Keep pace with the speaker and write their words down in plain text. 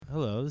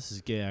Hello, this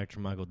is gay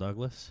actor Michael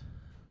Douglas.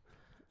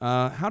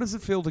 How does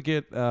it feel to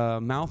get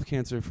mouth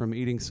cancer from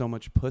eating so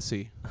much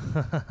pussy?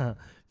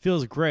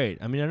 Feels great.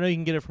 I mean, I know you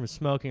can get it from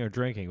smoking or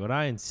drinking, but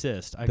I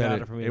insist I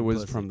got it from eating It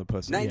was pussy. from the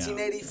pussy.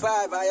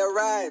 1985, I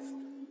arrived.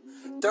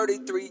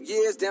 33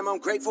 years, damn, I'm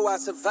grateful I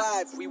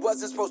survived. We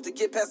wasn't supposed to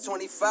get past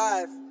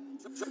 25.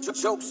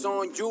 Joke's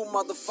on you,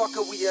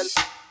 motherfucker, we alive.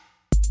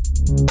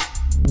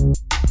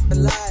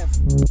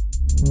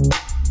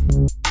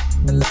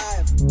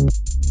 Alive.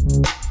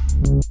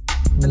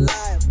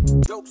 Alive.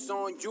 Joke's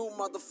on you,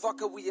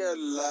 motherfucker, we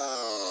alive.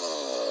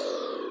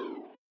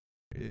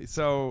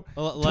 So,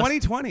 Well,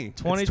 2020.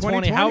 It's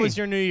 2020. How was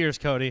your New Year's,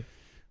 Cody?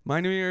 My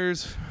New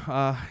Year's?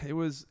 It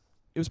was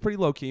pretty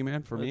low key,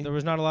 man, for me. There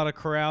was not a lot of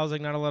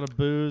carousing, not a lot of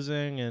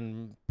boozing,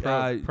 and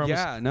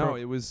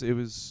it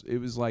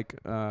was like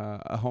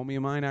a homie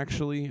of mine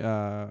actually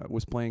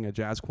was playing a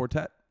jazz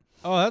quartet,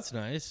 Oh, that's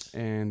nice.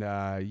 and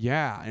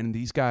and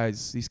these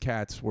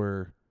cats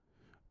were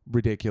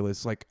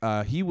ridiculous. Like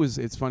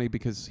it's funny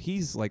because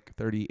he's like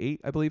 38,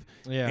 I believe.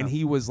 Yeah. And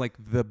he was like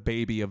the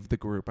baby of the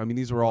group. I mean,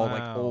 these were all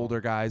like Wow. older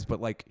guys, but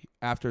like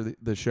after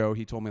the show,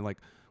 he told me like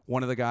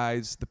one of the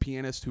guys, the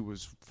pianist who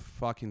was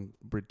fucking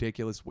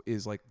ridiculous,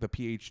 is like the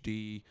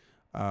PhD,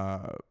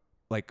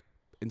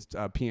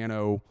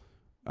 piano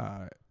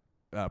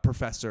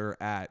professor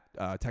at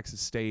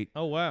Texas State.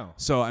 Oh, wow.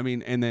 So I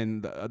mean, and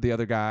then the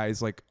other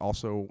guys, like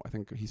also, I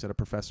think he said a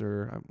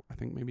professor. I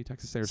think maybe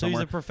Texas State or So he's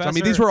somewhere. a professor. So, I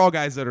mean, these were all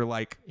guys that are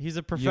like. He's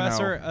a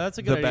professor. That's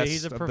a the good idea.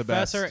 He's a best of the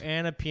professor best.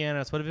 and a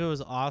pianist. What if it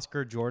was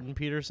Oscar Jordan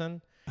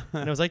Peterson?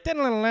 And it was like,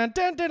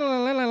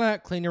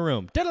 clean your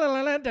room.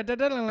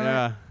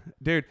 Yeah,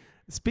 dude.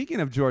 Speaking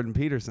of Jordan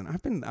Peterson,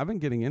 I've been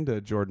getting into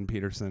Jordan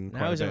Peterson. Now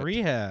quite he's a in bit.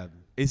 rehab.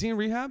 Is he in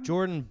rehab?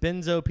 Jordan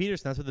Benzo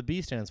Peterson. That's what the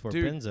B stands for.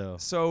 Dude, Benzo.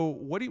 So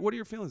what are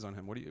your feelings on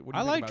him? What do you I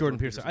think like about Jordan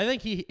Peterson. I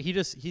think he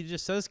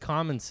just says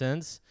common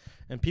sense,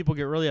 and people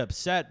get really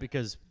upset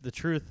because the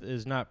truth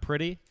is not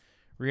pretty.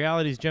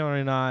 Reality is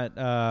generally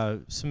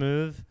not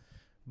smooth.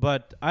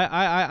 But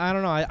I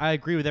don't know. I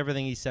agree with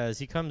everything he says.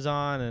 He comes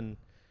on and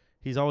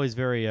he's always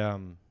very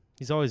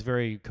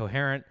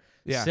coherent,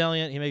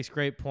 salient. He makes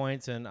great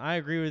points, and I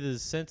agree with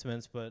his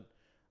sentiments. But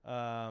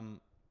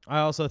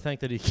I also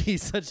think that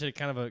he's such a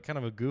kind of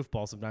a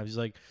goofball sometimes. He's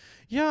like,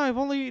 yeah, I've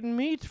only eaten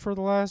meat for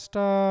the last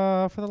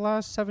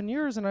 7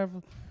 years,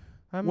 and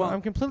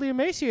I'm completely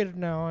emaciated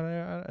now.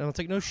 And it's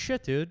like, no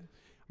shit, dude.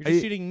 You're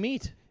just eating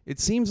meat. It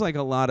seems like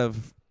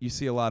you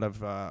see a lot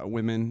of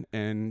women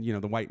and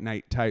the white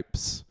knight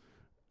types,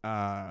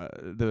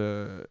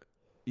 those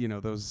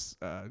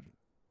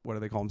what do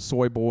they call them?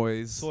 Soy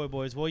boys. Soy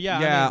boys. Well, yeah.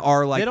 Yeah, I mean,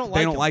 are like they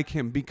don't like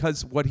him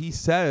because what he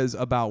says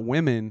about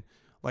women.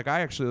 Like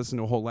I actually listened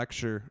to a whole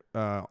lecture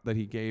that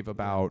he gave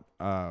about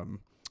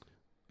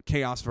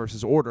chaos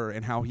versus order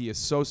and how he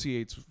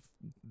associates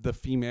the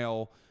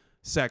female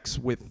sex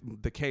with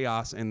the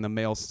chaos and the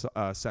male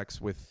sex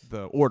with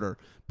the order.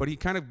 But he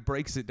kind of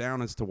breaks it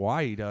down as to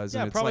why he does.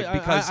 Yeah, and it's probably. like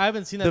because I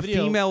haven't seen that the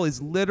video. female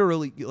is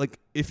literally like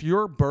if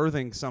you're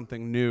birthing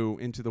something new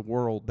into the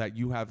world that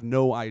you have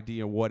no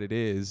idea what it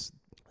is.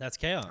 That's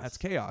chaos. That's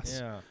chaos.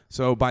 Yeah.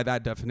 So by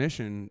that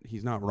definition,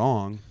 he's not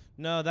wrong.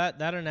 No, that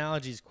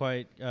analogy is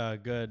quite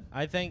good.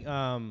 I think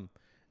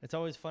it's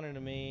always funny to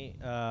me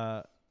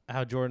how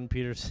Jordan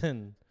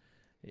Peterson.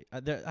 I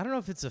don't know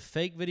if it's a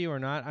fake video or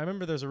not. I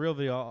remember there's a real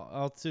video.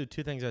 I'll do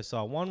two things I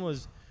saw. One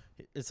was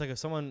it's like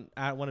someone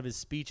at one of his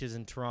speeches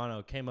in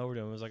Toronto came over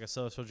to him. It was like a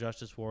social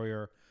justice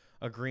warrior,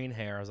 a green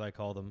hair as I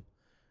call them.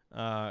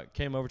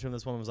 Came over to him.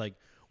 This woman was like,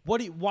 What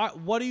do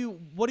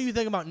you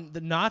think about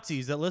the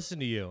Nazis that listen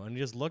to you? And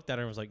he just looked at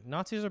her and was like,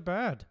 Nazis are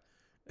bad.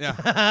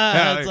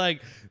 Yeah. It's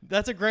like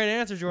that's a great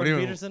answer, Jordan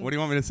Peterson. What do you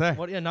want me to say?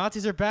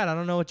 Nazis are bad. I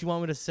don't know what you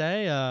want me to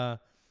say.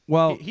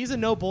 Well, he's a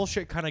no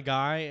bullshit kind of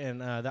guy,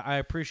 and I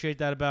appreciate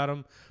that about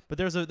him. But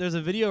there's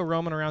a video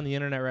roaming around the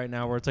internet right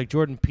now where it's like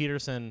Jordan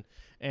Peterson,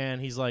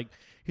 and he's like,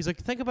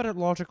 think about it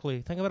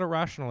logically, think about it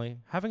rationally.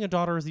 Having a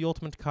daughter is the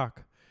ultimate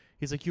cock.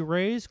 He's like, you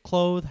raise,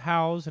 clothe,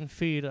 house, and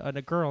feed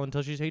a girl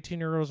until she's 18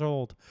 years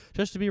old,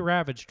 just to be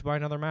ravaged by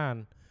another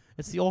man.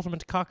 It's the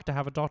ultimate cock to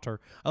have a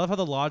daughter. I love how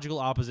the logical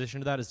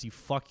opposition to that is you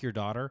fuck your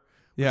daughter.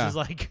 Which is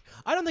like,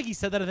 I don't think he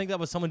said that. I think that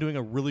was someone doing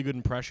a really good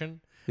impression.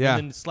 Yeah.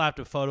 And then slapped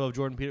a photo of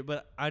Jordan Peterson.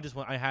 But I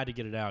had to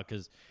get it out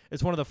because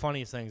it's one of the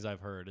funniest things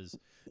I've heard is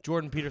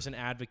Jordan Peterson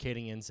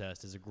advocating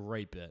incest is a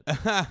great bit.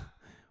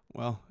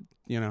 Well,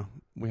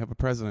 we have a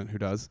president who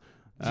does.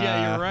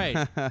 Yeah, you're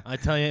right. I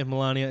tell you,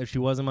 Melania, if she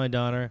wasn't my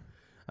daughter,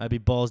 I'd be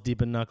balls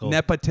deep in knuckles.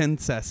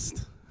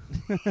 Nepotincest.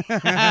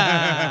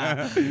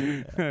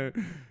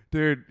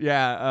 Dude,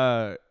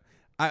 yeah.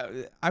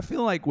 I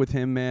feel like with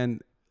him, man,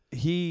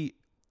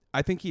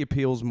 I think he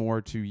appeals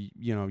more to,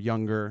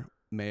 younger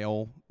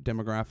male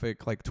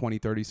demographic, like 20,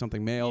 30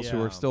 something males who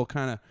are still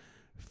kind of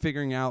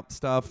figuring out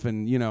stuff.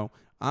 And,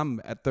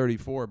 I'm at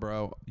 34,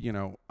 bro.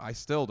 I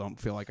still don't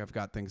feel like I've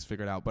got things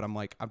figured out, but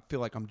I feel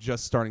like I'm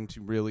just starting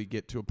to really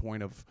get to a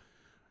point of,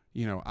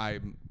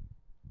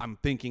 I'm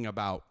thinking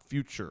about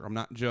future. I'm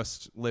not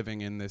just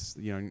living in this,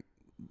 in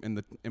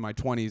my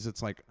 20s.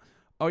 It's like,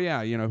 oh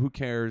yeah, who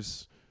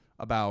cares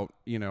about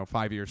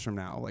 5 years from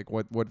now? Like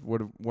what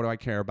do I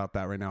care about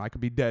that right now? I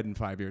could be dead in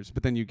 5 years.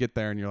 But then you get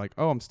there and you're like,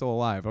 oh, I'm still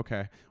alive.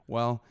 Okay,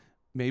 well,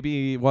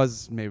 maybe it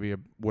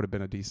would have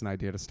been a decent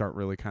idea to start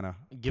really kind of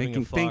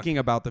thinking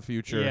about the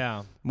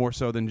future, more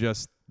so than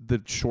just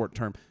the short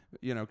term.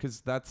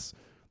 Because that's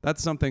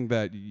something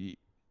that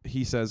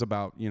he says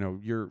about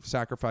you're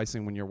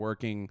sacrificing when you're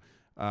working.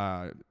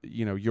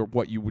 You're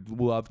what you would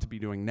love to be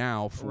doing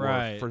now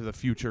for the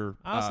future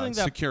I also think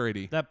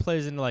security. That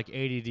plays into like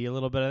ADD a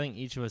little bit. I think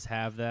each of us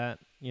have that.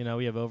 We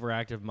have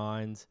overactive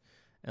minds.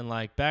 And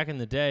like back in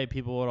the day,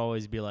 people would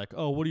always be like,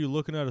 "Oh, what are you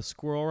looking at, a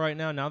squirrel right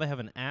now?" Now they have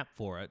an app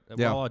for it.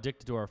 We're all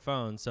addicted to our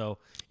phones. So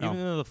even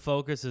though the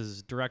focus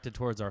is directed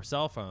towards our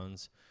cell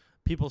phones,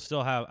 people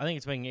still have. I think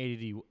it's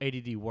making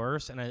ADD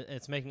worse, and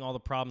it's making all the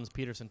problems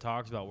Peterson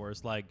talks about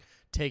worse, like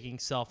taking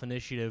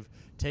self-initiative,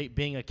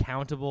 being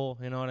accountable.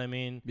 You know what I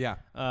mean? Yeah.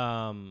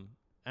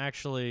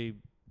 Actually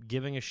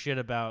giving a shit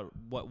about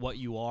what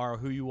you are,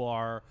 who you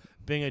are,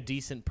 being a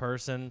decent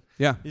person.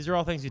 Yeah. These are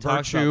all things you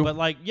talk about. But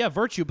like,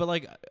 virtue. But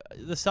like,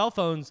 the cell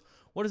phones,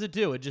 what does it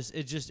do? It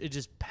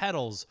just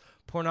peddles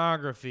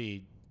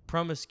pornography,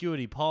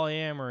 promiscuity,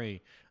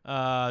 polyamory,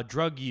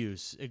 drug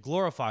use. It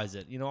glorifies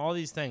it. All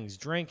these things.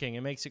 Drinking.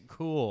 It makes it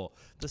cool.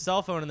 The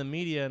cell phone and the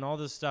media and all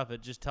this stuff.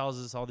 It just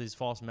tells us all these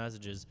false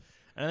messages.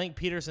 And I think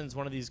Peterson's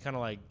one of these kind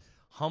of like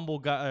humble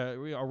guy,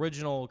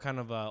 original kind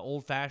of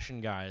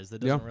old-fashioned guys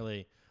that doesn't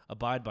really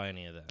abide by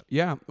any of that.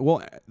 Yeah.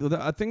 Well,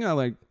 the thing I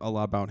like a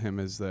lot about him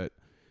is that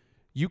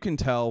you can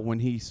tell when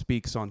he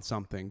speaks on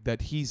something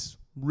that he's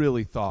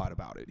really thought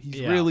about it.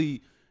 He's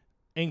really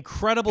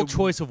incredible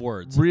choice of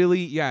words. Really,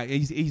 yeah.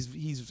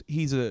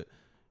 He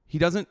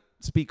doesn't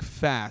speak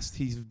fast.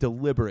 He's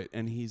deliberate,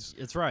 and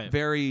it's right.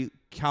 Very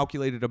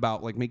calculated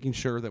about like making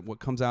sure that what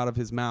comes out of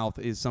his mouth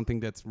is something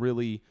that's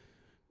really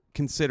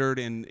considered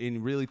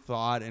and really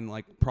thought and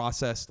like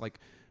processed. Like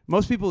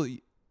most people,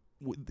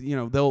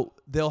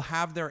 they'll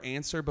have their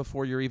answer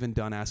before you're even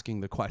done asking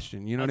the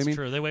question. You know what I mean? That's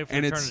true. They wait for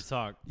your turn to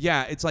talk.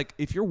 Yeah, it's like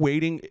if you're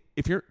waiting,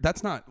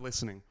 that's not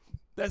listening.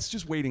 That's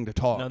just waiting to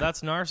talk. No,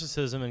 that's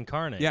narcissism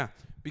incarnate. Yeah,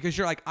 because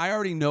you're like, I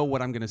already know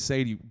what I'm going to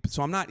say to you,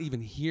 so I'm not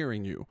even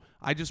hearing you.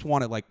 I just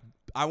want to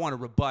I want to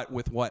rebut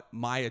with what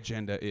my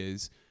agenda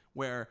is,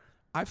 where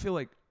I feel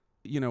like,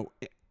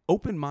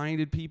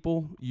 open-minded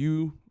people,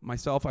 you,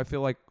 myself, I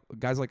feel like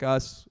guys like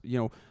us,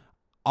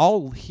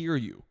 I'll hear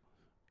you.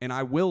 And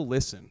I will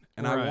listen,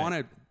 and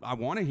right. I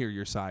want to hear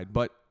your side,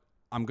 but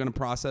I'm going to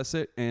process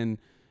it. And,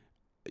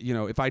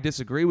 if I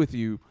disagree with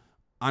you,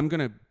 I'm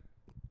going to,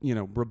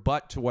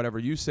 rebut to whatever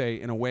you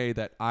say in a way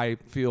that I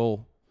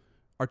feel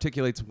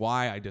articulates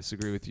why I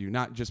disagree with you,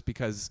 not just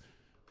because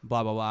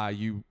blah, blah, blah,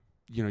 you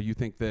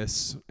think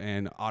this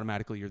and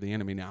automatically you're the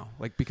enemy now.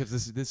 Like, because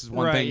this is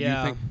one thing you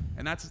think.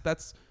 And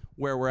that's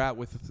where we're at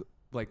with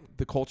like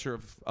the culture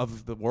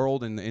of the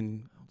world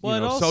and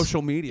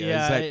social media.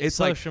 Yeah, is that it's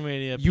social like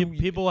media.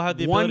 People have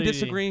the one ability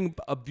disagreeing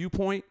a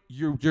viewpoint,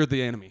 you're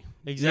the enemy.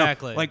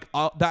 Exactly. Like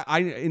that.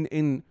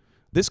 In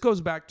this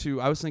goes back to,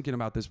 I was thinking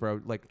about this,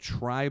 bro. Like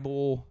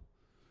tribal,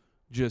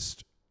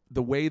 just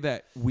the way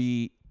that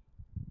we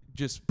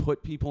just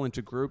put people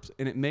into groups,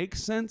 and it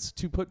makes sense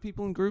to put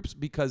people in groups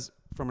because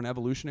from an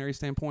evolutionary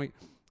standpoint,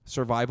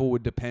 survival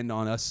would depend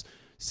on us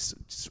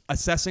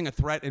assessing a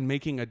threat and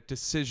making a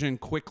decision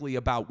quickly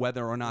about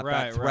whether or not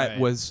that threat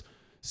was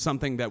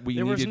something that we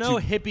needed to. There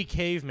was no hippie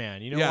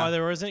caveman. You know why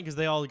there wasn't? Because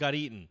they all got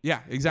eaten. Yeah,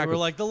 exactly. They were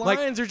like, the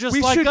lions are just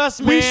like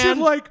us,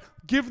 man.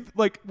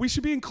 We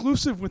should be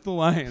inclusive with the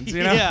lions.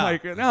 You know?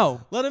 Like,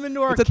 no. Let them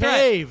into our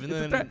cave.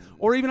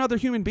 Or even other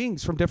human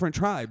beings from different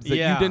tribes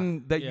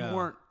that you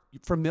weren't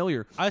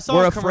familiar.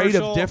 We're afraid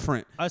of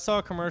different. I saw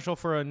a commercial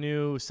for a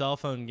new cell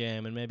phone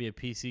game and maybe a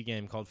PC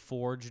game called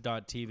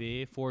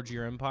Forge.tv, Forge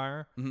Your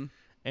Empire. Mm-hmm.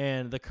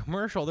 And the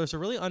commercial, there's a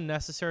really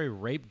unnecessary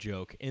rape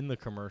joke in the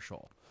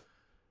commercial.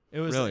 It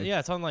was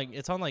it's on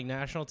like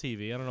national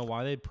TV. I don't know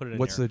why they put it in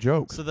What's there. the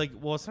joke? So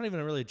it's not even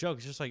a really joke.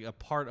 It's just like a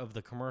part of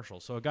the commercial.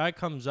 So a guy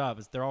comes up,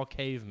 they're all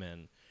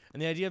cavemen.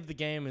 And the idea of the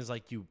game is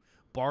like you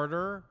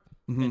barter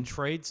and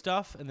trade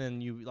stuff, and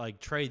then you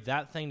like trade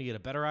that thing to get a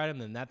better item,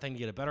 then that thing to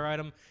get a better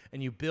item,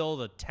 and you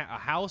build a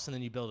house, and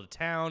then you build a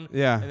town,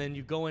 and then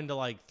you go into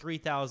like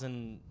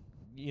 3000,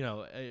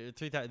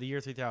 the year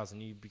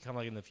 3000, you become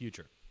like in the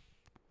future.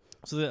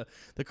 So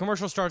the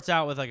commercial starts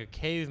out with like a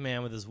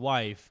caveman with his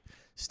wife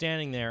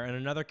standing there, and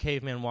another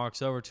caveman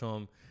walks over to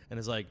him and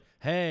is like,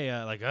 "Hey,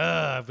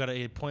 I've got."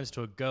 He points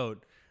to a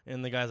goat,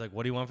 and the guy's like,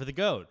 "What do you want for the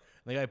goat?"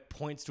 And the guy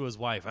points to his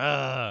wife,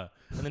 and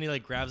then he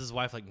like grabs his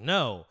wife, like,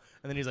 "No,"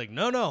 and then he's like,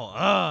 "No,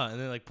 and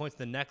then like points to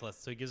the necklace.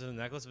 So he gives her the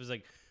necklace, but he's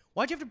like,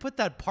 "Why'd you have to put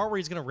that part where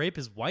he's gonna rape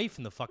his wife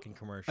in the fucking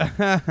commercial?"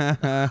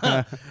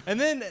 And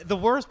then the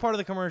worst part of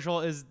the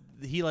commercial is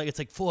he like it's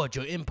like forge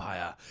your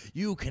empire.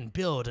 You can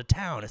build a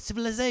town, a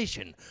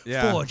civilization.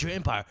 Yeah. Forge your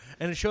empire,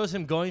 and it shows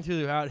him going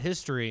throughout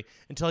history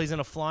until he's in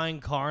a flying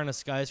car in a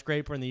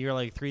skyscraper in the year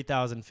like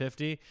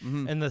 3050,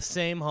 and the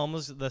same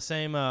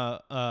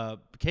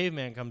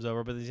caveman comes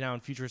over, but he's now in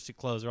futuristic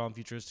clothes. They're all in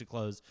futuristic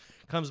clothes.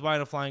 Comes by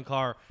in a flying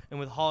car, and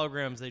with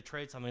holograms they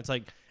trade something. It's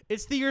like.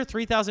 It's the year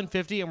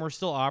 3050, and we're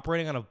still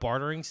operating on a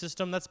bartering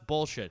system. That's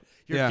bullshit.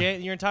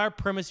 Your entire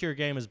premise of your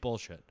game is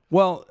bullshit.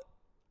 Well,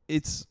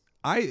 that's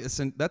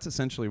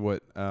essentially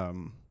what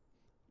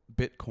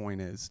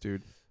Bitcoin is,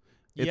 dude.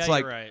 It's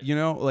like, you're right. you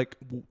know, like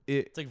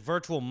It's like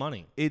virtual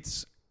money.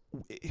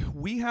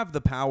 We have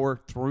the power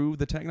through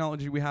the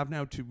technology we have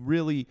now to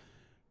really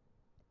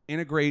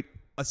integrate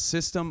a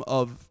system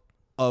of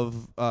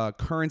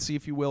currency,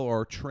 if you will,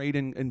 or trade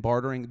and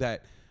bartering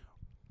that.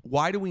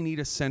 Why do we need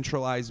a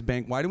centralized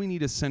bank? Why do we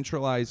need a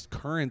centralized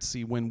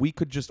currency when we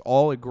could just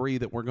all agree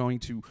that we're going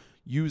to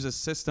use a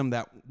system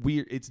that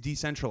it's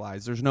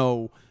decentralized? There's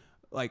no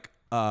like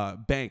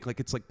bank. Like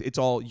it's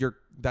all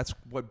that's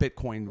what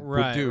Bitcoin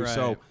would do. Right.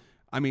 So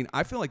I mean,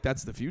 I feel like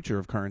that's the future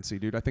of currency,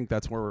 dude. I think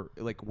that's where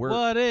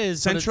it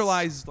is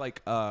centralized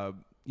like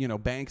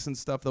banks and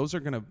stuff. Those are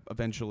gonna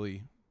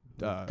eventually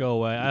go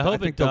away. I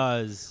hope it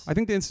does. I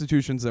think the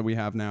institutions that we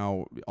have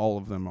now, all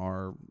of them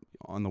are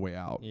on the way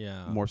out.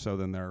 Yeah. More so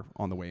than they're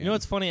on the way in. You know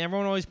what's funny?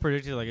 Everyone always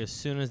predicted like as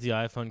soon as the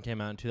iPhone came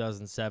out in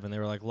 2007, they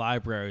were like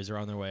libraries are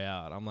on their way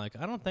out. I'm like,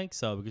 I don't think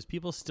so because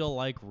people still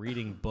like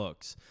reading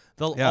books.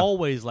 They'll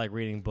always like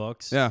reading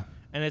books. Yeah.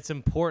 And it's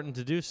important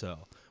to do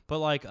so. But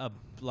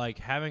like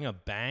having a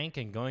bank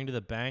and going to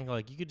the bank,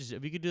 like if you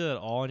could do that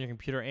all on your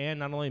computer and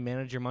not only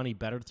manage your money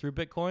better through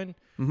Bitcoin,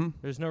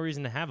 there's no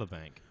reason to have a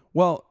bank.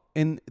 Well,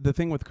 and the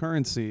thing with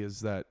currency is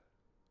that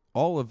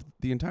all of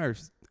the entire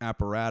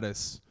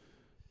apparatus,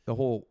 the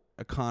whole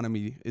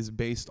economy is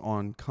based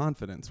on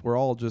confidence. We're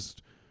all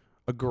just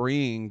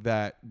agreeing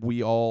that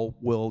we all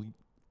will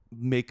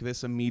make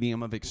this a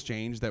medium of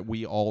exchange that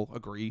we all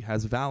agree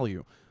has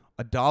value.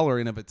 A dollar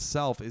in of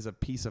itself is a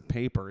piece of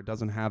paper. It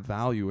doesn't have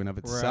value in of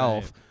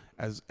itself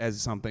as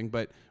something.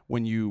 But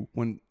when you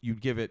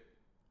give it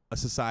a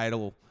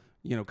societal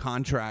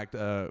contract,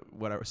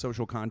 whatever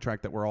social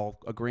contract that we're all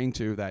agreeing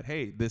to, that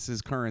hey, this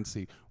is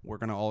currency. We're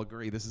gonna all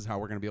agree. This is how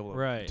we're gonna be able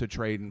to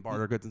trade and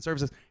barter goods and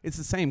services. It's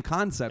the same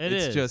concept.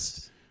 It's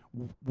just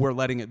we're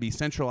letting it be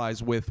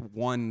centralized with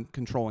one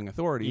controlling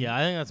authority. Yeah, I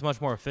think that's much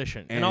more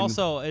efficient. And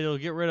also, it'll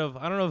get rid of,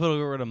 I don't know if it'll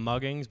get rid of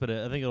muggings, but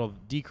I think it'll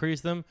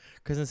decrease them.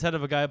 Because instead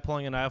of a guy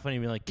pulling an iPhone, he'd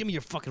be like, give me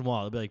your fucking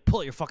wallet. It'll be like, pull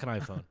out your fucking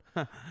iPhone.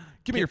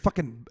 Give me your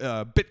fucking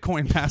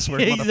Bitcoin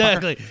password.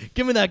 Exactly.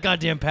 Give me that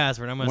goddamn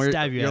password. I'm going to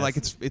stab you. You're like,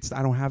 it's.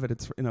 I don't have it.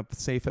 It's in a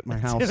safe at my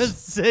house. It's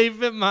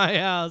safe at my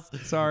house.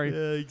 Sorry.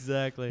 Yeah,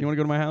 exactly. You want to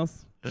go to my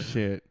house?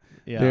 Shit.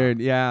 Yeah. Dude,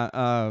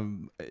 yeah.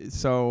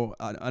 So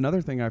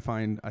another thing I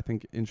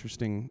think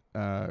interesting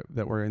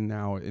that we're in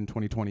now in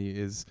 2020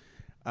 is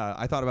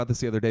I thought about this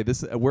the other day.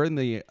 We're in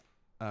the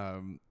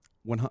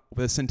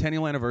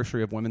centennial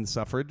anniversary of women's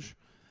suffrage.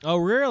 Oh,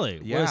 really?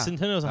 Yeah. Well, the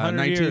centennial's 100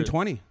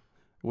 1920 years.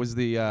 was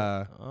the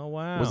oh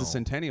wow was the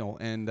centennial,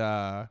 and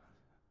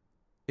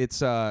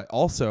it's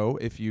also,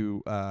 if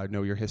you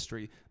know your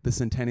history, the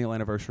centennial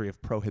anniversary of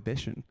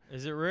Prohibition.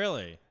 Is it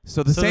really?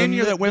 So the same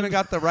year that women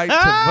got the right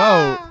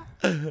to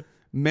vote,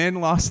 men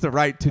lost the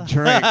right to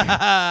drink.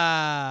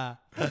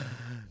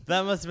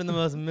 That must have been the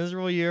most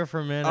miserable year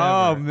for men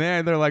Oh, ever.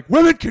 Man. They're like,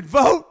 women can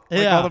vote. Yeah.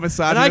 Like all the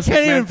misogynist and I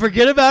can't even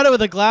forget about it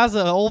with a glass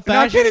of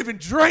old-fashioned. I can't even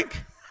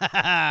drink.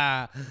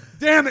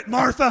 Damn it,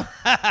 Martha.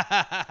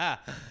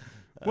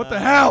 What the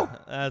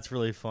hell? That's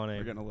really funny.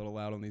 We're getting a little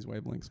loud on these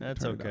wavelengths.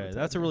 That's okay.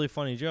 That's a really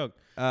funny joke.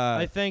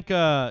 I think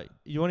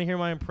you want to hear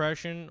my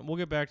impression? We'll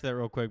get back to that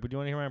real quick, but do you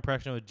want to hear my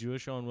impression of a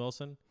Jewish Owen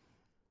Wilson?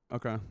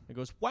 Okay. It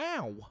goes,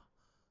 wow.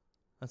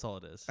 That's all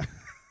it is.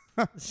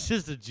 It's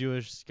just a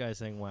Jewish guy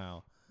saying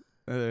wow.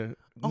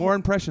 More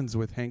impressions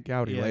with Hank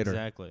Gowdy later.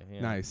 Exactly.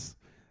 Yeah. Nice.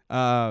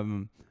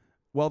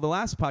 Well, the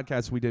last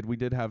podcast we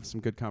did have some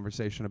good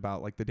conversation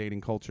about like the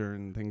dating culture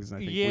and things.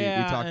 And I think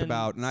we talked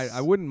about, and I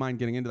wouldn't mind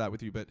getting into that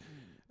with you, but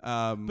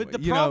the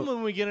problem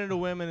when we get into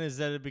women is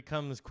that it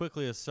becomes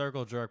quickly a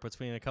circle jerk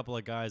between a couple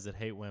of guys that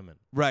hate women.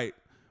 Right.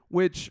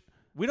 Which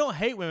we don't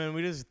hate women.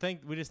 We just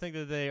think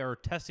that they are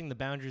testing the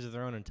boundaries of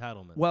their own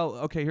entitlement. Well,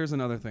 okay. Here's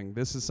another thing.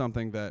 This is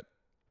something that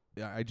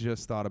I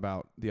just thought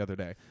about the other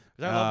day.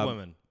 I love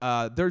women.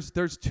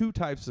 There's two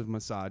types of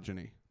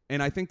misogyny.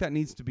 And I think there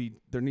needs to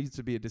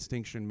be a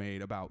distinction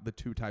made about the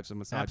two types of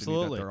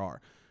misogyny that there are.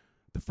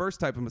 The first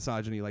type of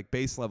misogyny, like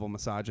base level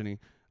misogyny,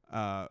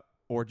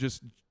 or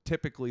just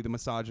typically the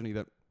misogyny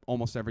that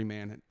almost every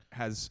man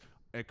has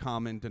a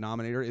common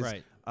denominator, is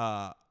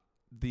I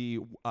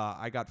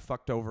got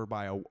fucked over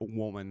by a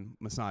woman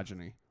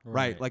misogyny.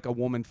 Right. Like a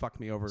woman fucked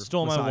me over.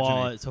 Stole misogyny. my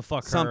wallet, so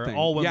fuck Something. her.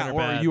 All women are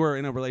bad. Or you were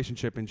in a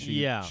relationship and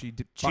she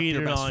cheated fucked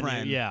your best on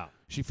friend. you. Yeah.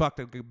 She fucked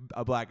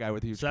a black guy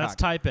with a huge So that's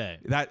cock. type A.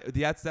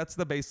 That's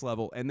the base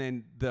level, and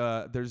then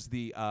there's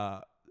the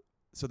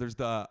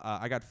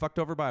I got fucked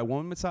over by a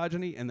woman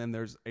misogyny, and then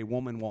there's a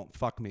woman won't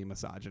fuck me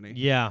misogyny.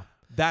 Yeah.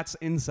 That's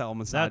incel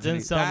misogyny.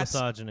 That's incel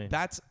misogyny.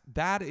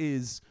 That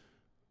is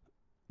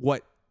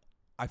what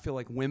I feel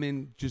like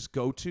women just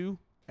go to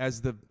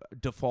as the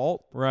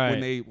default. Right. When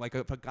they, like,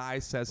 if a guy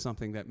says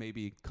something that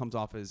maybe comes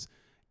off as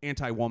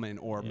anti-woman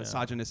or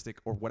misogynistic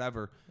or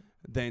whatever,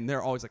 then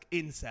they're always like,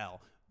 incel.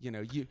 You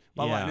know, you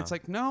blah, blah. And it's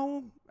like,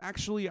 no,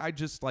 actually, I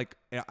just like,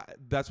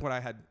 that's what I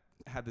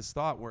had this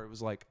thought where it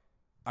was like,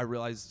 I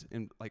realized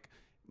in like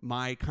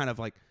my kind of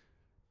like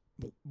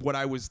what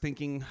I was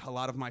thinking, a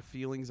lot of my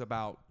feelings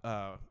about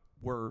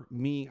were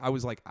me. I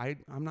was like, I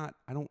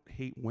don't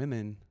hate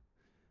women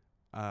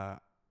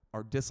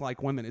or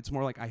dislike women. It's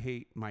more like I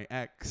hate my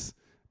ex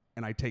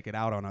and I take it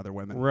out on other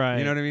women. Right.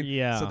 You know what I mean?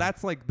 Yeah. So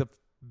that's like the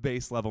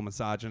base level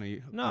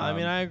misogyny. No, I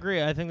mean, I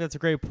agree. I think that's a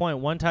great point.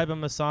 One type of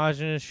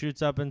misogynist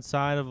shoots up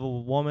inside of a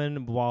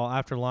woman while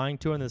after lying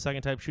to her, and the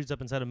second type shoots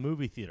up inside a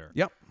movie theater.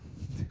 Yep.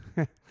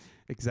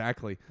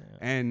 Exactly. Yeah.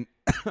 And,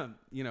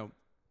 you know,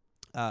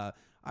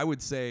 I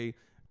would say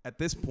at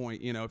this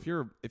point, you know, if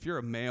you're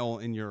a male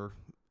in your,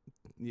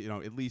 you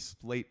know, at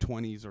least late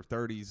 20s or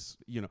 30s,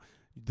 you know,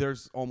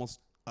 there's almost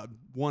a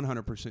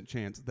 100%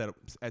 chance that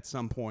at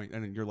some point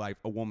in your life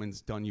a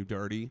woman's done you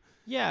dirty.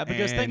 Yeah,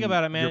 because think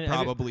about it, man. You're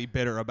probably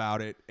bitter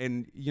about it,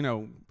 and you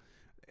know,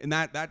 and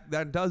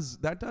that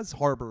does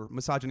harbor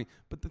misogyny.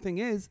 But the thing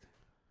is,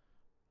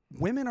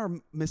 women are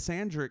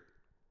misandric.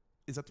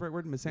 Is that the right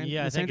word?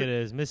 Yeah, I think it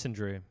is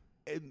misandry.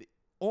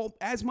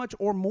 As much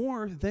or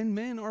more than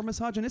men are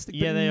misogynistic.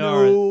 Yeah, but they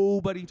are.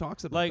 Nobody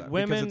talks about like that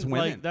women, because it's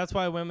women. like that's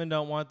why women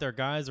don't want their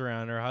guys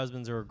around, or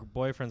husbands or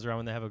boyfriends around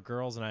when they have a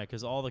girls' night,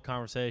 because all the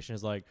conversation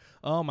is like,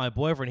 "Oh, my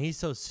boyfriend, he's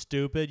so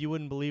stupid. You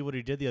wouldn't believe what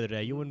he did the other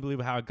day. You wouldn't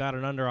believe how I got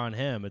it under on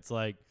him." It's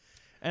like,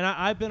 and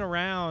I've been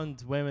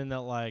around women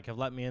that like have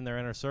let me in their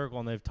inner circle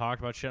and they've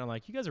talked about shit. I'm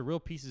like, you guys are real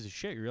pieces of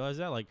shit. You realize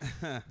that? Like,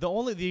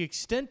 the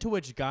extent to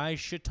which guys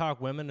shit talk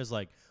women is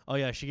like, oh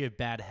yeah, she gave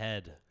bad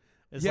head.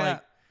 It's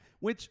like,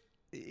 which.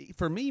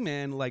 For me,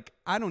 man, like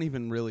I'm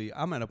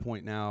at a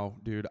point now,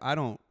 dude. I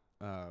don't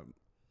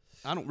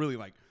really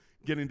like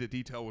get into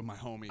detail with my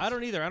homies. I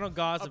don't either. I don't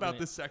gossip about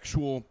the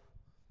sexual,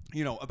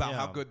 you know, about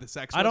how good the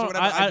sex was. I don't.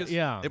 Or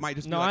whatever. It might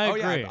just no, be like, I oh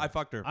agree. yeah, I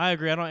fucked her. I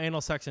agree. I don't anal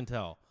sex and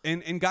tell.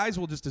 And guys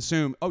will just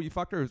assume, oh, you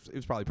fucked her. It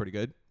was probably pretty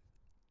good.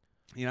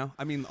 You know,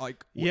 I mean,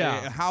 like,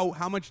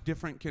 how much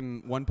different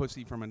can one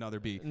pussy from another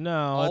be? No,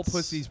 all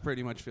pussies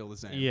pretty much feel the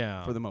same.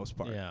 Yeah, for the most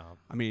part. Yeah.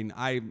 I mean,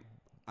 I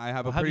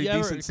have a pretty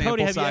decent sample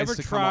Cody, size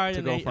to come up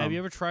to go from. Have you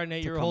ever tried an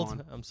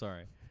 8-year-old? I'm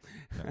sorry.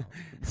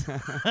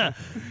 No.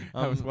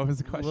 What was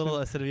the question?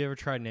 I said, have you ever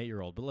tried an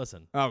 8-year-old? But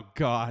listen. Oh,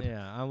 God.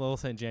 Yeah, I'm Little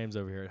St. James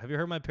over here. Have you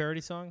heard my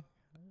parody song?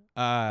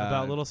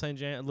 About Little St.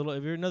 James? Have you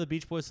ever know the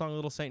Beach Boys song,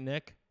 Little St.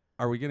 Nick?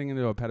 Are we getting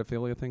into a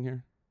pedophilia thing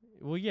here?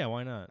 Well, yeah,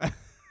 why not?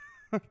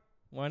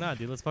 Why not,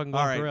 dude? Let's fucking go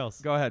All off right, the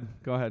rails. Go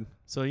ahead.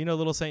 So you know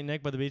Little Saint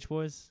Nick by the Beach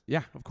Boys?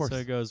 Yeah, of course. So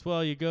it goes,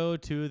 well, you go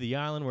to the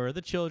island where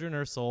the children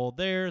are sold.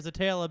 There's a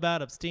tale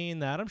about Epstein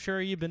that I'm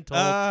sure you've been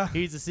told.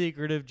 He's a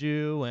secretive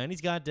Jew, and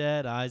he's got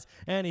dead eyes,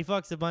 and he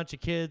fucks a bunch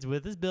of kids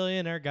with his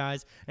billionaire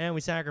guys, and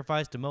we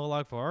sacrifice to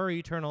Moloch for our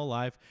eternal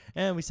life,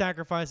 and we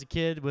sacrifice a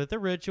kid with a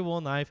ritual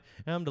knife.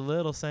 I'm to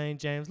Little St.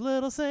 James,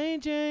 Little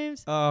St.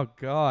 James. Oh,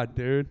 God,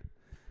 dude.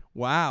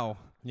 Wow.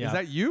 Yeah. Is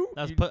that you?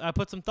 I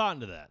put some thought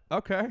into that.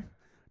 Okay.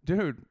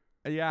 Dude.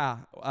 Yeah.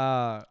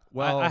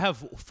 Well, I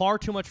have far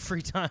too much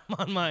free time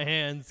on my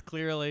hands.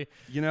 Clearly,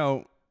 you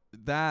know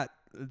that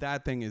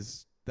thing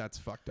that's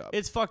fucked up.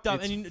 It's fucked up.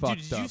 It's and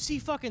fucked did you see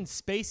fucking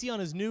Spacey on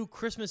his new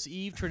Christmas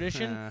Eve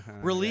tradition?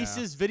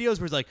 Releases videos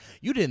where he's like,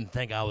 "You didn't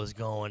think I was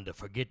going to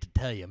forget to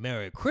tell you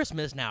Merry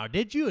Christmas, now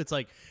did you?" It's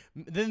like,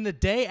 then the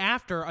day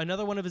after,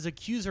 another one of his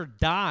accuser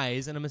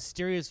dies in a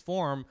mysterious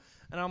form,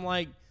 and I'm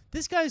like,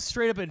 this guy's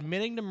straight up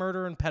admitting to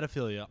murder and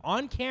pedophilia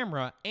on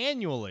camera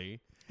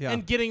annually. Yeah.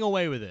 And getting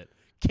away with it.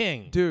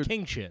 King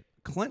shit.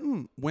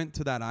 Clinton went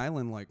to that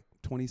island like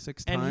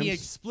 26 times. And he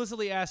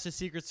explicitly asked his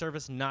Secret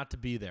Service not to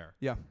be there.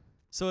 Yeah.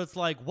 So it's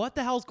like, what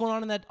the hell's going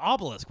on in that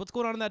obelisk? What's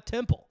going on in that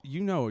temple?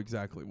 You know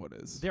exactly what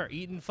is. They're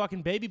eating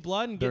fucking baby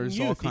blood and getting There's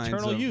youth, all kinds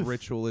eternal of youth.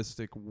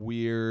 ritualistic,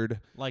 weird,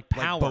 like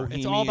power. Like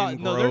it's all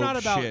about Grove they're not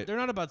about shit. They're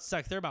not about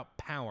sex. They're about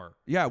power.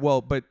 Yeah,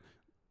 well, but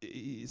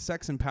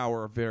sex and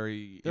power are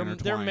very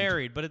intertwined. They're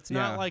married, but it's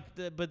not like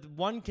but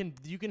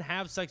you can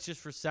have sex just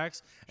for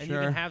sex and you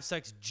can have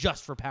sex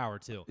just for power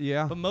too.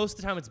 Yeah. But most of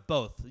the time it's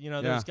both. You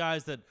know, there's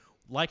guys that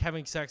like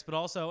having sex but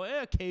also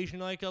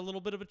occasionally like a little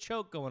bit of a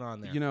choke going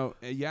on there. You know,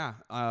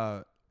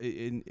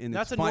 and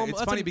That's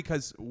it's funny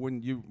because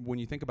when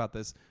you think about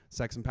this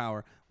sex and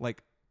power,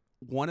 like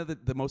one of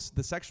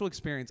the sexual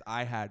experience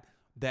I had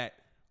that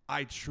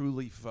I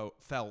truly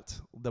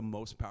felt the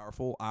most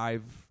powerful,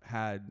 I've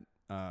had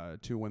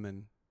 2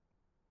 women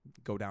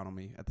go down on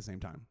me at the same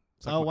time.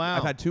 Oh, wow.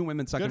 I've had 2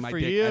 women sucking my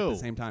dick at the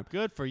same time.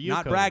 Good for you.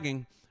 Not Cody.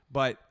 bragging,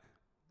 but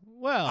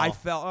well, I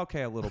felt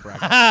a little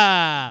bragging.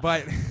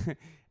 But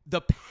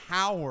the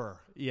power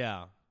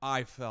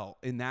I felt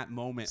in that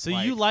moment. So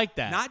you like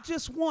that? Not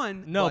just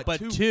one,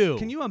 but two.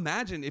 Can you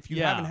imagine if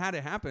you haven't had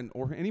it happen,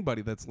 or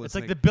anybody that's listening? It's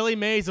like the Billy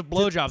Mays of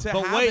blowjobs.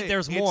 But wait,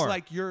 there's more. It's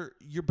like you're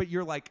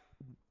like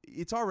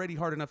it's already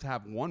hard enough to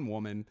have one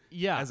woman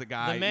Yeah, as a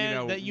guy. the man you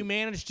know, that you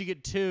managed to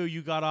get 2,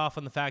 you got off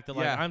on the fact that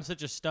like Yeah. I'm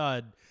such a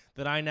stud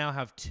that I now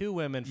have 2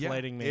 women yeah,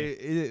 flating me.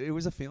 It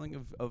was a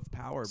feeling of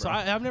power, bro. So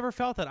I've never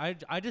felt that.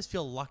 I just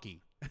feel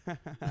lucky.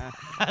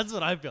 That's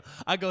what I feel.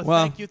 I go,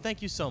 Well-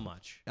 thank you so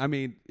much. I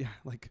mean, yeah,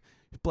 like,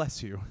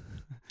 bless you.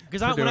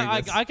 Because for when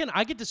doing this.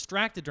 I get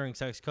distracted during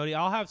sex, Cody.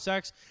 I'll have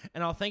sex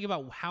and I'll think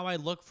about how I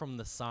look from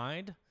the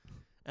side,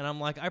 and I'm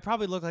like, I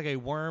probably look like a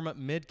worm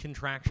mid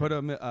contraction. Put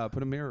a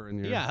mirror in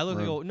your Yeah, I look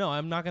room. like no,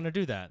 I'm not going to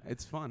do that.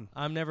 It's fun.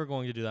 I'm never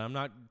going to do that. I'm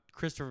not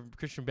Christian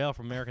Bale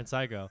from American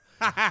Psycho.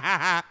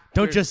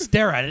 Don't just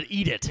stare at it,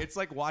 eat it. It's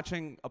like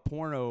watching a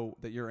porno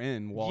that you're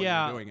in while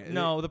Yeah, you're doing it.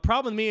 no. The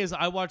problem with me is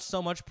I watch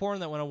so much porn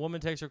that when a woman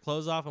takes her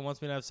clothes off and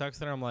wants me to have sex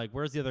with her, I'm like,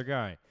 "Where's the other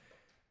guy?"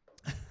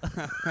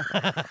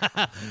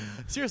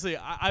 Seriously,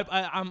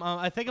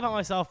 I think about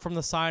myself from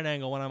the side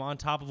angle when I'm on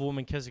top of a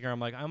woman kissing her. I'm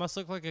like, I must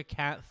look like a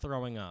cat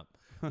throwing up.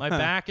 My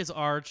back is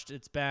arched.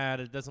 It's bad.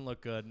 It doesn't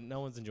look good. No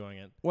one's enjoying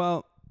it.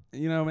 Well,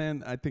 you know,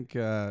 man, I think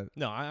No,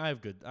 I have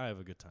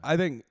a good time. I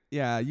think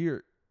yeah,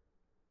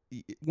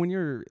 when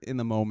you're in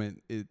the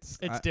moment, it's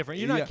different.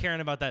 You're not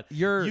caring about that.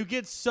 You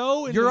get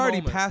so in you're the already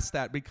moment. past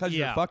that because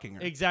you're fucking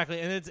her.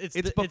 Exactly, and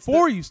it's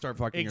before you start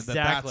fucking her that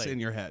exactly. that's in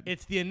your head.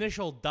 It's the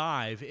initial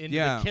dive into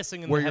Yeah, the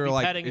kissing and where the heavy you're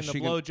like, petting is and the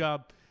she gonna-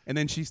 blowjob. And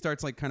then she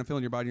starts like kind of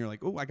feeling your body, and you're like,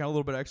 "Oh, I got a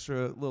little bit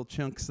extra, little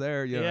chunks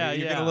there." You know, Yeah,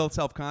 you get yeah. a little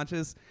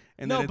self-conscious,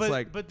 and then it's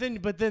like, but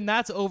then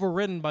that's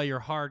overridden by your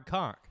hard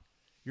cock.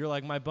 You're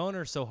like, my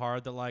boner's so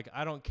hard that like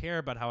I don't care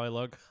about how I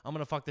look. I'm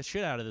gonna fuck the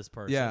shit out of this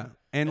person. yeah,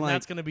 and like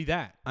that's gonna be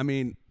that. I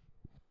mean,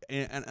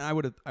 and I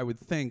would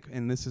think,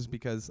 and this is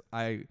because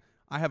I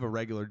have a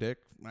regular dick.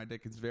 My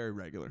dick is very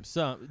regular.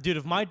 So, dude,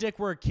 if my dick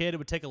were a kid, it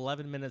would take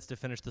 11 minutes to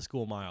finish the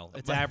school mile.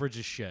 It's average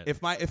as shit.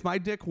 If my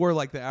dick were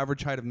like the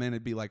average height of men,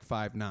 it'd be like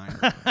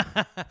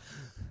 5'9".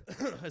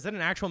 Is that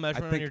an actual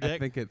measurement on your dick? I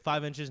think it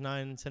 5 inches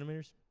 9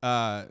 centimeters.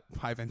 5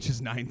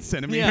 inches 9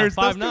 centimeters.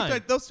 Yeah,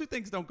 5'9". Those two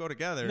things don't go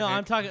together. No, man.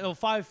 I'm talking.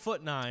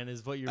 5'9"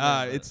 is what you're.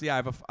 It's I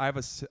have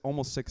a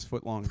almost 6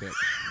 foot long dick.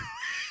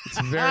 It's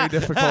very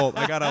difficult.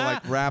 I gotta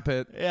like wrap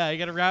it. Yeah, you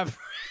gotta wrap.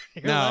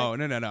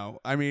 No.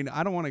 I mean,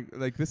 I don't want to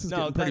like this is No,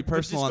 getting pretty but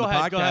personal just on go the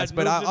ahead, go podcast, ahead,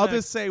 but move to I'll next.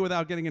 just say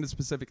without getting into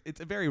specific, it's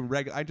a very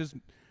regular.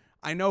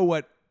 I know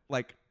what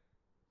like.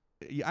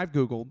 I've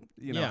Googled,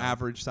 Yeah.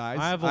 average size.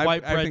 I have a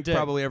white I bread think dick.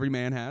 probably every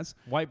man has.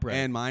 White bread.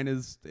 And mine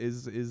is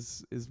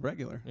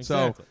regular. Exactly.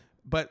 So,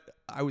 but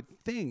I would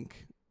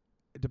think,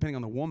 depending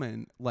on the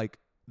woman, like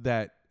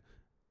that,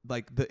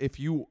 like if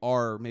you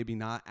are maybe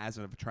not as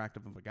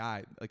attractive of a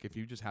guy, like if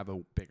you just have a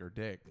bigger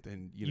dick,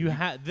 then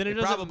then it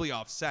doesn't probably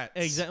offsets.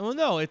 Exactly. Well,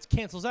 no, it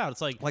cancels out.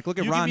 It's like look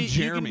at you Ron can be,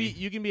 Jeremy.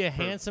 You can be a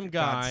handsome for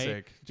God's guy.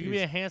 sake. You can be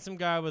Jeez. a handsome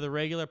guy with a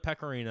regular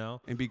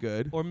pecorino, and be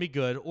good. or be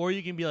good, or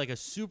you can be like a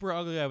super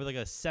ugly guy with like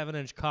a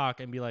 7-inch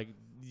cock and be like,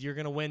 you're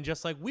gonna win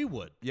just like we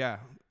would. Yeah,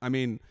 I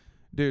mean,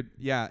 dude.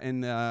 Yeah,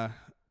 and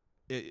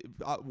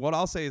what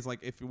I'll say is like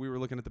if we were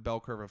looking at the bell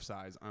curve of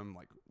size, I'm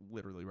like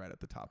literally right at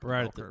the top of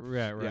Right the at bell the-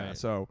 curve. right. Yeah,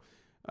 so,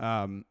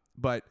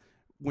 but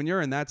when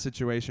you're in that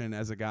situation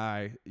as a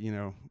guy,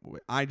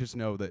 I just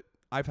know that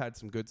I've had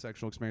some good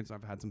sexual experiences.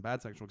 I've had some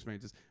bad sexual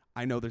experiences.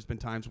 I know there's been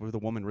times where the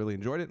woman really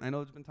enjoyed it, and I know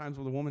there's been times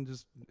where the woman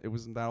it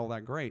wasn't all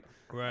that great.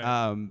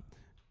 Right.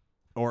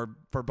 Or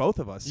for both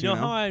of us. You know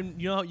how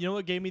you know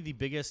what gave me the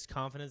biggest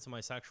confidence in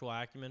my sexual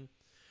acumen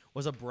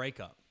was a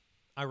breakup.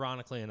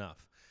 Ironically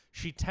enough,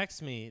 she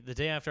texted me the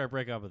day after I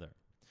break up with her.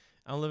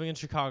 I'm living in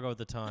Chicago at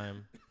the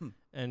time,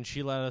 and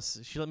she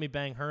let me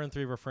bang her and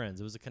 3 of her friends.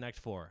 It was a Connect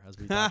 4, as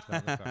we talked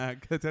about in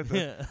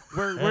the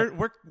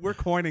car. We're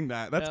coining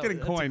that. That's getting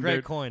that's coined. a great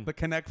dude. coin. The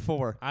Connect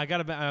 4.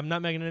 I'm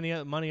not making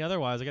any money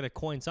otherwise. I gotta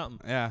coin something.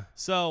 Yeah.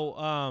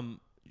 So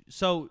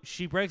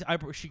she breaks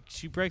up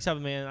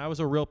with me, and I was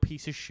a real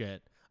piece of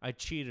shit. I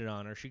cheated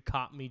on her. She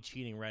caught me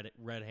cheating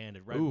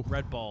red-handed,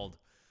 red-balled.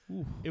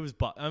 It was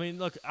I mean,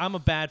 look, I'm a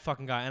bad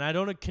fucking guy, and I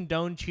don't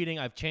condone cheating.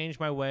 I've changed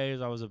my ways.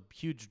 I was a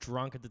huge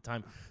drunk at the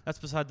time. That's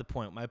beside the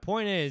point. My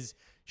point is,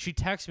 she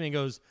texts me and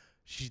goes,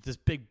 she's this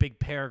big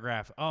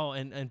paragraph. Oh,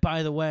 and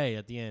by the way,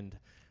 at the end,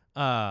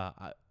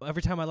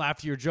 every time I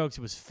laughed at your jokes,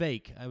 it was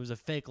fake. It was a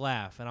fake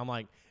laugh, and I'm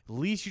like, at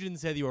least you didn't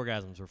say the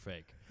orgasms were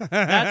fake.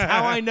 That's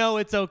how I know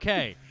it's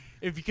okay.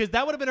 Because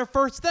that would have been her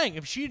first thing.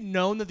 If she'd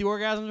known that the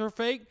orgasms were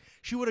fake,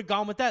 she would have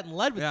gone with that and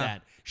led with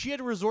that. She had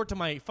to resort to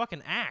my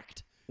fucking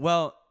act.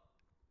 Well,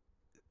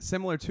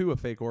 similar to a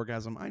fake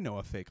orgasm, I know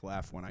a fake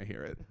laugh when I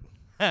hear it.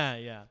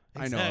 Yeah,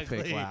 I know a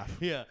fake laugh.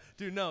 Yeah,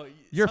 dude, no,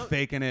 You're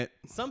faking it.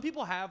 Some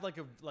people have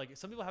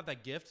some people have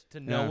that gift to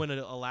know when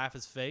a laugh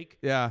is fake.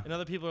 Yeah. And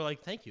other people are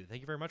like, thank you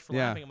very much for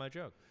Yeah. laughing at my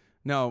joke.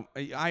 No,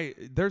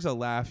 there's a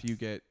laugh you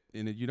get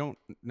in it. You don't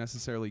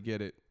necessarily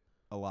get it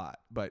a lot,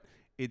 but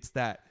it's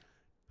that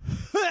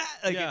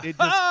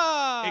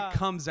it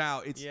comes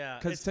out. It's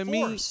because to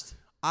forced.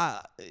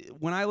 me,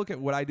 when I look at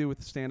what I do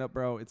with stand up,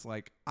 bro, it's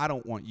like I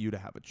don't want you to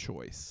have a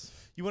choice.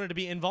 You want it to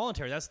be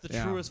involuntary. That's the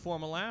truest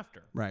form of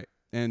laughter. Right.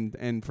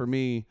 And for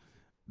me,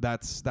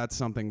 that's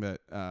something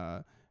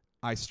that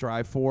I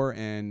strive for.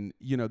 And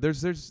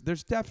there's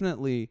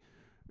definitely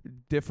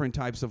different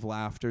types of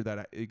laughter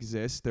that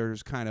exist.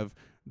 There's kind of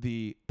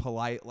the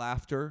polite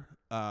laughter,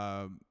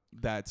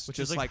 that's Which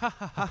just is like, ha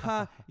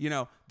ha.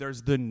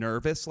 There's the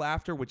nervous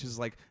laughter, which is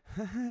like,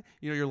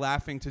 you're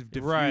laughing to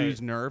diffuse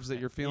nerves that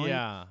you're feeling.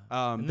 Yeah.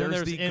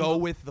 There's the go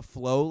with the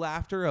flow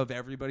laughter of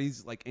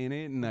everybody's like in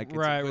it and like it's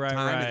a good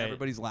time and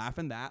everybody's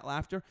laughing. That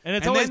laughter,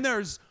 and then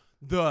there's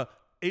the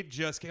it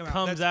just came out.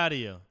 Comes out of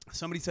you.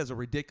 Somebody says a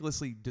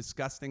ridiculously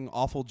disgusting,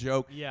 awful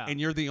joke,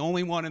 and you're the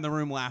only one in the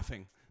room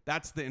laughing.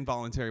 That's the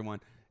involuntary one.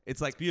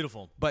 It's like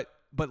beautiful, but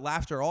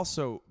laughter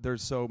also.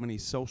 There's so many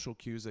social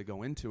cues that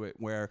go into it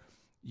where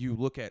you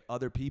look at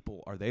other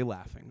people. Are they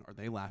laughing? Are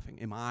they laughing?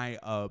 Am I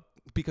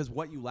because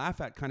what you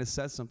laugh at kind of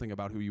says something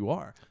about who you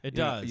are. It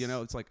does.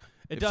 It's like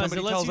it if does.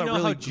 somebody It lets tells you know a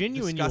really how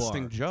genuine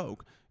disgusting you are.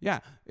 joke. Yeah,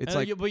 it's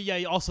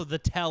but also the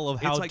tell of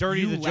how it's like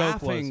dirty the joke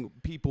laughing, was.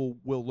 People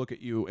will look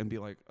at you and be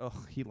like, "Oh,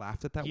 he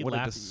laughed at that. What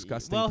a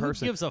disgusting well,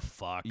 person." Who gives a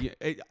fuck? Yeah,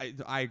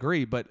 I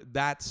agree, but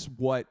that's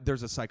what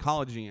there's a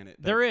psychology in it.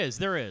 There is.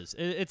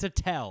 It's a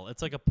tell.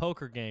 It's like a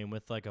poker game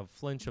with like a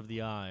flinch of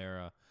the eye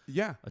or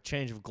a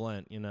change of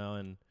glint,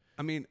 and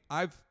I mean,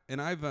 I've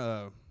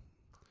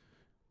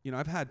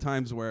had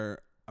times where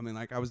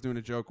like I was doing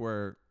a joke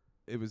where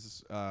it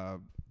was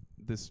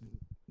this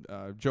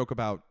joke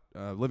about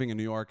living in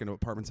New York and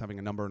apartments having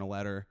a number and a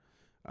letter,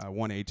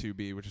 1A,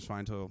 2B, which is fine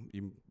until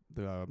you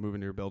move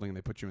into your building and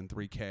they put you in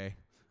 3K,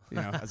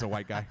 as a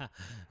white guy.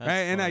 Right?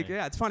 And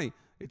it's funny.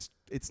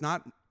 It's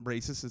not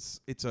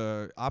racist. It's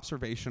a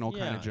observational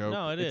kind of joke.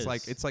 No,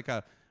 it's like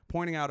a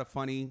pointing out a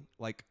funny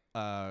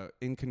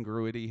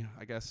incongruity,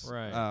 I guess.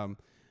 Right.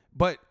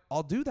 But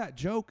I'll do that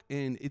joke,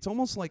 and it's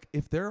almost like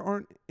if there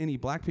aren't any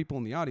black people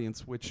in the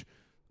audience, which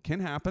can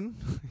happen,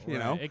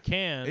 it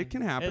can. It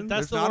can happen.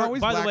 That's There's not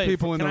always black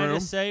people in the room. Can I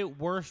just say,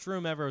 worst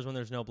room ever is when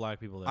there's no black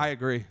people there. I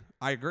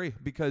agree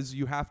because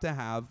you have to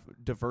have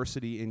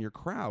diversity in your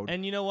crowd.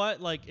 And you know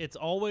what? Like, it's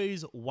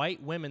always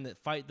white women that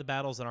fight the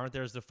battles that aren't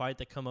theirs to fight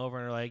that come over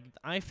and are like,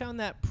 I found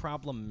that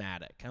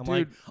problematic. I'm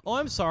like, oh,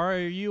 I'm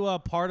sorry. Are you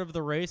part of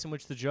the race in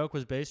which the joke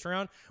was based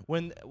around?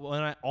 When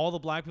all the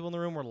black people in the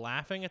room were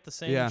laughing at the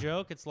same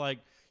joke, it's like,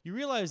 you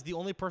realize the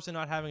only person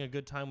not having a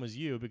good time was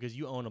you because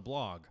you own a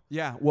blog.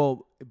 Yeah,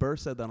 well, Burr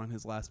said that on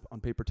his last on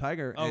Paper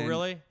Tiger. Oh,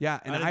 really? Yeah,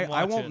 and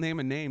I won't name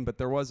a name, but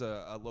there was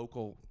a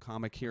local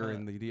comic here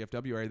in the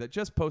DFW area that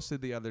just posted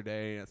the other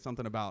day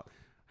something about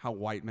how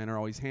white men are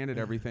always handed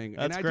everything.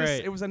 That's and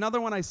great. It was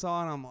another one I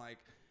saw, and I'm like,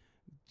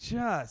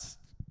 just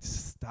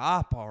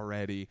stop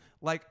already.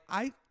 Like,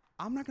 I'm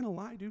not going to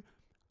lie, dude.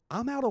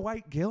 I'm out of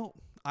white guilt.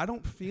 I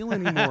don't feel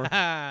anymore.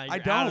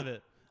 I don't. Out of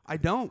it. I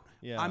don't.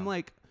 Yeah. I'm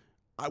like,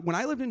 when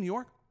I lived in New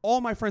York, all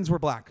my friends were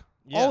black.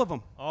 Yeah, all of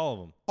them.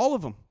 All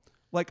of them.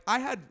 Like, I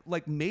had,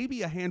 like,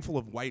 maybe a handful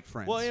of white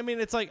friends. Well, I mean,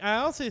 it's like, I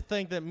also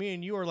think that me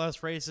and you are less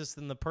racist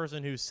than the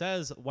person who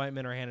says white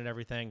men are handed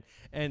everything.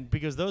 And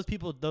because those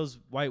people, those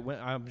white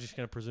women, I'm just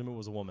going to presume it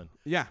was a woman.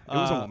 Yeah, it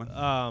was a woman.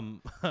 I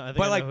think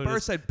but, like, Burr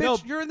said,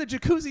 bitch, you're in the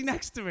jacuzzi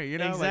next to me,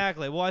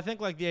 Exactly. Well, I think,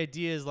 like, the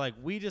idea is, like,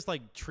 we just,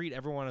 like, treat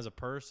everyone as a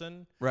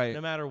person. Right.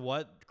 No matter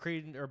what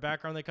creed or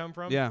background they come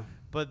from. Yeah.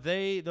 But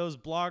those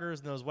bloggers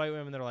and those white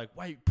women that are like,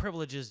 white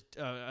privilege is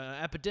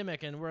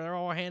epidemic and they're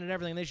all handed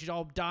everything. They should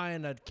all die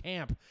in a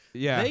camp.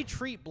 Yeah. They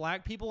treat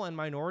black people and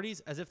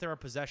minorities as if they're a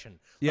possession.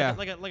 Yeah.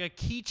 Like a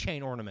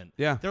keychain ornament.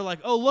 Yeah. They're like,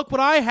 oh, look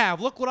what I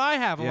have. Look what I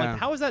have. I'm Yeah. like,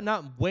 how is that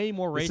not way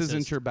more racist? This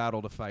isn't your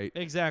battle to fight.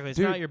 Exactly. It's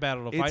Dude, not your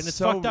battle to fight. And it's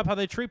so fucked up how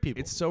they treat people.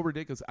 It's so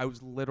ridiculous. I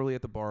was literally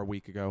at the bar a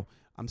week ago.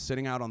 I'm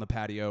sitting out on the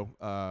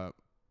patio,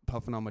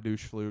 puffing on my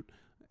douche flute,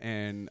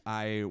 and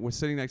I was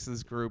sitting next to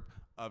this group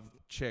of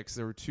chicks.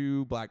 There were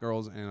 2 black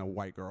girls and a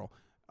white girl.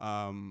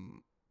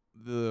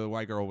 The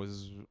white girl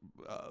was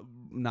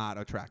not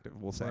attractive,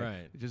 we'll say.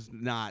 Right. Just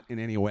not in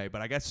any way.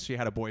 But I guess she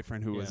had a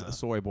boyfriend who was a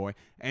soy boy.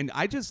 And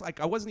I just,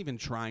 I wasn't even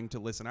trying to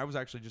listen. I was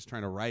actually just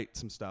trying to write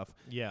some stuff.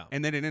 Yeah.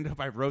 And then it ended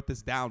up, I wrote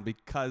this down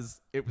because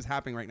it was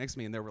happening right next to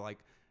me, and they were like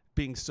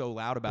being so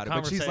loud about it.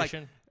 But she's like,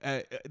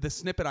 the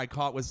snippet I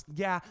caught was,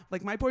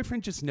 like, my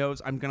boyfriend just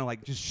knows I'm going to,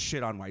 like, just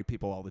shit on white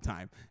people all the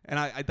time. And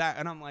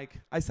I'm like,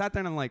 I sat there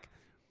and I'm like,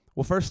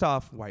 well, first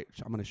off, I'm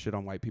going to shit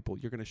on white people.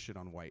 You're going to shit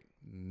on white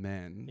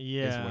men.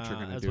 Is what you're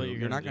going to do.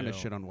 You're not going to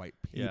shit on white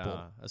people.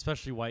 Yeah,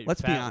 especially white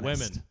Let's fat be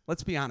honest. women.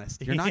 Let's be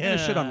honest. You're not going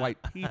to shit on white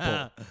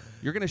people.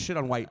 You're going to shit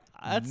on white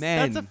men.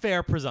 That's a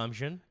fair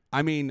presumption.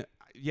 I mean,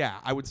 yeah,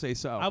 I would say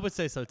so. I would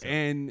say so, too.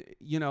 And,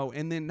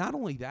 and then not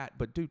only that,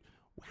 but, dude,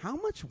 how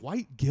much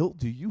white guilt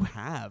do you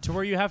have? To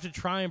where you have to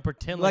try and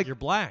pretend like you're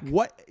black.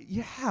 What?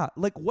 Yeah.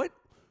 Like, what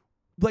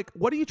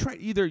are you trying?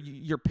 Either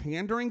you're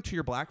pandering to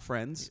your black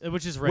friends,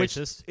 which is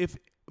racist. If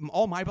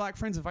all my black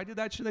friends, if I did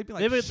that shit, they'd be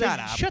like, shut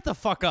up. Shut the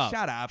fuck up.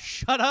 Shut up.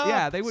 Shut up.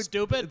 Yeah, they would.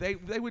 Stupid. They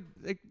would.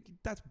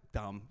 That's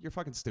dumb. You're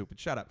fucking stupid.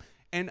 Shut up.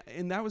 And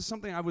that was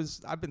something I've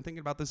been thinking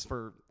about this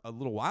for a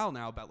little while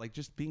now, about, like,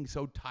 just being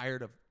so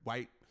tired of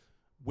white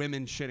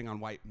women shitting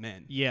on white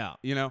men. Yeah.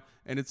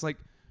 And it's like,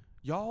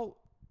 y'all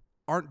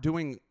aren't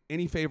doing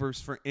any favors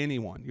for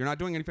anyone. You're not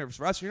doing any favors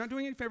for us. You're not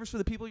doing any favors for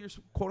the people you're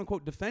quote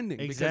unquote defending.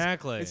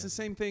 Exactly. Because it's the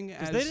same thing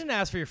as they didn't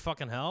ask for your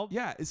fucking help.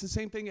 Yeah, it's the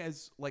same thing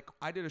as like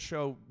I did a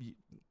show.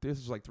 This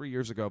was like 3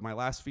 years ago. My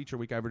last feature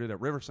week I ever did at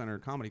River Center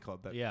Comedy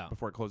Club.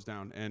 Before it closed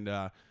down, and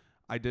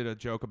I did a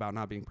joke about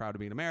not being proud to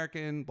be an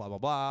American. Blah blah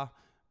blah.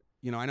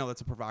 You know, I know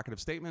that's a provocative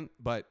statement,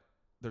 but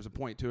there's a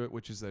point to it,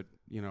 which is that,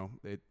 you know,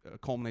 it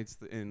culminates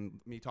in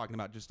me talking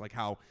about just like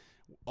how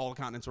all the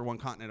continents are one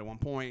continent at one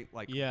point.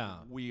 Like, we are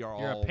You're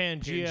all a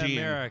Pangea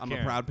American. I'm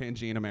a proud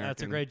Pangean American.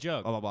 That's a great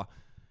joke. Blah, blah, blah.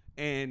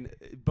 And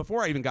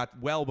before I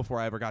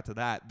ever got to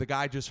that, the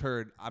guy just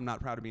heard, I'm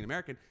not proud to be an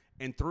American,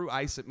 and threw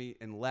ice at me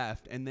and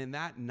left. And then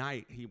that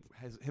night,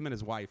 him and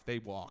his wife, they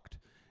walked.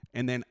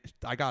 And then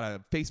I got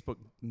a Facebook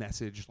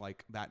message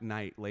like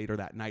later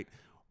that night,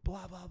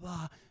 blah, blah,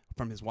 blah,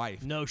 from his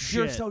wife. No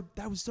shit.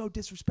 That was so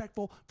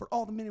disrespectful for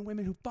all the men and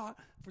women who fought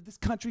for this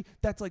country.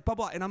 That's like blah,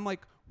 blah. And I'm like,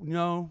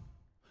 no,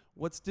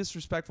 what's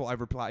disrespectful? I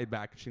replied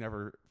back. She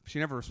never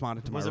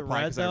responded to my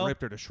reply because I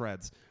ripped her to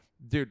shreds.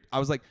 Dude, I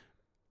was like,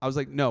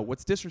 no,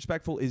 what's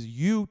disrespectful is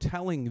you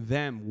telling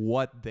them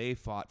what they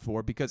fought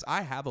for, because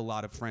I have a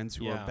lot of friends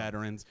who are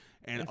veterans.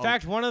 And in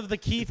fact, one of the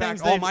key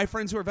things all my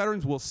friends who are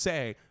veterans will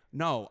say,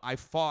 no, I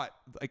fought,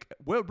 like,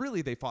 well,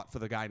 really, they fought for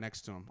the guy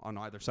next to him on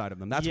either side of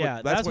them. That's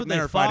what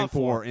men are fighting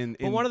for.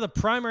 But one of the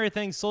primary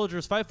things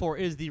soldiers fight for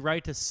is the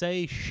right to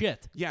say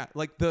shit. Yeah,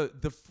 like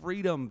the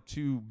freedom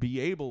to be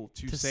able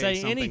to say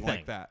something anything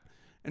like that.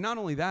 And not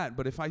only that,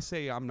 but if I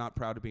say I'm not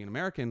proud to be an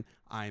American,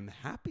 I'm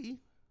happy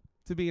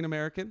to be an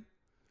American.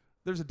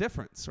 There's a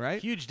difference, right?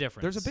 Huge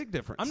difference. There's a big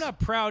difference. I'm not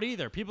proud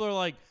either. People are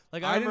like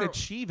I didn't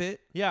achieve it.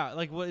 Yeah,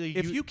 like what?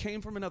 If you came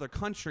from another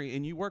country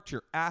and you worked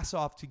your ass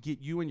off to get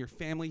you and your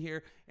family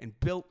here and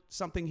built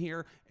something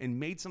here and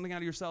made something out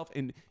of yourself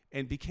and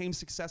became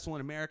successful in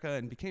America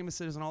and became a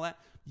citizen, all that,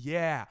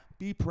 yeah,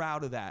 be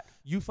proud of that.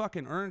 You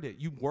fucking earned it.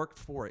 You worked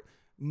for it.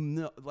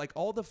 No, like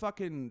all the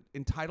fucking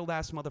entitled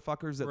ass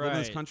motherfuckers that live in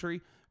this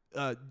country.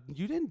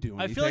 You didn't do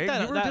anything. I feel like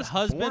that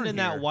husband and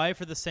that here.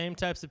 wife are the same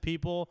types of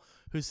people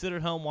who sit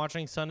at home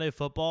watching Sunday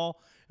football,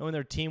 and when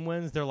their team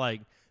wins,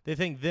 they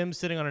think them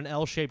sitting on an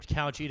L-shaped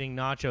couch eating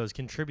nachos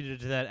contributed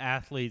to that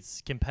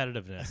athlete's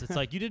competitiveness. It's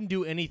like you didn't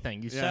do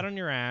anything. You sat on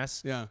your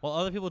ass while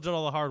other people did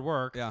all the hard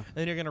work, and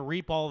then you're going to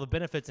reap all the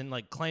benefits and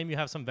like claim you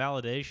have some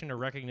validation or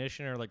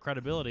recognition or like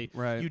credibility.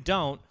 Right. You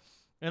don't.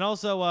 And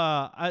also,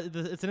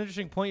 it's an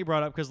interesting point you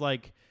brought up because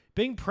like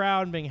being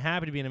proud and being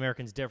happy to be an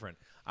American is different.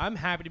 I'm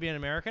happy to be an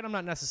American. I'm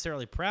not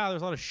necessarily proud.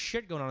 There's a lot of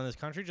shit going on in this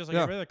country, just like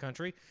every other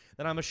country,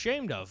 that I'm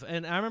ashamed of.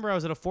 And I remember I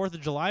was at a 4th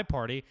of July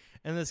party,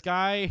 and this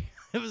guy,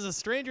 it was a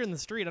stranger in the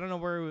street. I don't know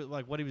where he was,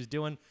 like what he was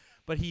doing,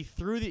 but he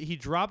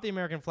dropped the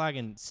American flag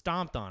and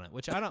stomped on it,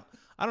 which I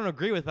don't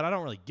agree with, but I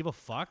don't really give a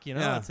fuck. You know,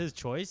 that's his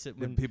choice.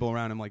 When people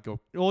around him like go.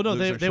 Well, no,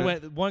 they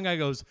went. One guy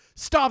goes,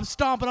 "Stop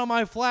stomping on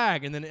my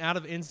flag," and then out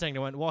of instinct,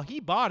 I went, "Well,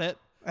 he bought it.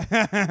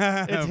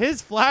 It's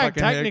his flag,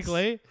 fucking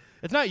technically." Hicks.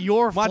 It's not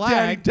your flag. My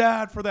daddy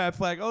died for that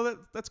flag. Oh,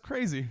 that's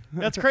crazy.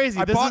 That's crazy.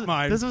 I bought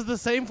mine. This was the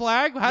same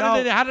flag? How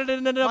did it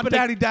end up? My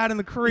daddy died in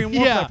the Korean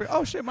War. Yeah.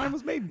 Oh shit, mine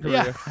was made in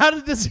Korea. Yeah. How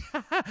did this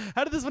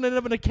one end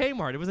up in a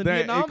Kmart? It was in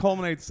Vietnam. It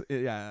culminates.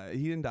 Yeah,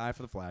 he didn't die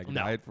for the flag. He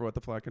died for what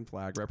the fucking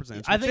flag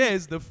represents, I which think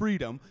is the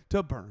freedom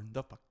to burn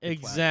the fucking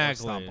flag.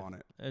 Stomp on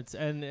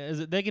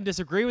it. They can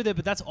disagree with it,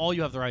 but that's all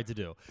you have the right to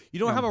do. You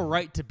don't have a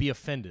right to be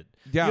offended.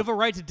 Yeah. You have a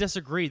right to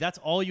disagree. That's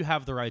all you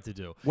have the right to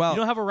do. Well, you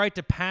don't have a right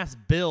to pass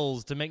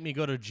bills to make me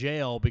go to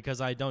jail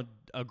because I don't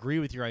agree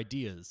with your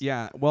ideas.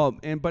 Yeah, well,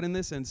 but in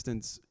this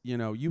instance, you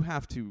know, you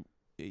have to.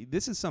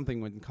 This is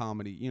something with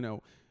comedy. You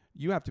know,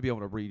 you have to be able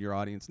to read your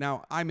audience.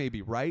 Now, I may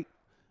be right,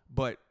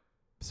 but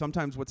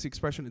sometimes what's the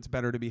expression? It's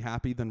better to be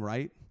happy than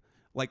right.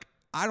 Like,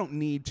 I don't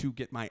need to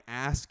get my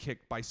ass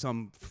kicked by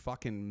some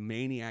fucking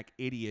maniac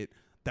idiot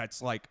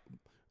that's like,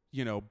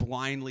 you know,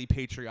 blindly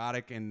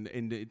patriotic and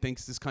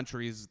thinks this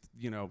country is,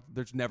 you know,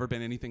 there's never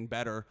been anything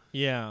better.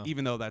 Yeah.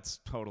 Even though that's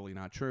totally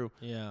not true.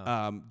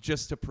 Yeah.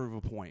 Just to prove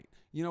a point.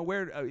 You know,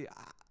 where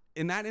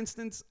in that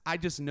instance, I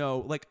just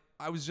know, like,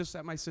 I was just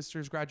at my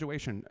sister's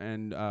graduation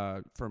and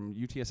from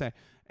UTSA,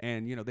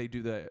 and you know they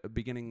do the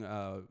beginning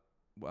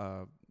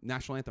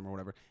national anthem or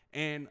whatever,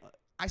 and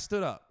I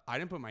stood up. I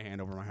didn't put my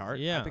hand over my heart.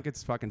 Yeah. I think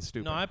it's fucking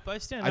stupid. No, I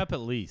stand up at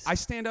least. I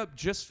stand up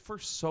just for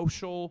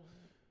social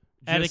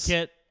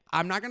etiquette.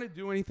 I'm not gonna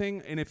do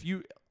anything, and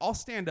I'll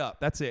stand up.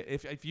 That's it.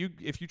 If you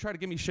try to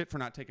give me shit for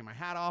not taking my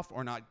hat off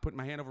or not putting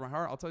my hand over my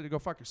heart, I'll tell you to go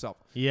fuck yourself.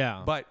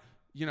 Yeah. But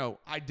you know,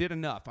 I did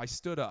enough. I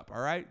stood up.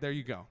 All right, there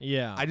you go.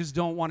 Yeah. I just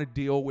don't want to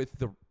deal with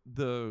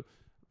the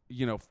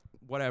you know,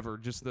 whatever,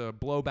 just the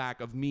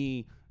blowback of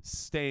me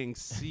staying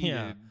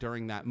seated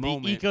during that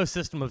moment. The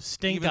ecosystem of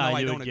stink even though eye I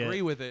you don't would get.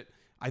 agree with it,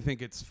 I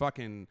think it's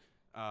fucking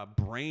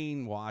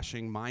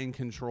brainwashing, mind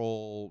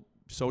control,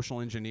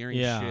 social engineering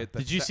shit.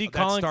 Did you see that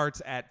Colin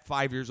starts at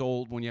 5 years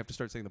old when you have to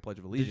start saying the Pledge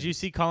of Allegiance? Did you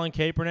see Colin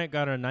Kaepernick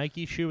got a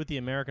Nike shoe with the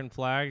American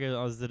flag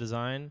as the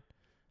design?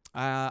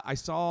 I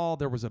saw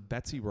there was a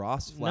Betsy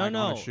Ross flag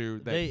on a shoe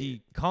that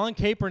Colin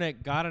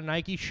Kaepernick got a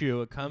Nike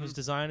shoe. It comes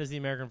designed as the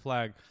American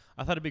flag.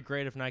 I thought it'd be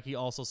great if Nike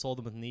also sold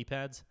them with knee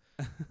pads.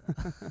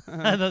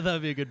 I thought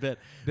that'd be a good bit.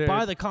 Dude.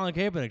 Buy the Colin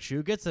Kaepernick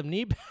shoe. Get some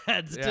knee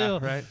pads Yeah,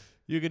 too. right.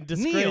 You can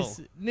disgrace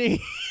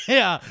knee.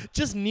 Yeah,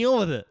 just kneel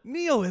with it.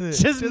 Kneel with it.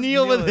 Just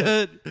kneel with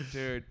it.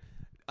 Dude.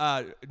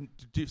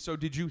 So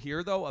did you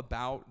hear though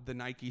about the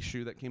Nike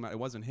shoe that came out? It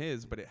wasn't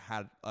his, but it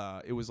had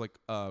it was like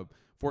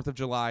 4th of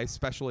July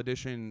special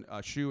edition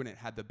shoe, and it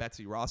had the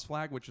Betsy Ross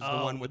flag, which is the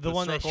one with the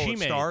one that circle she of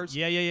made. stars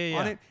Yeah.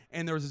 on it.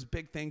 And there was this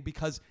big thing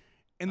because,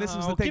 and this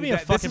is Oh, the thing, give me a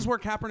this is fucking- where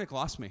Kaepernick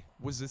lost me.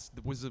 Was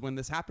when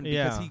this happened,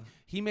 Yeah. because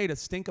he made a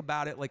stink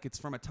about it like it's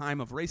from a time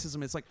of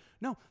racism. It's like,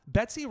 no,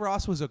 Betsy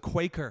Ross was a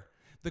Quaker.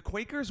 The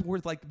Quakers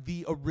were like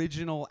the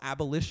original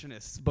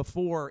abolitionists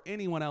before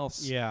anyone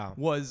else Yeah.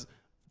 was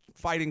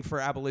fighting for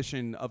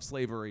abolition of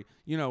slavery.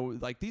 You know,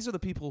 like these are the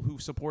people who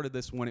supported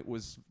this when it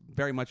was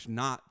very much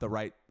not the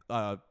right,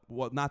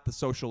 not the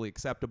socially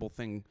acceptable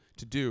thing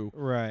to do.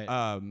 Right.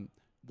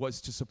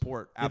 Was to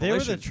support Yeah,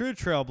 abolition. they were the true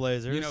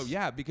trailblazers. You know,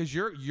 yeah, because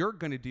you're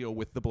going to deal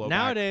with the blowback.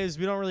 Nowadays,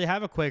 we don't really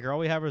have a Quaker. All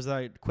we have is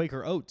like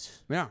Quaker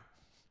Oats. Yeah.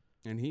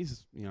 And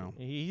he's, you know,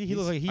 He he's-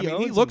 looks like I mean, he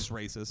owns looks some-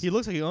 racist. He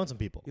looks like he owns some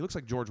people. He looks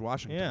like George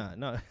Washington. Yeah,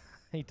 no,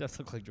 he does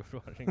look like George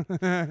Washington.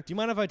 Do you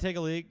mind if I take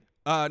a leak?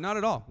 Not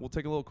at all. We'll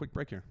take a little quick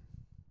break here.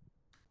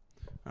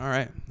 All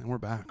right, and we're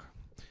back.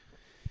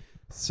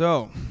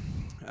 So,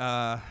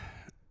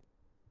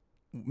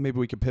 maybe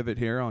we could pivot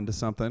here onto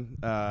something.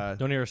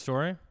 Don't hear a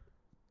story?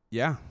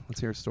 Yeah, let's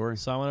hear a story.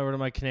 So I went over to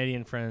my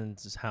Canadian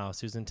friend's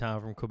house, who's in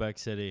town from Quebec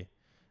City,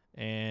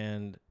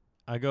 and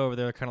I go over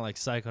there kind of like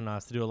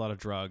psychonauts to do a lot of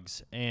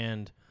drugs.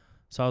 And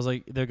so I was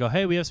like, they go,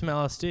 hey, we have some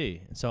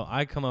LSD. And so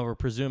I come over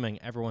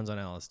presuming everyone's on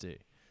LSD.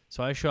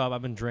 So I show up,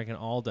 I've been drinking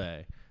all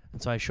day.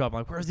 And so I show up, I'm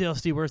like, where's the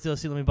LSD? Where's the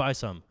LSD? Let me buy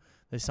some.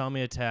 They sell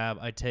me a tab,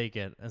 I take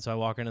it. And so I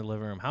walk into the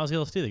living room. How's the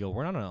LSD? They go,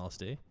 we're not on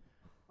LSD.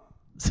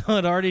 So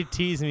it already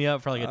teased me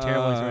up for like a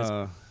terrible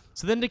experience.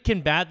 So then to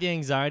combat the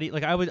anxiety,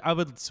 like I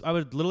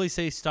would literally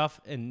say stuff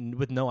and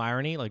with no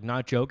irony, like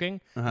not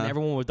joking, and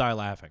everyone would die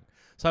laughing.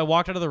 So I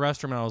walked out of the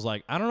restroom and I was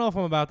like, I don't know if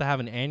I'm about to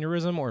have an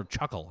aneurysm or a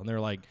chuckle. And they're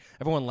like,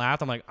 everyone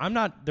laughed. I'm like, I'm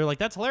not. They're like,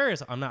 that's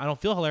hilarious. I'm not. I don't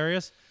feel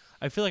hilarious.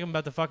 I feel like I'm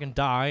about to fucking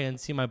die and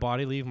see my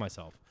body leave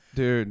myself.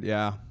 Dude,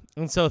 yeah.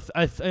 And so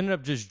I ended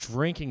up just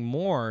drinking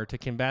more to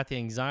combat the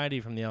anxiety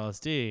from the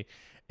LSD.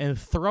 And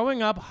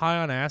throwing up high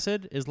on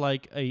acid is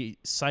like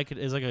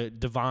a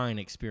divine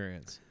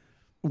experience.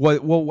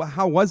 Well,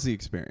 how was the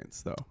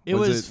experience though? It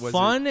was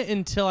fun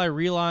until I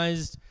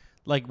realized,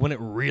 like, when it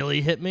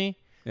really hit me,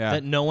 Yeah.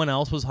 that no one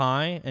else was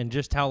high, and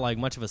just how like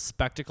much of a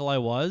spectacle I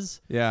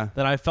was. Yeah.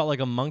 That I felt like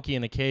a monkey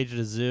in a cage at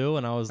a zoo,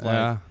 and I was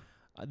like,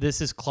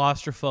 this is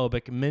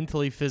claustrophobic,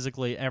 mentally,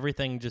 physically,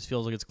 everything just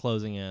feels like it's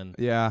closing in.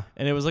 Yeah.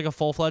 And it was like a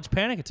full-fledged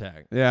panic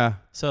attack. Yeah.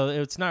 So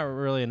it's not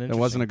really an interesting.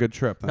 It wasn't a good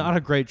trip. Then. Not a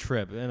great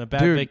trip and a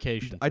bad Dude,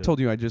 vacation. I too. told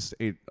you I just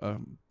ate a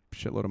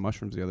shitload of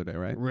mushrooms the other day,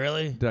 right?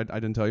 Really? I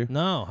didn't tell you?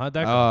 No. How'd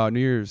that go?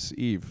 New Year's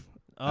Eve.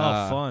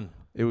 Fun.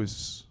 It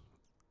was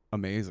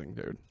amazing,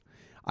 dude.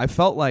 I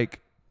felt like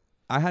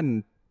I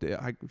hadn't.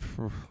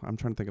 I'm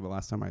trying to think of the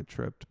last time I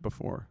tripped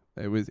before.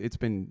 It's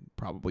been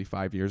probably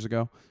 5 years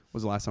ago.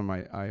 Was the last time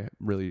I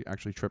really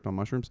actually tripped on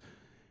mushrooms.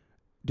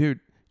 Dude,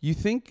 you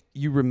think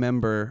you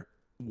remember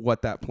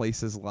what that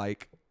place is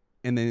like,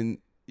 and then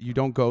you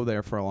don't go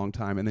there for a long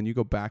time, and then you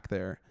go back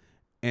there,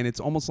 and it's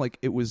almost like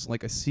it was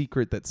like a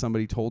secret that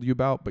somebody told you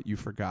about, but you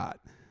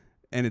forgot.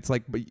 And it's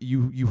like, but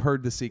you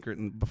heard the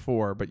secret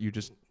before, but you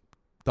just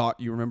thought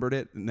you remembered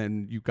it, and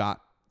then you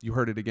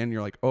heard it again. And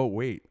you're like, oh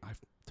wait, I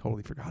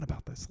totally forgot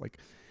about this. Like,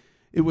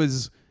 it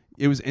was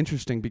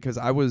interesting because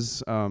I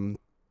was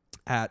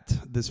at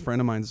this friend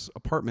of mine's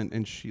apartment,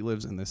 and she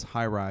lives in this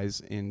high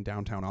rise in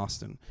downtown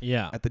Austin.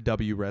 Yeah. At the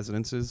W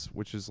Residences,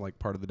 which is like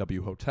part of the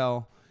W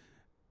Hotel.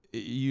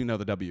 You know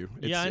the W.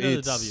 Yeah, I know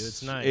the W.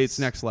 It's nice. It's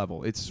next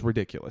level. It's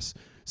ridiculous.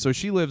 So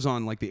she lives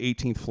on like the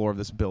 18th floor of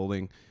this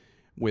building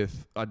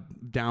with a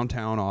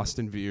downtown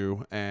Austin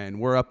view, and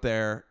we're up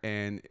there,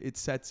 and it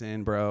sets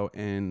in, bro,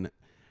 and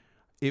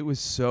it was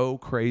so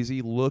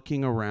crazy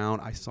looking around.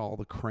 I saw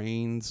the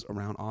cranes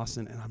around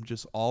Austin, and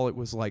it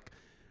was like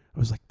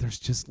there's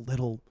just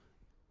little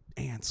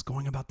ants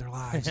going about their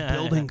lives,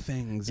 building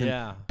things,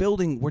 and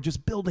we're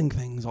just building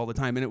things all the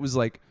time. And it was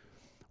like,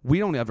 we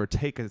don't ever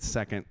take a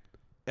second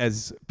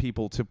as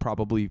people to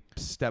probably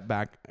step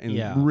back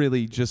and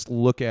really just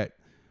look at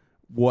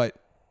what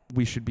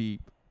we should be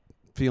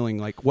feeling,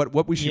 like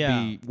what we should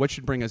be, what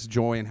should bring us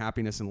joy and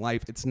happiness in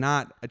life. It's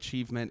not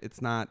achievement.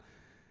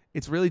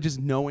 It's really just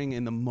knowing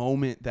in the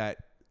moment that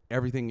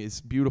everything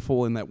is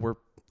beautiful, and that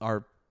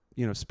our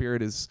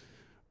spirit is,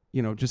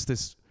 just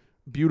this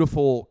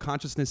beautiful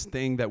consciousness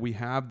thing that we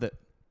have, that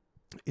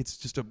it's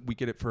just we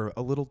get it for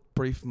a little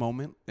brief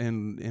moment,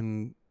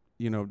 and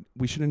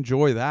we should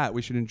enjoy that.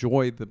 We should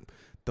enjoy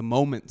the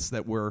moments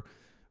that we're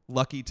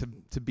lucky to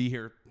be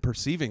here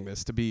perceiving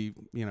this, to be,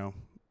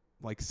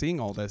 like seeing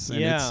all this. And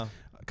it's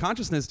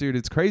consciousness, dude.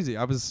 It's crazy.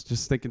 I was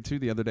just thinking too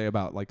the other day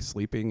about like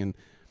sleeping, and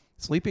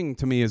sleeping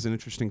to me is an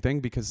interesting thing,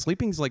 because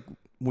sleeping's like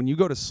when you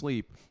go to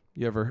sleep,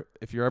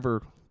 if you're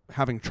ever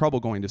having trouble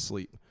going to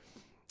sleep,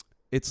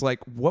 it's like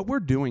what we're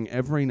doing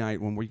every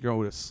night when we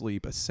go to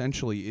sleep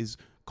essentially is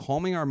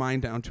calming our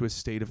mind down to a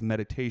state of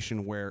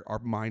meditation where our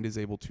mind is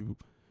able to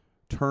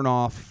turn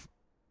off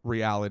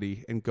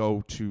reality and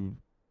go to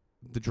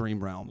the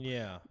dream realm.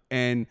 Yeah.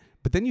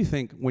 But then you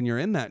think when you're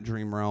in that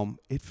dream realm,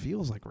 it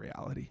feels like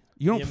reality.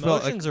 You don't The feel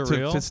like emotions are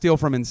real. to steal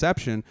from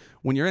Inception.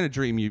 When you're in a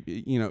dream,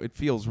 you know it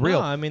feels real.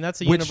 No, I mean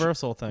that's a Which-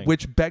 universal thing.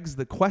 Which begs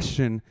the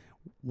question: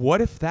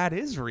 what if that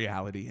is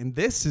reality and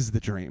this is the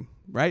dream?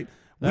 Right?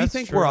 We That's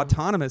think true. we're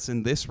autonomous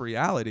in this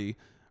reality.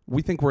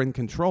 We think we're in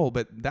control,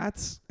 but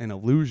that's an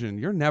illusion.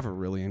 You're never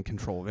really in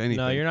control of anything.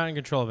 No, you're not in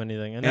control of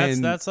anything,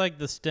 and that's like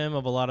the stem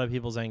of a lot of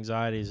people's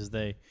anxieties is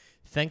they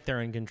think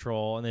they're in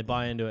control and they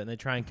buy into it and they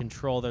try and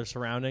control their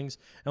surroundings,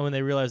 and when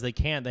they realize they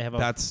can't, they have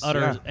a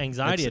utter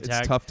anxiety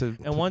attack. It's tough to.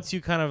 And once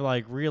you kind of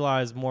like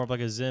realize more of like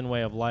a Zen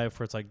way of life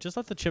where it's like just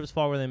let the chips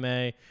fall where they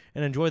may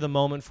and enjoy the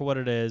moment for what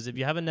it is. If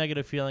you have a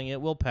negative feeling,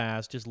 it will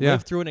pass. Just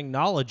live through it and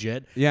acknowledge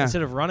it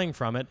instead of running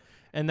from it.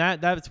 And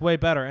that's way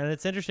better. And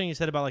it's interesting you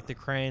said about like the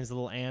cranes, the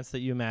little ants that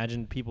you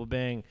imagined people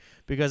being,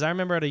 because I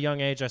remember at a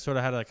young age I sort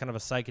of had a kind of a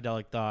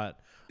psychedelic thought.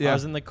 I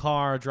was in the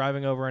car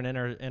driving over an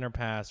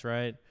interpass,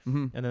 right?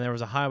 Mm-hmm. And then there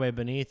was a highway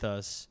beneath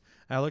us.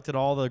 And I looked at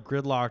all the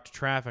gridlocked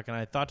traffic and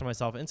I thought to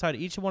myself, inside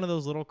each one of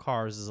those little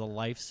cars is a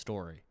life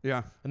story.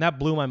 Yeah. And that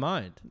blew my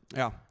mind.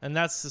 Yeah. And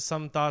that's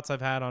some thoughts I've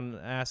had on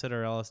acid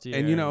or LSD.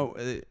 And you know,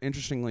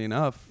 interestingly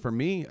enough, for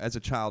me as a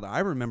child,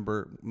 I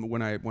remember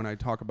when I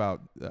talk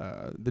about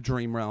the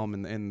dream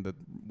realm and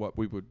what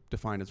we would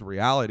define as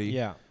reality.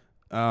 Yeah.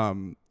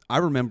 I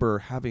remember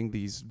having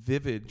these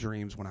vivid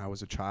dreams when I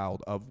was a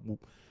child of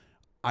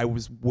I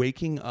was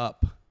waking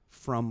up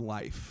from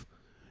life.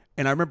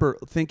 And I remember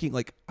thinking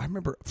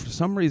for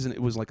some reason it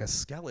was like a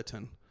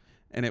skeleton,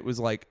 and it was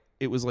like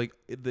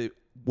the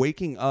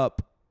waking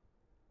up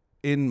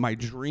in my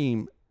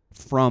dream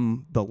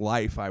from the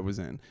life I was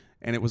in.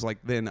 And it was like,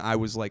 then I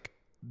was like,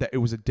 that it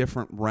was a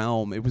different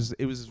realm. It was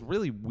this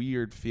really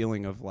weird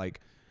feeling of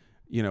like,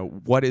 you know,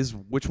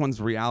 which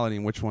one's reality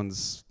and which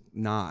one's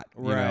not,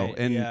 you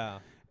know?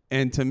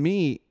 And to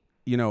me,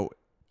 you know,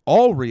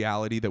 all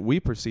reality that we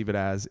perceive it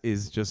as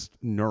is just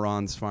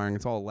neurons firing.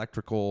 It's all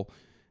electrical,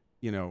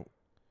 you know,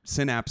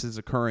 synapses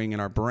occurring in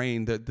our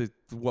brain.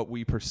 What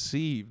we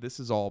perceive, this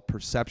is all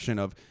perception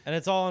of. And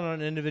it's all on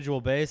an individual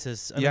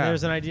basis. I mean,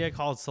 there's an idea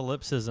called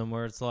solipsism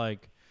where it's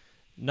like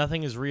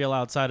nothing is real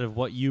outside of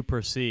what you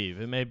perceive.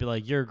 It may be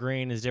like your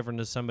green is different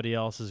to somebody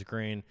else's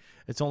green.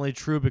 It's only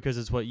true because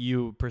it's what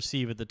you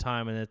perceive at the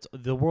time, and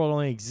the world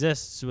only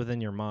exists within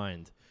your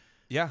mind.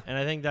 Yeah. And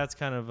I think that's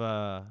kind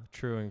of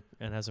true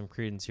and has some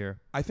credence here.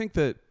 I think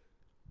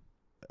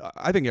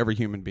every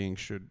human being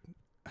should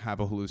have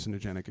a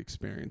hallucinogenic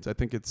experience. I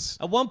think it's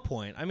at one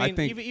point. I mean,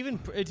 think, even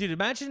dude,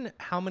 imagine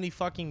how many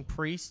fucking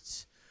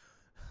priests.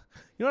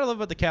 You know what I love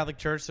about the Catholic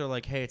Church? They're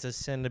like, hey, it's a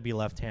sin to be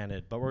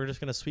left-handed, but we're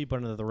just gonna sweep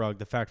under the rug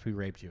the fact we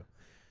raped you.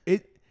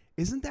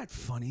 Isn't that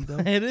funny though?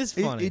 It is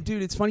funny,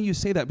 dude. It's funny you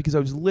say that because I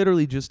was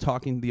literally just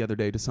talking the other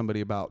day to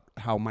somebody about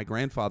how my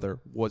grandfather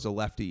was a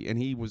lefty and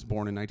he was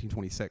born in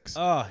 1926.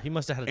 Oh, he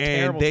must have had a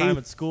terrible time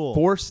at school.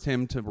 Forced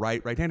him to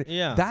write right-handed.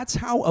 Yeah, that's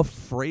how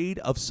afraid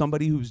of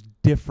somebody who's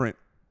different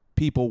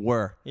people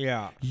were.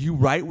 Yeah, you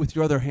write with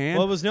your other hand.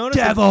 Well, it was known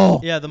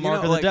devil. As the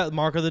mark of the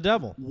mark of the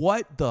devil.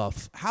 What the?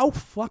 How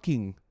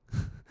fucking?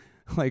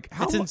 Like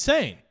how? It's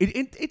insane.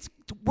 It's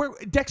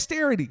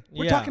dexterity.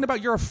 We're talking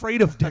about you're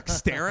afraid of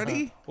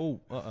dexterity.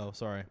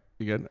 Sorry.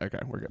 You good? Okay,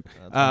 we're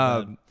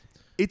good.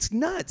 It's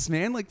nuts,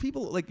 man. Like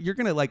people, like you're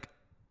gonna like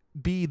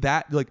be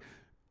that like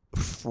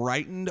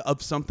frightened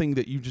of something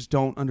that you just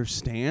don't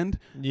understand.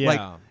 Yeah.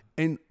 Like,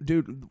 and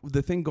dude,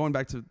 the thing going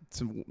back to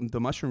the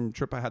mushroom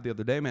trip I had the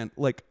other day, man.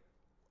 Like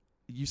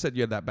you said,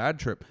 you had that bad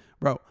trip,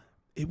 bro.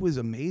 It was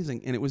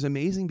amazing, and it was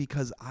amazing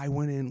because I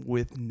went in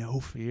with no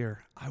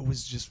fear. I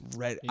was just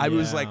ready. I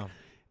was like,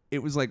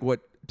 it was like what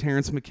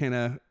Terrence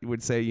McKenna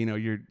would say. You know,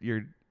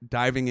 you're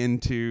diving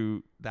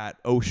into that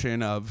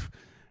ocean of,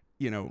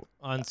 you know,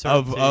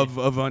 uncertainty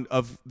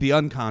of the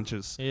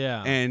unconscious.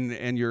 Yeah,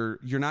 and you're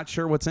not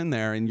sure what's in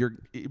there,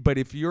 but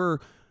if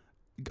you're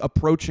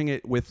approaching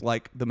it with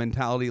like the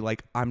mentality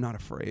like I'm not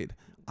afraid.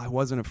 I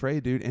wasn't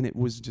afraid, dude, and it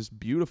was just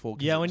beautiful.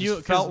 Yeah, when you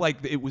felt like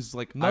it was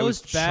like I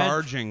was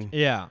charging.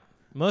 Yeah.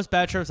 Most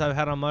bad trips I've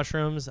had on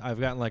mushrooms, I've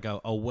gotten like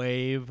a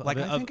wave. Like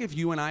I think if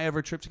you and I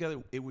ever trip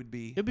together, it'd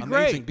be amazing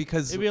great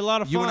because it'd be a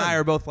lot of fun. You and I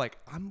are both like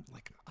I'm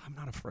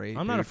not afraid.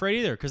 I'm not afraid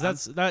either because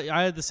I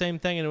had the same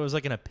thing, and it was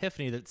like an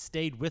epiphany that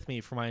stayed with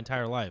me for my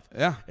entire life.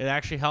 Yeah, it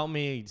actually helped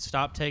me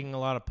stop taking a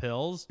lot of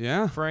pills.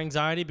 Yeah. For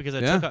anxiety because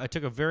I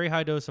took a very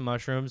high dose of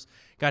mushrooms,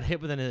 got hit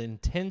with an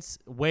intense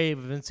wave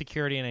of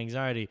insecurity and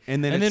anxiety,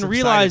 and then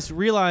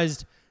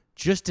realized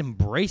just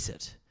embrace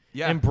it.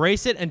 Yeah.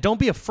 Embrace it and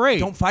don't be afraid.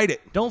 Don't fight it.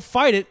 Don't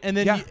fight it. And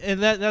then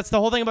that's the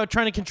whole thing about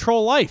trying to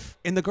control life.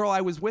 And the girl I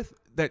was with,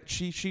 that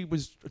she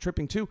was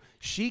tripping too,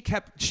 she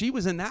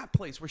was in that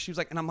place where she was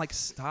like, and I'm like,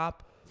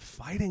 stop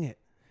fighting it.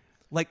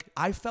 Like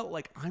I felt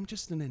like I'm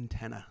just an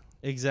antenna.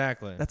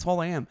 Exactly. That's all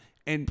I am.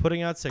 And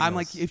putting out signals. I'm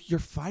like, if you're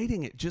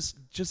fighting it, just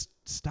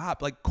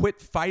stop. Like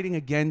quit fighting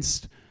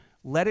against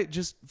let it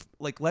just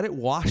let it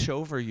wash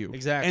over you.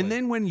 Exactly. And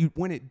then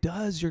when it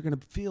does, you're gonna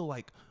feel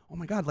like, oh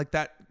my God, like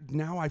that.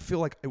 Now I feel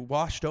like it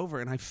washed over,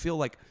 and I feel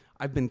like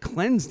I've been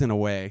cleansed in a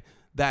way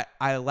that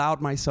I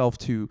allowed myself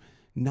to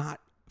not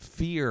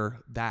fear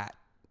that,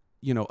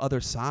 other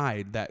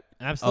side that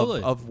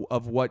Absolutely.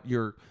 of what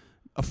you're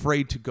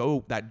afraid to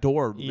go that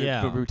door.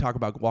 Yeah. We talk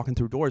about walking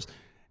through doors.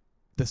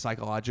 The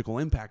psychological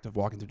impact of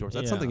walking through doors.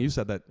 That's something you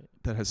said that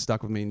has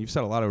stuck with me, and you've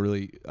said a lot of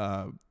really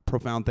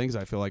profound things,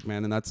 I feel like,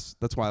 man, and that's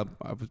why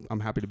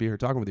I'm happy to be here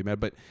talking with you, man.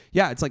 But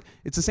yeah,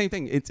 it's the same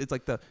thing. It's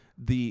like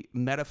the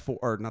metaphor,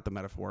 or not the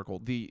metaphorical,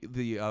 the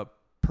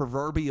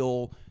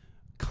proverbial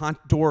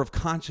door of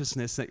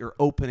consciousness that you're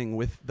opening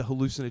with the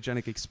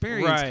hallucinogenic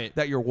experience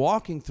that you're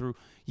walking through.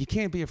 You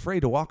can't be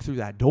afraid to walk through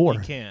that door. You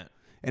can't.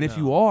 And if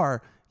you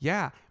are,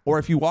 or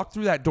if you walk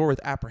through that door with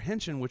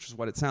apprehension, which is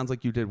what it sounds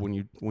like you did when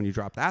you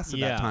dropped acid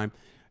that time,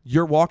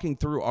 you're walking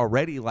through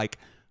already like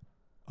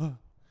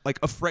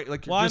afraid,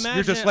 like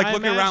you're just like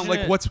looking around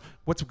like what's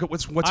here to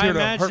hurt me. I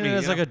imagine it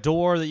as like a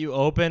door that you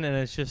open and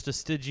it's just a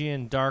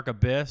Stygian dark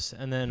abyss,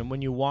 and then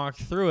when you walk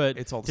through it,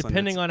 it's all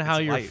depending on how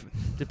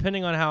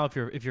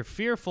if you're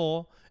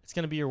fearful, it's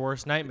going to be your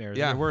worst nightmares,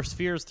 your worst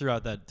fears through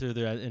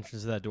the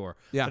entrance of that door.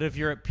 Yeah. But if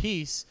you're at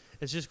peace,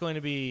 it's just going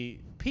to be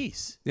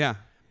peace. Yeah.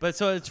 But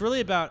so it's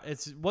really about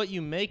what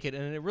you make it,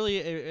 and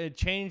it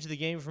changed the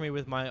game for me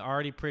with my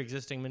already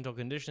pre-existing mental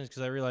conditions,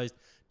 because I realized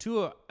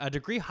to a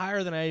degree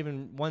higher than I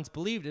even once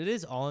believed, it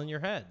is all in your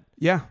head.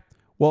 Yeah.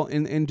 Well,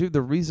 and dude,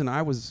 the reason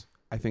I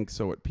think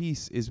so at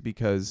peace is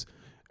because,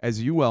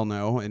 as you well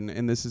know,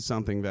 and this is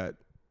something that,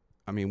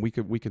 I mean, we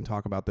can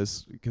talk about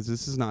this because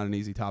this is not an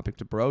easy topic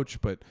to broach,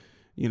 but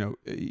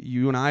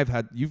you and I have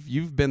had,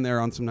 you've been there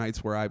on some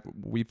nights where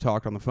we've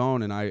talked on the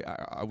phone, and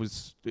I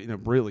was in a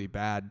really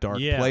bad, dark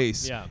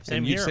place. Yeah.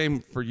 Same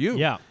for you.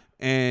 Yeah.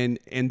 And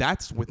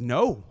that's with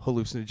no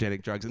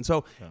hallucinogenic drugs. And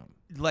so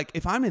like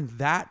if I'm in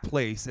that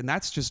place and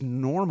that's just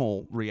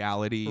normal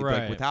reality,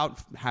 like without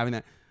having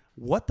that,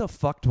 what the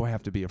fuck do I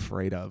have to be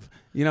afraid of?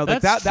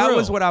 That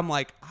was what I'm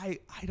like, I've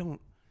been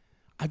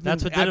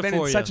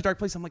in such a dark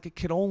place. I'm like, it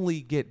could only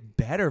get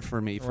better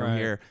for me from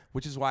here,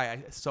 which is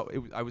why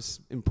I was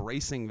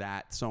embracing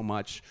that so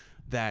much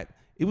that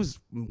it was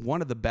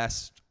one of the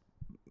best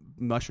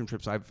mushroom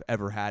trips I've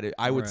ever had.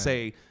 I would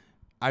say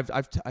I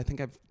think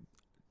I've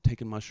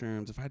taken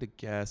mushrooms. If I had to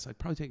guess, I'd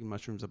probably taken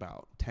mushrooms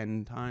about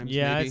 10 times.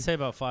 Yeah, maybe. I'd say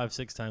about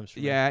 5-6 times.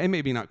 Yeah, and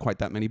maybe not quite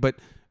that many, but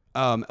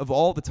of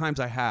all the times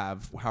I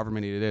have, however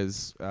many it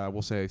is,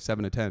 we'll say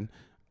 7 to 10.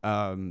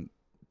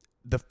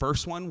 The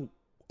first one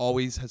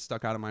always has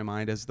stuck out of my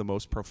mind as the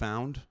most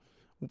profound,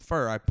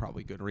 for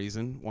probably good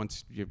reason.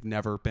 Once you've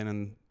never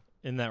been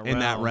in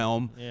that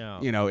realm,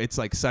 it's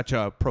like such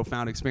a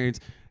profound experience.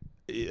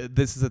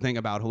 This is the thing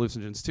about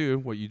hallucinogens too.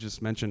 What you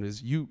just mentioned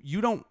is you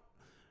don't.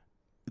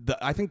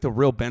 I think the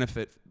real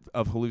benefit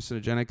of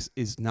hallucinogenics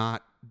is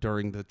not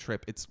during the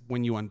trip. It's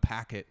when you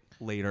unpack it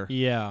later.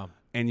 Yeah,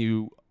 and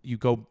you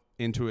go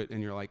into it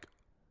and you're like,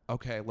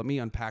 okay, let me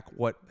unpack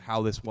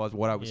how this was,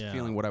 what I was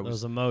feeling, what I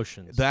was. Those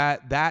emotions.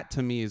 That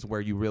to me is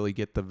where you really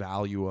get the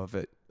value of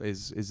it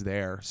is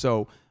there.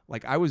 So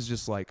like I was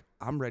just like,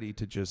 I'm ready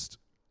to just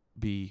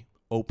be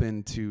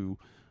open to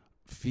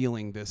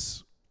feeling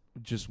this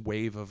just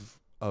wave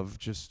of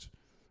just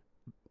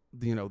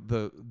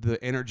the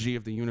energy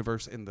of the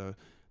universe, and the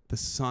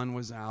sun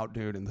was out,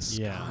 dude, and the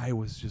sky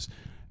was just,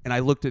 and I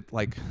looked at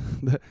like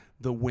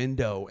the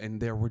window,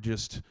 and there were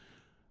just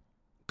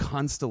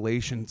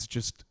constellations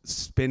just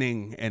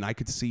spinning, and I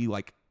could see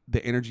like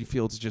the energy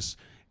fields, just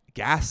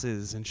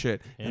gases and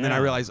shit. And then I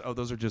realized,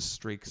 those are just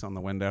streaks on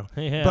the window.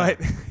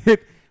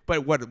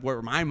 But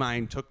where my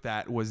mind took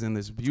that was in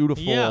this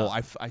beautiful,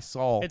 I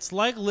saw. It's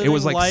like living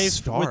life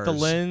stars. with the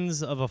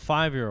lens of a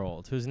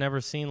 5-year-old who's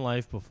never seen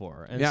life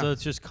before. And so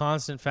it's just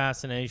constant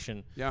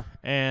fascination. Yeah.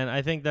 And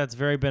I think that's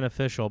very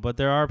beneficial. But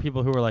there are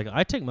people who are like,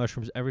 I take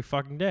mushrooms every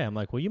fucking day. I'm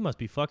like, well, you must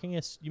be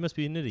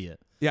an idiot.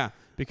 Yeah.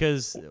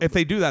 Because if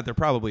they do that, they're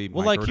probably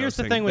microdosing. Like, here's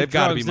the thing with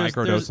drugs. They've got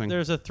to be microdosing.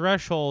 There's a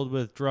threshold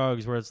with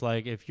drugs where it's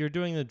like, if you're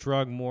doing the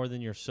drug more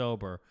than you're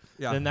sober,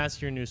 then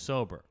that's your new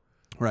sober.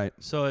 Right.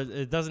 So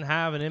it doesn't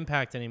have an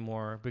impact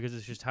anymore because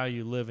it's just how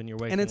you live in your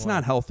waking life. And it's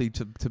not healthy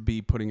to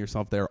be putting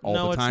yourself there all the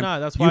time. No, it's not.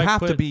 That's why you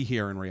have to be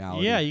here in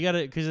reality. Yeah, you got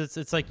to, because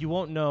it's like you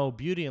won't know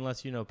beauty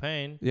unless you know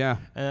pain. Yeah.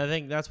 And I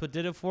think that's what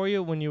did it for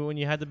you when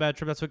you had the bad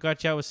trip. That's what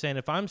got you out, was saying,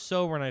 if I'm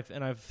sober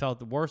and I've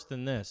felt worse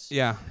than this,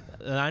 then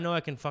I know I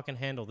can fucking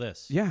handle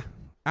this. Yeah.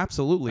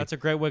 Absolutely. That's a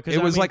great way.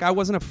 It was like I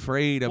wasn't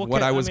afraid of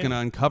what I was going to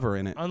uncover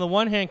in it. On the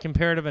one hand,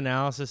 comparative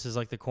analysis is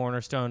like the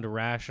cornerstone to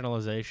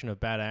rationalization of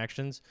bad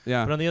actions.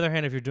 Yeah. But on the other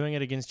hand, if you're doing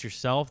it against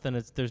yourself,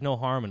 then there's no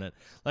harm in it.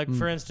 Like,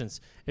 for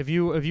instance, if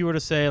you were to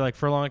say, like,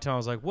 for a long time, I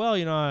was like,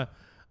 well,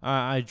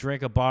 I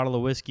drink a bottle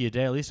of whiskey a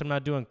day. At least I'm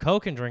not doing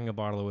coke and drinking a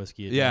bottle of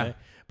whiskey a day. Yeah.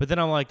 But then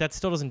I'm like, that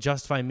still doesn't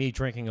justify me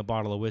drinking a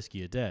bottle of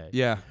whiskey a day.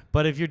 Yeah.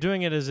 But if you're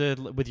doing it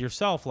with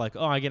yourself, like,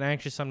 I get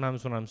anxious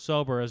sometimes when I'm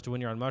sober as to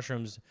when you're on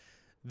mushrooms,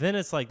 then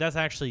it's like that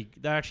actually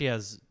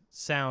has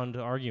sound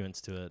arguments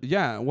to it.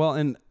 Yeah, well,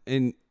 and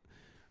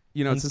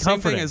you know, And it's the it's same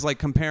comforting. thing as like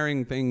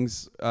comparing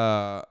things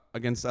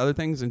against other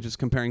things and just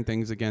comparing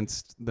things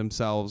against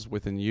themselves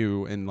within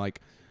you. And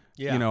like,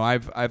 Yeah. you know,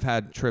 I've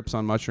had trips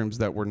on mushrooms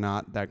that were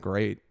not that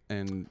great,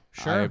 and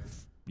Sure.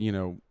 I've, you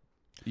know,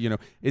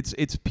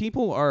 it's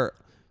people are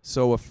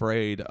so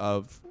afraid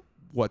of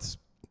what's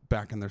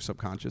back in their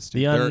subconscious.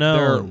 Dude. The They're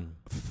unknown.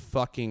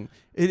 fucking.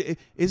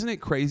 Isn't it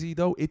crazy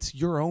though? It's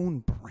your own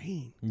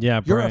brain.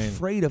 Yeah, You're brain.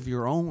 afraid of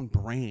your own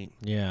brain.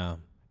 Yeah.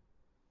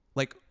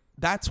 Like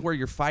that's where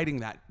you're fighting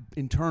that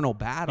internal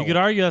battle. You could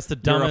argue that's the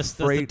You're dumbest. That's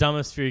the afraid-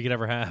 dumbest fear you could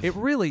ever have. It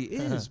really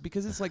is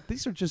because it's like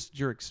these are just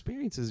your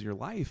experiences, your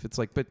life. It's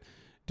like, but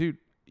dude,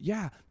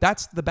 yeah,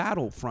 that's the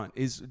battlefront.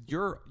 Is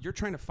you're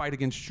trying to fight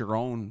against your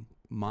own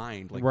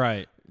mind, like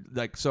right.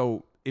 like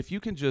so. If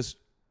you can just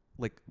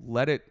like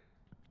let it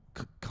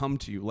come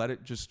to you,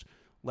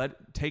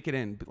 take it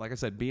in. Like I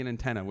said, be an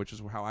antenna, which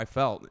is how I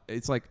felt.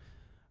 It's like,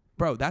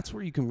 bro, that's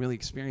where you can really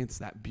experience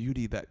that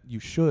beauty that you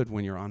should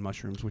when you're on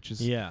mushrooms, which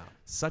is Yeah.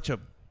 such a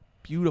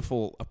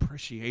beautiful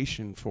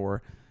appreciation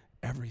for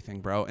everything,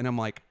 bro. And I'm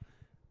like,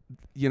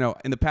 you know,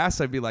 in the past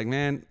I'd be like,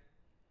 man,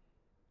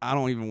 I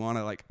don't even want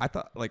to like, I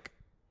thought like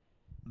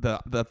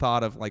the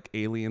thought of like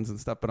aliens and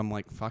stuff, but I'm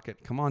like, fuck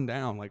it, come on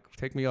down, like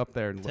take me up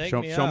there and Take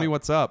show me me up.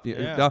 what's up.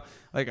 Yeah.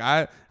 Like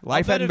bet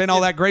life hadn't if- been all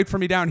if- that great for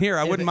me down here.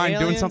 I if wouldn't mind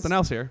doing aliens- something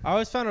else here. I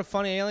always found it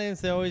funny. Aliens,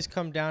 they always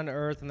come down to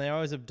Earth and they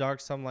always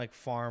abduct some like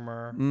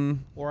farmer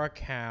or a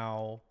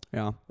cow.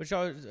 Yeah. Which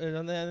always,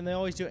 and they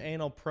always do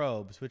anal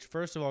probes, which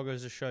first of all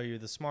goes to show you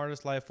the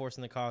smartest life force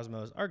in the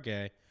cosmos are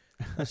gay.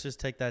 Let's just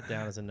take that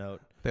down as a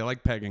note. They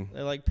like pegging.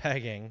 They like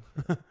pegging,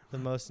 the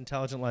most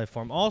intelligent life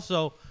form.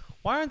 Also,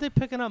 why aren't they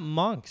picking up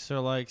monks or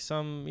like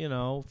some, you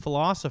know,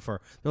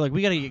 philosopher? They're like,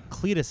 we got to get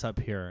Cletus up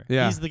here.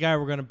 Yeah. He's the guy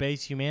we're going to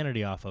base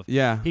humanity off of.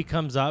 Yeah. He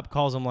comes up,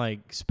 calls him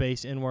like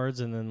space inwards,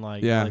 and then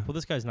like, Yeah. you're like, well,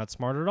 this guy's not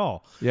smart at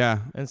all. Yeah.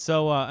 And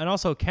so, and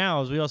also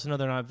cows, we also know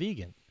they're not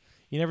vegan.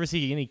 You never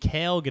see any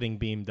kale getting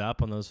beamed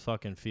up on those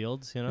fucking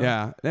fields, you know?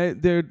 Yeah.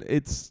 Dude,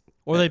 it's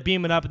Or they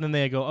beam it up and then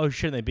they go, oh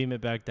shit, and they beam it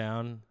back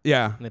down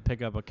yeah. and they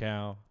pick up a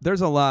cow.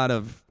 There's a lot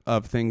of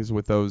things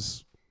with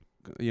those,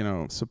 you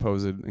know,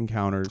 supposed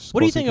encounters.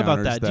 What do you close think about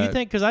encounters that? Do you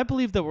think, because I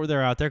believe that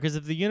they're out there, because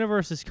if the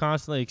universe is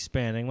constantly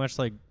expanding, much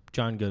like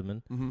John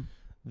Goodman, Mhm.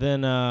 then,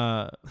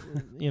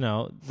 you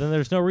know, then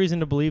there's no reason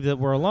to believe that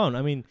we're alone.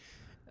 I mean,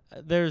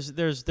 there's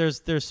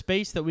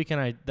space that we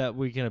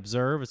can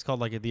observe. It's called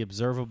like the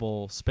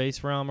observable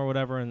space realm or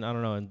whatever, and I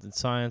don't know in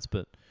science,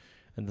 but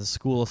in the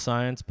school of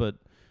science, but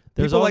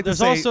there's People like to there's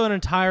say- also an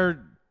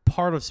entire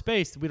part of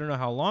space that we don't know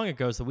how long it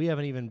goes that we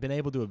haven't even been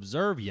able to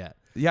observe yet.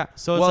 Yeah.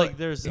 So it's well, like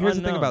there's here's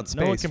the thing unknown. about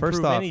No one space. can First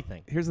prove off,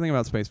 anything. here's the thing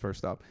about space.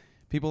 First off,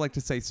 people like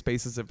to say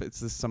space as if it's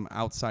this some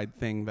outside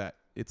thing that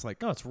it's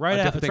like. No, it's right a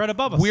at, different it's thing. right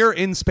above us. We're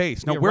in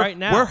space. No, Yeah, we're right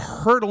now. we're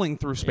hurtling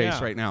through space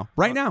Yeah. right now.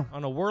 Right now.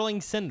 on a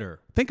whirling cinder.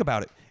 Think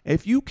about it.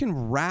 If you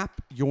can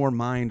wrap your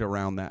mind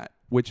around that,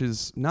 which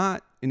is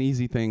not an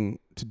easy thing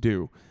to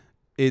do,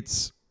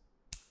 it's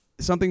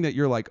something that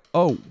you're like,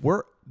 oh,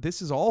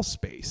 this is all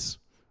space.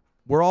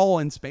 We're all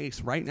in space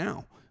right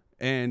now.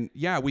 And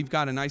yeah, we've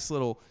got a nice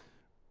little,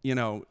 you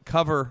know,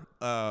 cover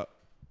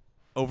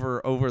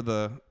over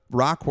the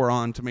rock we're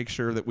on to make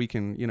sure that we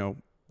can, you know,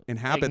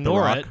 inhabit Ignore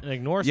the rock. it and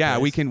ignore Yeah,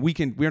 space. we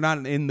can we're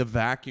not in the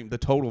vacuum, the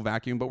total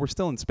vacuum, but we're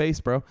still in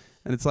space, bro.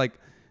 And it's like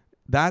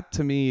that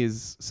to me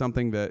is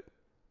something that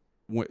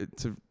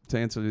to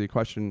answer the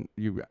question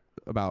you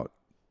about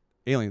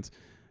aliens,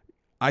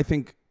 I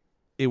think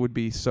it would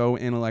be so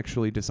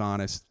intellectually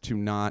dishonest to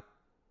not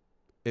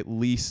at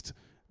least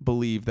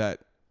believe that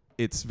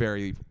it's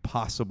very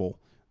possible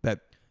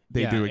that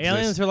they do exist.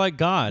 Aliens are like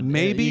God.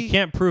 Maybe- you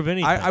can't prove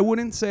anything. I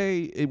wouldn't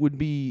say it would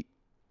be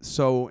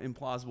so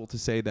implausible to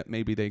say that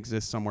maybe they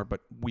exist somewhere,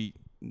 but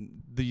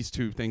these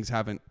two things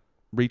haven't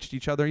reached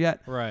each other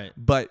yet. right.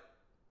 But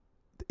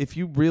if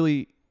you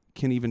really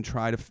can even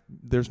try to,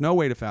 there's no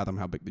way to fathom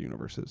how big the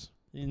universe is.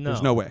 No,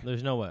 There's no way.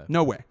 There's no way.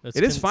 No way. That's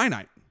It is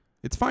finite.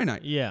 It's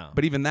finite. Yeah.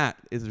 But even that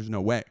is, there's no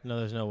way. No,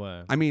 there's no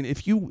way. I mean,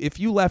 if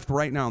you left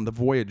right now on the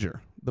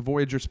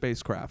Voyager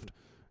spacecraft,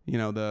 you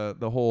know,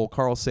 the whole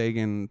Carl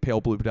Sagan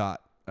pale blue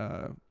dot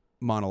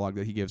monologue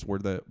that he gives, where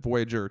the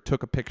Voyager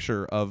took a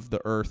picture of the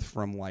Earth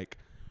from like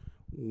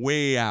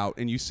way out,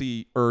 and you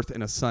see Earth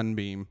in a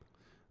sunbeam,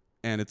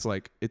 and it's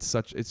like it's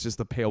just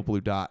a pale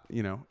blue dot.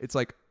 You know, it's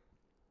like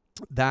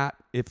that.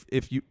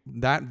 If you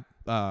that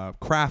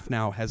craft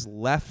now has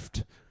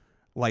left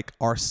like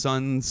our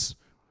sun's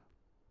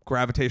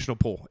gravitational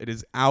pull, it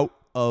is out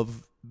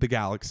of the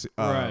galaxy.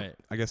 Right.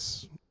 I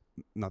guess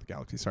not the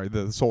galaxy. Sorry,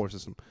 the solar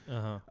system.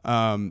 Uh-huh.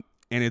 And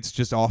it's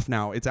just off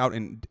now. It's out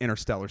in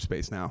interstellar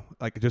space now,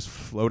 like just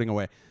floating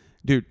away.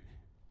 Dude,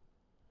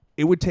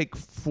 it would take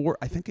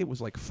I think it was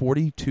like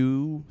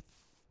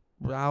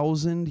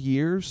 42,000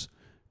 years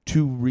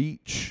to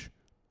reach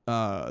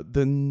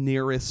the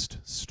nearest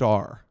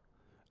star.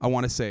 I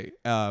want to say,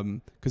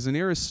 because the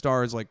nearest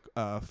star is like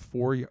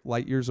 4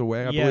 light years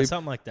away, I believe.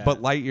 Something like that.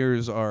 But light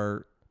years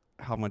are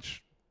how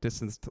much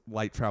distance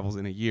light travels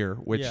in a year,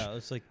 which yeah,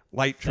 it's like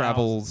light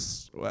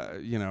thousands. travels,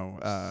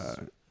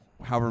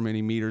 however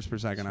many meters per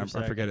second. I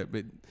Per forget it,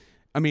 but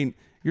I mean,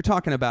 you're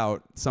talking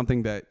about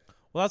something that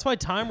Well, that's why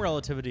time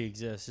relativity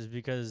exists, is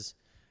because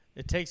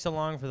it takes so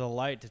long for the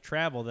light to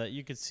travel that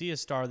you could see a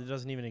star that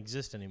doesn't even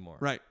exist anymore.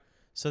 right.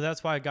 So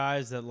that's why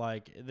guys that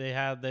like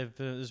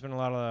there's been a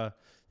lot of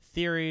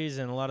theories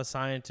and a lot of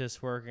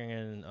scientists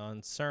working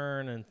on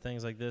CERN and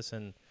things like this,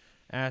 and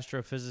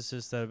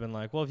astrophysicists that have been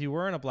like, well, if you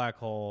were in a black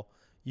hole,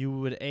 you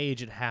would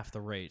age at half the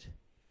rate.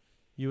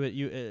 You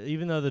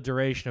even though the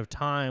duration of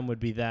time would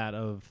be that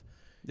of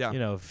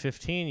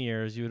 15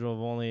 years, you would have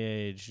only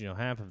aged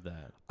half of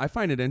that. I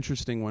find it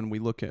interesting when we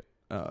look at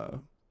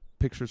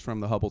pictures from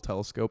the Hubble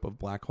telescope of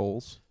black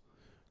holes.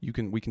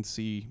 We can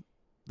see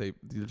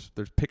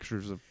there's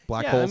pictures of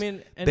black holes. I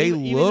mean, and they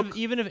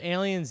even if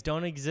aliens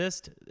don't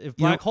exist, if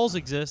black holes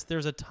exist,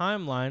 there's a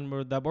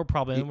timeline that we're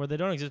probably in where they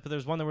don't exist, but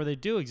there's one where they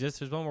do exist.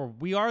 There's one where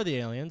we are the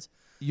aliens.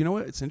 You know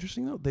what? It's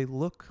interesting though. They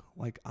look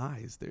like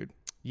eyes, dude.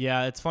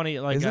 Yeah, it's funny.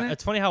 Like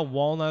it's funny how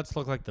walnuts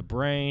look like the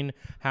brain,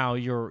 how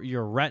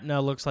your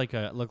retina looks like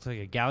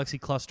a galaxy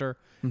cluster.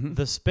 Mm-hmm.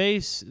 The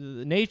space,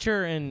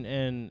 nature,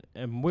 and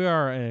we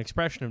are an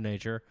expression of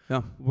nature.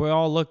 Yeah. We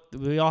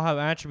all have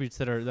attributes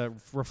that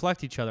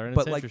reflect each other. And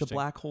But it's like the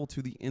black hole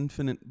to the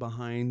infinite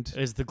behind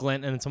is the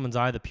glint in someone's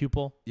eye, the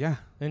pupil. Yeah.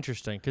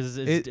 Interesting, because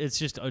it's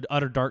just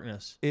utter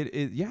darkness.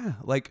 Yeah,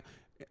 like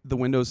the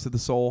windows to the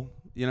soul.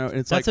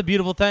 It's that's a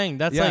beautiful thing.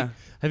 That's yeah.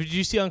 Did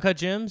you see Uncut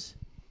Gems?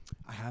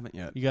 I haven't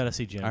yet. You got to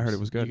see Gems. I heard it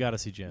was good. You got to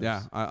see Gems.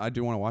 Yeah, I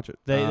do want to watch it.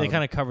 They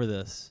kind of cover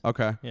this.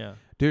 Okay. Yeah.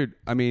 Dude,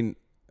 I mean,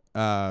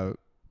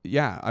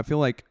 yeah, I feel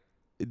like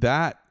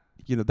that,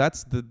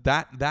 that's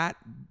that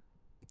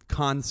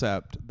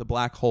concept, the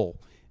black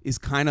hole, is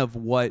kind of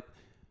what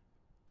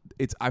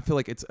I feel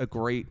like it's a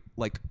great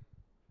like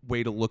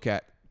way to look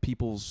at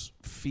people's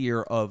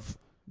fear of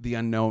the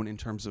unknown in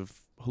terms of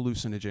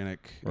hallucinogenic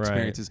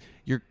experiences.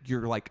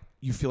 You're like,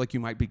 you feel like you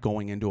might be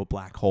going into a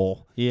black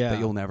hole that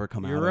you'll never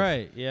come out of. You're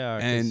right. Yeah.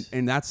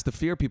 And that's the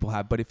fear people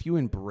have. But if you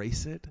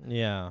embrace it,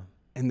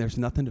 and there's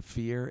nothing to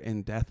fear,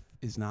 and death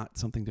is not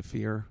something to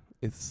fear,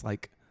 it's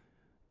like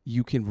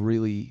you can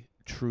really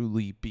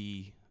truly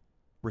be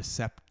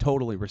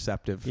totally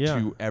receptive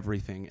to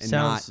everything. And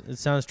it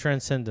sounds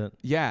transcendent.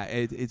 Yeah,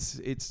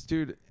 it's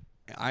dude,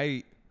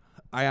 I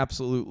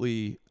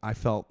absolutely, I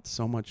felt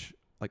so much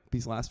like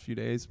these last few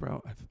days,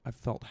 bro. I've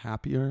felt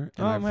happier,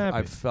 and I'm happy.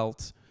 I've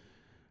felt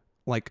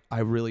like I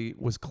really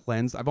was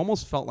cleansed. I've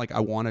almost felt like I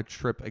want to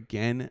trip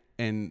again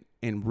and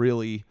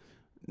really,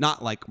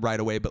 not like right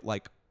away, but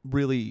like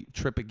really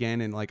trip again.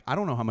 And like, I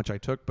don't know how much I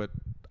took, but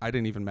I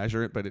didn't even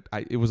measure it, but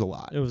it was a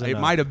lot. It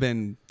might have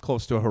been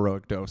close to a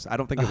heroic dose. I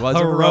don't think it was a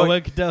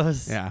heroic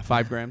dose. Yeah,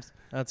 5 grams.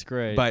 That's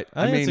great. But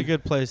I think it's a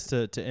good place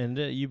to end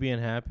it. You being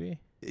happy.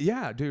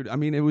 Yeah, dude. I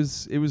mean, it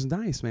was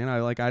nice, man.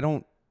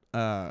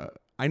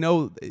 I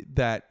know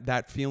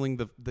that feeling,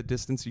 the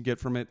distance you get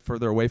from it,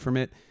 further away from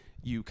it,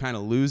 you kind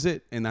of lose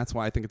it, and that's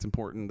why I think it's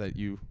important that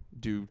you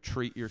do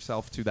treat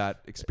yourself to that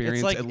experience.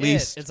 It's like at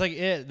least. It's like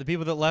the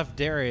people that left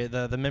Derry,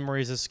 the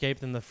memories escape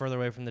them the further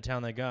away from the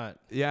town they got.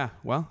 Yeah,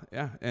 well,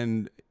 yeah,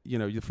 and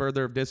the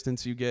further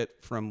distance you get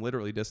from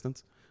literally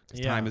distance,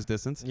 because time is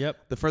distance.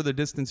 Yep. The further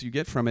distance you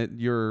get from it,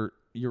 you're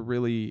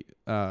really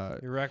your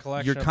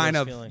recollection. You're kind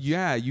of feelings.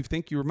 you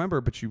think you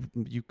remember, but you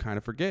kind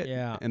of forget.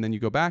 Yeah. And then you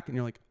go back and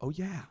you're like, oh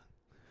yeah.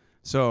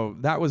 So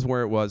that was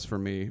where it was for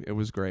me. It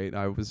was great.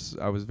 I was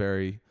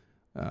very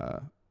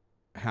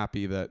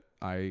happy that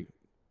I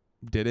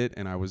did it,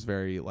 and I was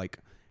very like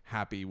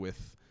happy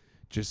with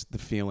just the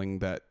feeling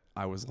that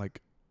I was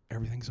like,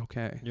 everything's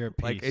okay. You're at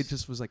peace. Like it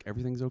just was like,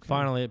 everything's okay.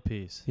 Finally at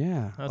peace.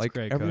 Yeah. That's like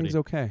great, everything's Cody.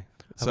 okay.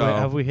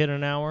 Have we hit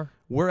an hour?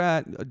 We're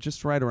at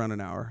just right around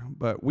an hour,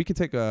 but we can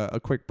take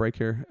a quick break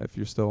here if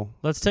you're still.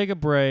 Let's take a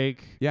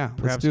break. Yeah,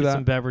 Perhaps let's do get that.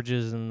 some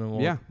beverages, and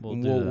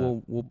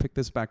then we'll pick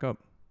this back up.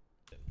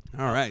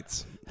 All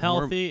right.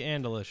 Healthy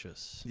and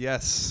delicious.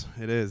 Yes,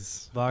 it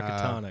is. Vodka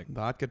tonic.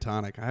 Vodka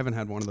tonic. I haven't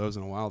had one of those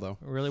in a while though.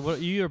 Really?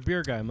 What? You're a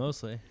beer guy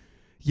mostly.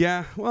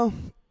 Yeah. Well,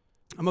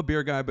 I'm a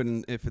beer guy, but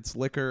if it's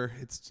liquor,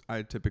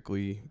 I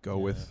typically go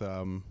with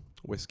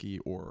whiskey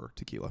or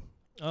tequila.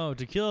 Oh,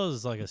 tequila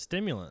is like a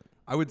stimulant.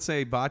 I would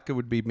say vodka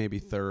would be maybe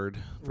third.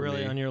 For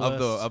really me, on your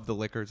list list of the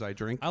liquors I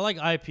drink. I like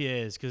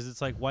IPAs because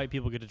it's like white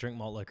people get to drink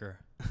malt liquor.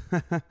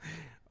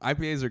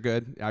 IPAs are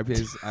good.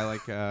 IPAs I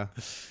like.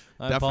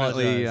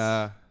 Definitely.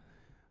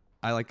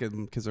 I like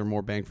them because they're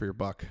more bang for your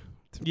buck.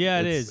 Yeah,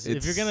 it is.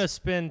 If you're gonna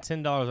spend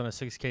 $10 on a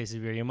 6 case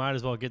of beer, you might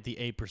as well get the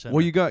 8%.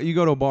 Well, you go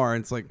to a bar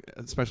and it's like,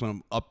 especially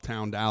in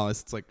uptown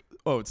Dallas, it's like,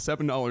 oh, it's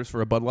 $7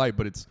 for a Bud Light,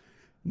 but it's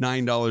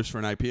 $9 for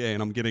an IPA,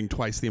 and I'm getting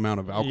twice the amount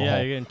of alcohol.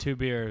 Yeah, you're getting 2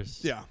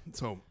 beers. Yeah,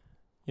 so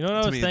you know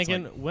what I was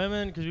thinking? Like,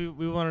 women, because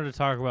we wanted to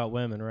talk about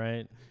women,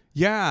 right?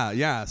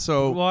 Yeah.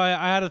 So well,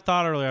 I had a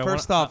thought earlier.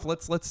 First off,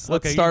 let's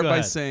start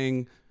by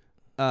saying,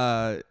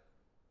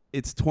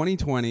 it's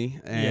 2020,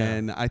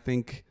 and I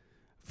think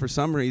for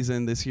some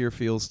reason this year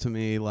feels to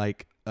me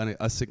like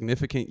a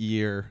significant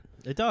year.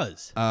 It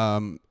does.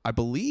 I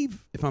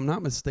believe, if I'm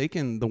not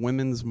mistaken, the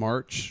Women's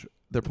March,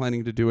 they're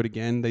planning to do it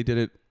again. They did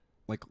it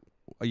like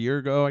a year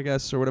ago, I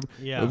guess, or whatever.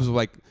 Yeah. It was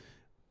like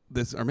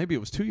this, or maybe it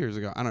was 2 years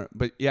ago. I don't know.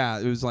 But yeah,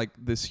 it was like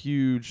this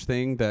huge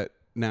thing that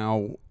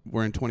now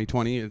we're in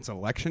 2020. It's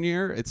election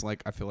year. It's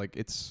like, I feel like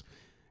it's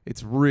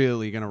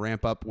really going to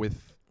ramp up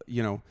with,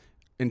 you know,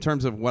 in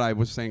terms of what I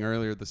was saying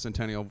earlier, the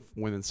centennial of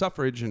women's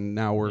suffrage, and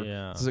now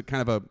this is a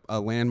kind of a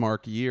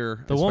landmark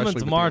year. The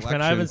Women's March,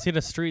 man. I haven't seen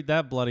a street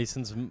that bloody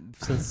since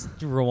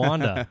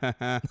Rwanda.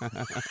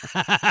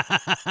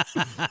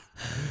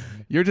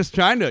 You're just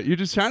trying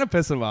to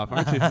piss them off,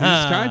 aren't you? You're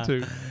just trying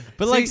to.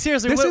 But like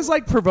seriously, this is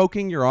like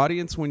provoking your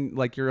audience when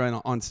like you're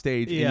on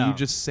stage and you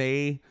just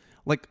say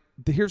like,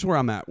 here's where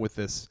I'm at with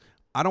this.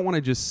 I don't want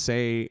to just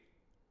say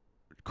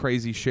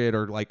crazy shit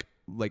or like.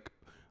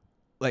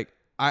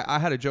 I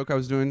had a joke I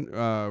was doing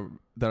that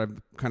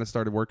I've kind of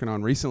started working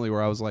on recently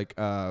where I was like,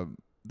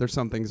 there's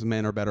some things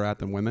men are better at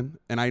than women.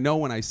 And I know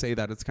when I say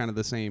that, it's kind of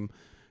the same.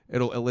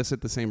 It'll elicit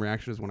the same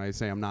reaction as when I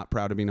say I'm not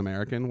proud of being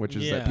American, which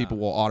is that people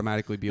will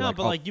automatically be like,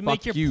 but like you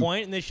make your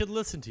point and they should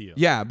listen to you.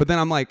 Yeah, but then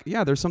I'm like,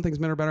 yeah, there's some things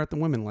men are better at than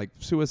women, like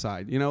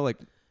suicide, you know, like,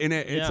 and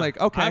it's like,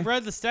 okay. I've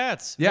read the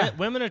stats. Yeah.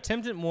 Women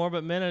attempt it more,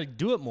 but men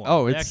do it more.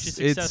 Oh, they actually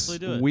successfully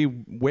do it. We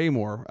way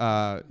more.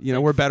 You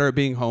know, we're better at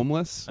being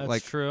homeless. That's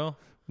like, true.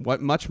 What?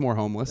 Much more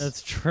homeless.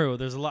 That's true.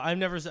 There's a lot.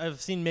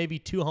 I've seen maybe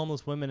 2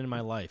 homeless women in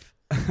my life.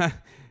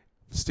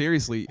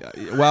 Seriously.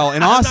 Well,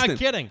 in I'm Austin. not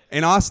kidding.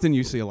 In Austin,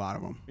 you see a lot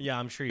of them. Yeah,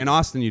 I'm sure you In do.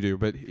 Austin, you do,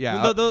 but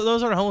yeah.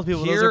 Those aren't homeless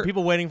people. Those are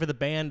people waiting for the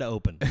band to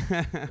open.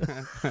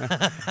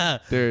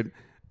 Dude.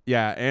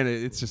 Yeah, and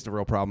it's just a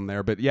real problem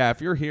there. But yeah,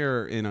 if you're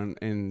here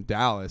in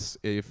Dallas,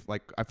 if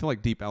like I feel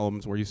like Deep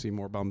Ellum's where you see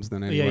more bums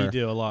than anywhere. Yeah, you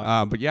do a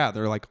lot. But yeah,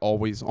 they're like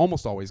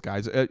almost always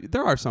guys.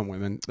 There are some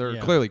women.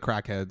 They're clearly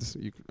crackheads.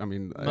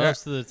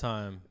 Most of the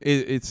time.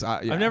 It's. Yeah.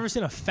 I've never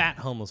seen a fat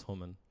homeless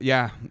woman.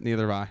 Yeah,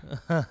 neither have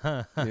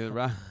I. Neither have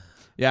I.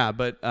 Yeah,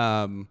 but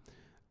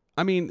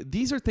I mean,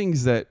 these are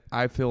things that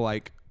I feel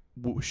like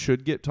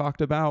should get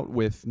talked about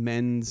with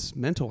men's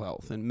mental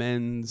health and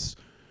men's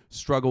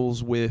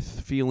struggles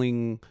with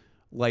feeling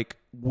like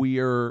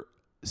we're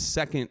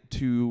second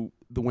to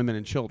the women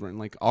and children.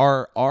 Like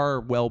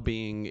our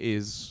well-being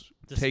is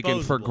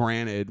taken for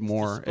granted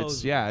more.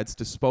 It's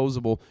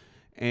disposable.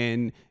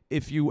 And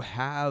if you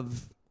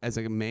have as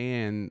a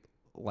man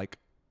like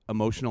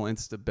emotional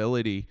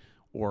instability,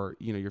 or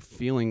you know, you're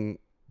feeling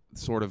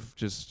sort of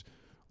just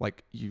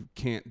like you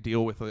can't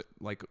deal with it,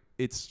 like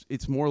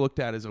it's more looked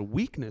at as a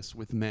weakness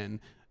with men,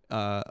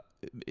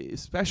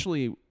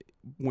 especially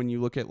when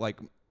you look at like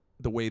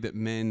the way that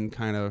men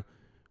kind of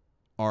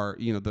are,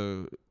 you know,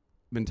 the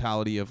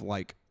mentality of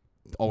like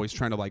always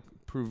trying to like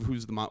prove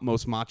who's the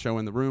most macho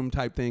in the room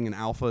type thing, and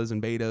alphas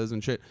and betas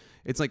and shit.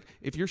 It's like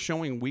if you're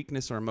showing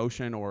weakness or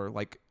emotion, or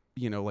like,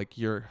 you know, like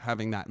you're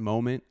having that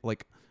moment,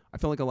 like I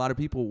feel like a lot of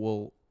people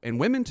will, and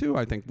women too,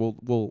 I think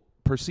will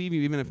perceive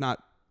you, even if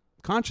not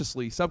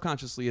consciously,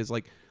 subconsciously, as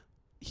like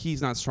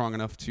he's not strong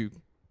enough to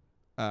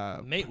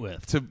mate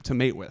with. To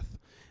mate with.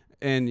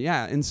 And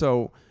yeah, and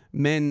so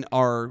men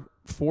are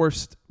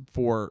forced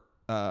for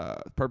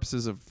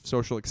purposes of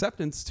social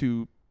acceptance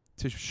to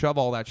shove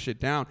all that shit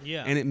down.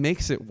 Yeah. And it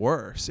makes it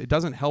worse. It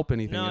doesn't help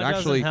anything. No, it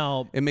actually doesn't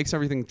help. It makes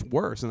everything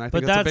worse. And I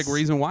think that's a big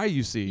reason why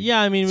you see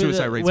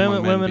suicide rates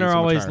among men women being are so much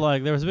always higher.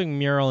 like, there was a big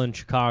mural in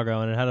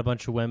Chicago and it had a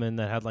bunch of women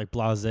that had like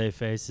blasé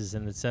faces,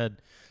 and it said,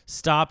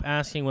 "Stop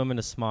asking women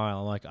to smile."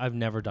 I'm like, I've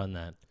never done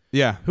that.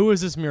 Yeah. Who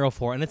is this mural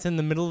for? And it's in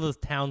the middle of the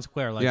town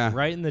square, like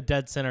right in the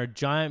dead center,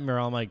 giant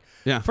mural. I'm like,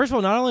 first of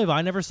all, not only have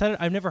I never said it,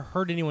 I've never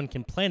heard anyone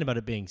complain about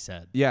it being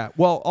said. Yeah.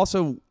 Well,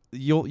 also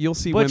you'll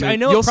see Which women. I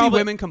know You'll see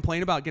women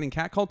complain about getting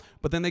catcalled,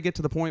 but then they get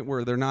to the point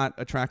where they're not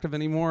attractive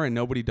anymore, and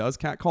nobody does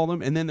catcall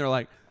them, and then they're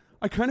like,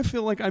 I kind of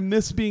feel like I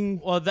miss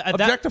being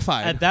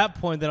objectified. At that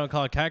point, they don't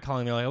call it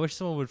catcalling. They're like, I wish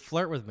someone would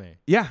flirt with me.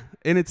 Yeah,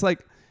 and it's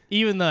like.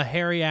 Even the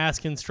hairy-ass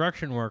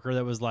construction worker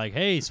that was like,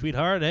 hey,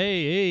 sweetheart,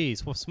 hey,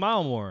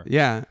 smile more.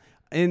 Yeah,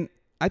 and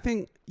I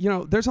think, you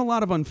know, there's a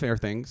lot of unfair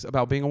things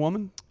about being a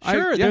woman.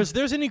 Sure,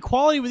 there's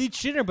inequality with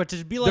each gender, but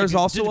to be like... There's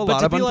also a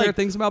lot of unfair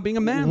things about being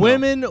a man.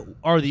 Women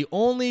are the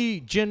only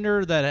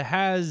gender that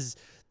has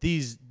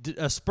these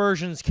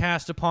aspersions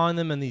cast upon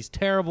them and these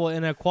terrible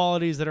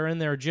inequalities that are in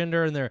their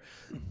gender and their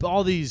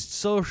all these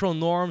social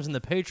norms and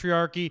the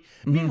patriarchy.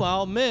 Mm-hmm.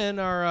 Meanwhile, men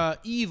are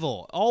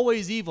evil,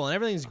 always evil, and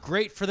everything's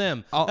great for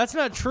them. That's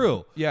not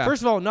true. Yeah.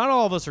 First of all, not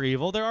all of us are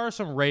evil. There are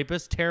some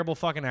rapists, terrible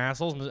fucking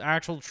assholes,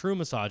 actual true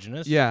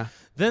misogynists. Yeah.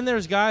 Then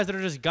there's guys that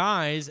are just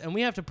guys, and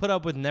we have to put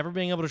up with never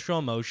being able to show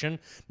emotion,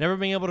 never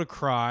being able to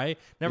cry,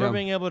 never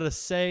being able to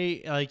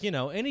say, like, you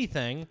know,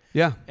 anything.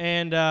 Yeah.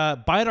 And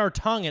bite our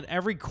tongue at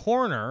every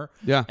corner.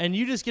 Yeah. And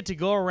you just get to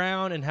go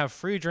around and have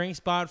free drink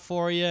spot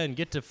for you and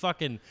get to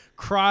fucking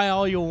cry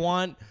all you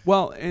want.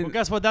 Well,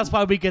 guess what? That's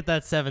why we get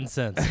that 7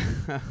 cents.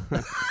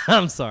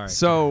 I'm sorry.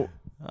 So...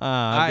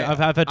 I've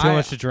had too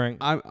much to drink.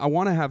 I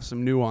want to have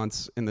some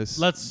nuance in this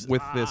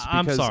because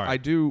I'm sorry. I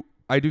do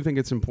think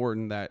it's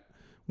important that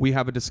we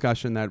have a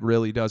discussion that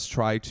really does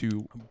try to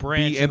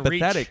be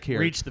empathetic here.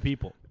 Reach the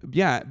people.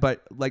 Yeah,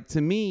 but like to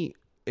me,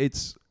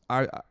 it's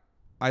I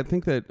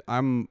think that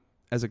I'm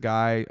as a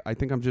guy, I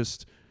think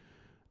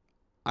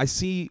I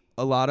see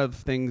a lot of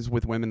things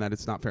with women that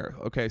it's not fair.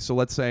 Okay, so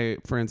let's say,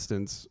 for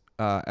instance,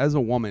 as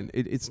a woman,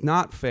 it's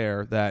not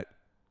fair that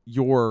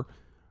your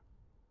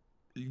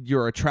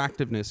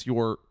attractiveness,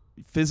 your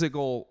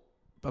physical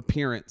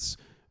appearance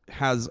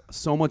has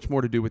so much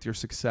more to do with your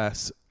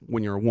success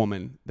when you're a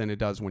woman than it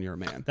does when you're a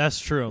man. That's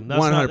true.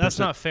 100%. That's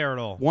not fair at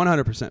all.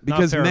 100%.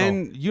 Because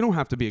men, you don't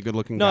have to be a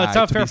good-looking guy. No, it's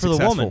not to fair be for the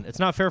successful. woman. It's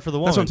not fair for the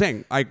woman. That's what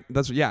I'm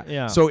saying.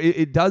 Yeah. So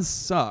it does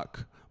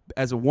suck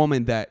as a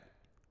woman that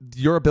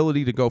your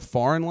ability to go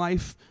far in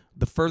life,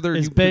 the further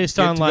is you based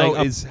get on to like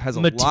go has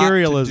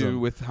materialism. a lot to do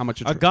with how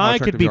much a guy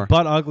could be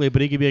butt ugly,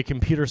 but he could be a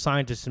computer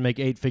scientist and make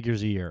 8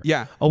 figures a year.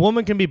 Yeah. A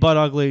woman can be butt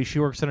ugly. She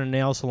works in a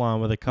nail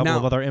salon with a couple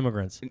of other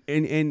immigrants.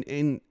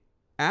 And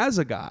as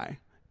a guy,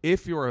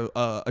 if you're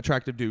a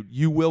attractive dude,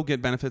 you will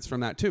get benefits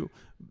from that too.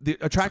 The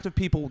attractive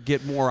people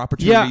get more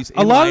opportunities.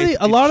 Yeah,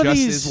 a lot of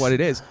these is what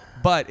it is.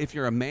 But if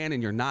you're a man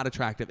and you're not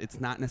attractive, it's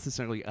not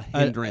necessarily a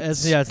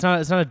hindrance. It's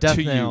not a death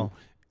to nail. You.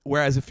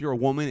 Whereas if you're a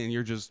woman and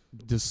you're just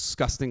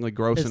disgustingly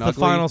gross It's and the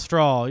ugly, final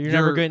straw. You're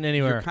never getting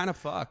anywhere. You're kind of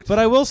fucked. But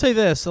I will say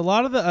this: a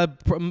lot of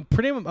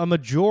the a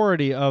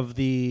majority of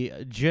the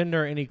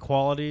gender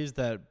inequalities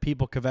that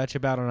people kvetch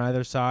about on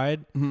either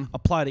side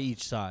apply to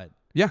each side.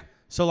 Yeah.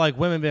 So like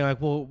women being like,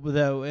 well,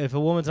 if a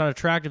woman's not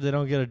attractive, they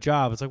don't get a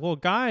job. It's like, well,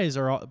 guys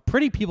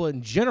pretty people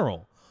in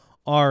general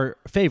are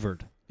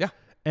favored. Yeah.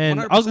 And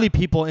 100%. ugly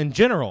people in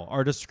general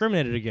are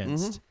discriminated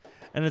against.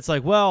 And it's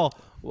like, well,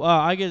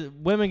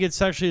 women get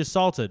sexually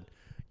assaulted.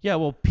 Yeah,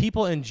 well,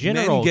 people in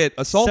general men get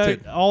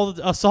assaulted.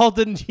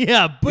 Assaulted,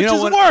 yeah, which is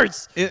what?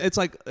 Worse. It's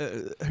like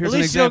here's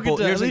an example.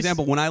 Here's an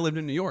example. When I lived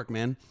in New York,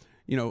 man,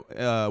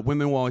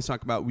 women will always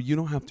talk about you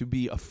don't have to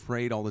be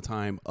afraid all the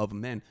time of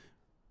men.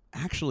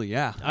 Actually,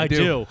 yeah, I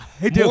do.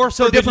 More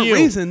so for different you.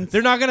 reasons.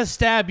 They're not going to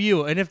stab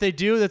you, and if they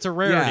do, that's a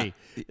rarity.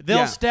 Yeah.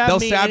 They'll stab me.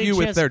 They'll stab you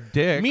chance. with their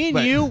dick. Me and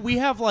you, we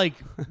have like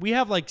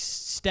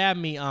stab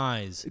me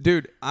eyes,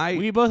 dude.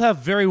 We both have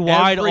very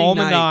wide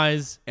almond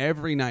eyes.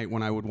 Every night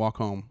when I would walk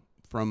home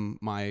from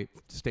my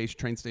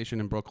train station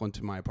in Brooklyn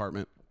to my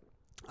apartment,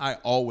 I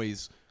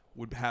always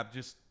would have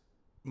just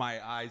my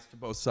eyes to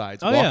both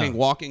sides,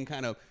 walking,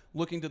 kind of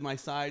looking to my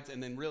sides,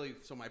 and then really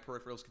so my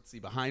peripherals could see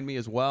behind me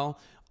as well.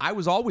 I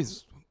was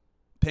always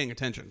paying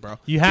attention, bro.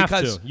 You have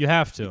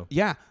to.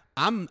 Yeah,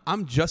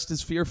 I'm just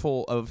as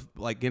fearful of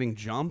like getting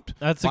jumped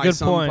That's a by good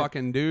some point.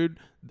 fucking dude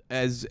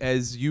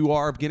as you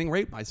are of getting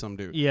raped by some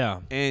dude. Yeah.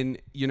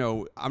 And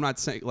I'm not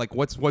saying like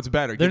what's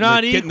better. They're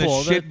not getting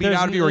equal. the shit beat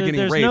out of you or getting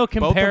there's raped. No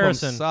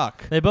comparison. Both of them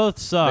suck. They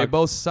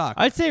both suck.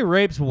 I'd say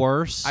rape's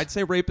worse. I'd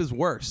say rape is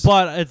worse.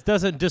 But it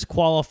doesn't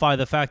disqualify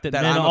the fact that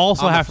men I'm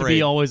have to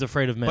be always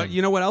afraid of men. But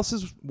you know what else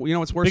is? You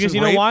know what's worse because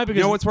than you rape? know why? Because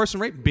you know what's worse than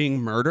rape? Being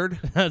murdered.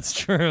 That's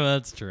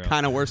true.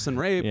 Kind of worse than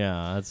rape.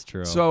 Yeah, that's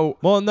true. So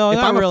if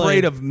I'm really.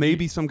 afraid of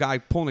maybe some guy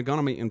pulling a gun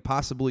on me and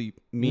possibly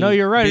me. No,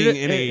 you're right. Being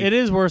it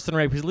is worse than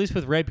rape because at least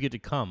with rape you get to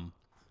come.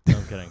 No,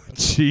 I'm kidding.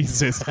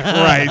 Jesus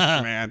Christ,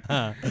 man.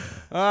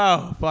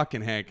 Oh,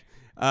 fucking Hank.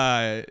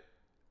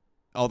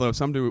 Although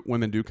some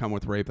women do come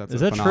with rape, that's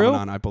is a that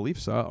phenomenon. true? I believe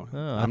so.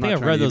 I think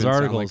I've read those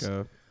articles.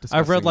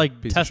 I've read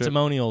like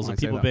testimonials of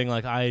people being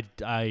like,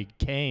 "I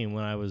came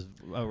when I was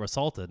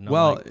assaulted." And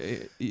well,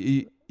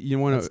 you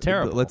want to? That's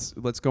terrible.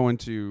 Let's go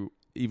into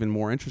even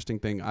more interesting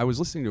thing. I was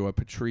listening to a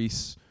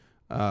Patrice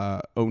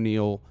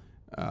O'Neill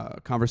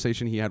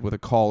conversation he had with a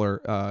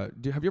caller. Have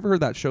you ever heard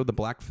that show, The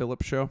Black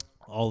Phillip Show?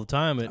 All the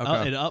time. It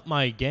upped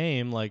my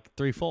game like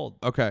threefold.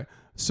 Okay.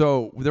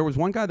 So there was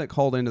one guy that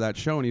called into that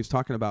show and he was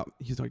talking about,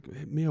 he's like,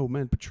 hey,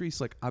 man,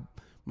 Patrice, like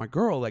my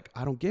girl, like,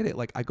 I don't get it.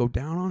 Like I go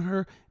down on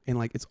her and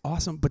like, it's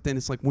awesome. But then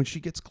it's like, when she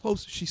gets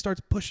close, she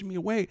starts pushing me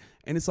away.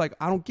 And it's like,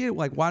 I don't get it.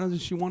 Like, why doesn't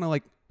she want to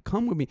like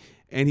come with me?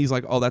 And he's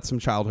like, oh, that's some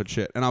childhood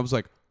shit. And I was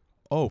like,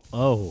 oh,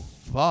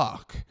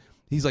 fuck.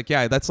 He's like,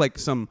 yeah, that's like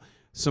some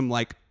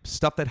like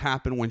stuff that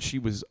happened when she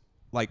was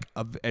like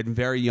at a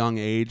very young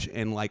age.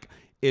 And like,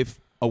 if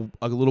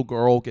a little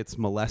girl gets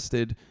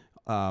molested,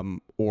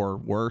 or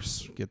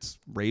worse, gets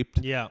raped.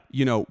 Yeah.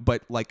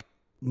 But like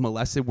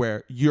molested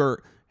where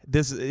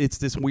it's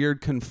this weird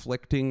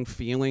conflicting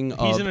feeling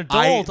He's an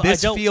adult.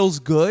 This feels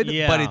good,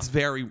 Yeah. but it's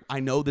I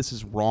know this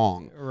is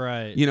wrong.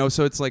 Right.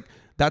 So it's like,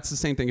 that's the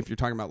same thing if you're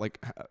talking about like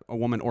a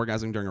woman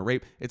orgasming during a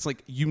rape. It's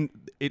like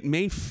it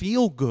may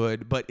feel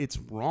good, but it's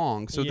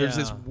wrong. So there's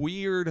this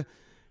weird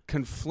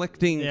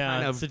conflicting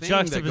kind of thing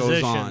that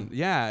goes on.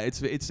 Yeah.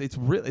 It's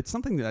real. It's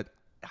something that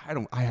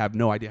I have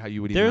no idea how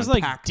you would even There's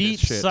unpack like deep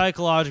this shit.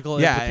 psychological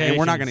implications. And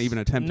we're not going to even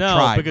attempt to No,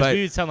 try. because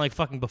we would sound like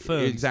fucking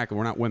buffoons. Exactly.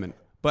 We're not women.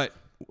 But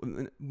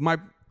my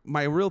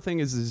real thing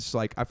is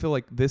like, I feel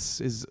like this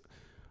is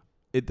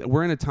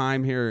we're in a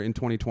time here in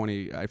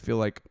 2020. I feel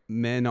like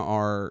men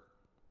are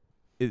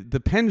the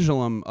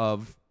pendulum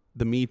of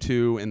the Me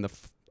Too and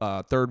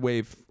the third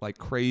wave like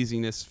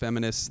craziness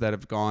feminists that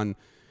have gone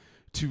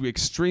to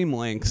extreme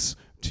lengths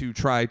to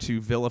try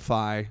to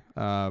vilify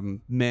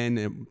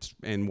men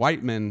and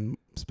white men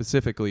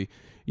specifically,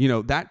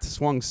 that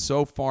swung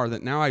so far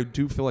that now I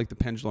do feel like the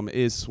pendulum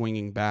is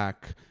swinging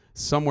back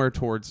somewhere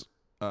towards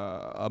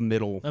a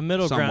middle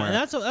ground, somewhere. and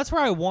that's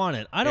where I want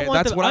it. I don't Yeah,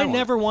 want that's what I want.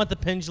 never want the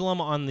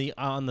pendulum on the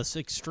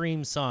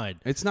extreme side.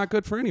 It's not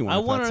good for anyone. I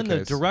if want that's it in the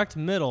the case. direct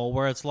middle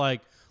where it's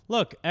like,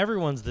 look,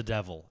 everyone's the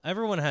devil.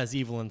 Everyone has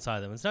evil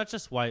inside them. It's not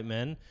just white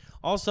men.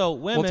 Also,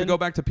 women. Well, to go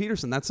back to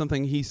Peterson, that's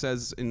something he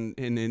says in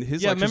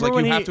his Yeah, lectures. remember Like,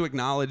 when you he- have to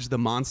acknowledge the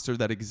monster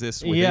that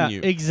exists within yeah, you.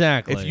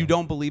 exactly. If you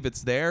don't believe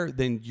it's there,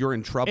 then you're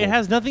in trouble. It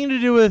has nothing to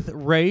do with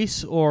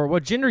race or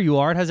what gender you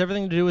are. It has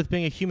everything to do with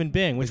being a human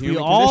being, which we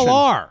human all condition.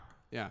 are.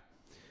 Yeah.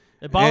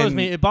 It bothers And-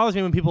 me. It bothers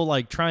me when people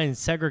like try and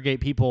segregate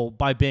people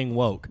by being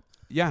woke.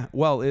 Yeah.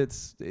 Well,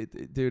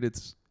 dude,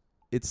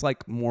 it's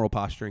like moral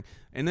posturing.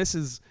 And this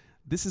is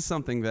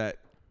something that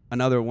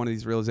another one of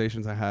these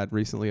realizations I had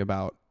recently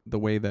about the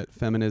way that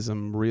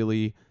feminism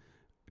really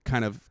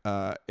kind of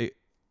it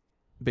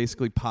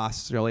basically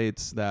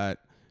postulates that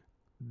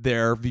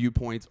their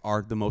viewpoints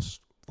are the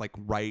most like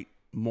right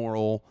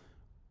moral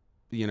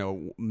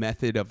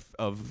method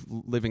of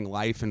living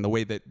life, and the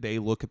way that they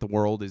look at the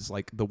world is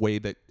like the way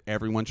that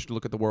everyone should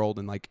look at the world,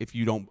 and like if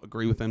you don't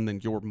agree with them, then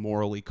you're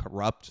morally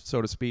corrupt,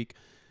 so to speak.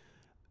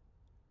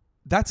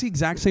 That's the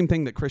exact same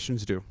thing that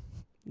Christians do.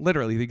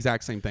 Literally the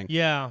exact same thing.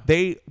 Yeah.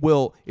 They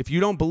will, if you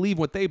don't believe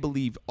what they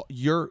believe,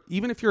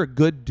 even if you're a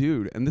good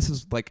dude, and this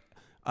is like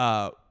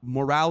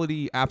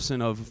morality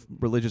absent of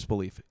religious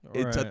belief.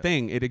 It's a Right.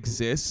 thing. It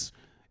exists.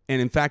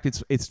 And in fact,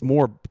 it's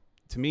more,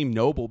 to me,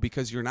 noble,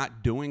 because you're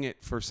not doing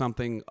it for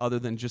something other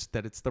than just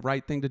that it's the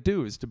right thing to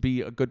do, is to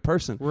be a good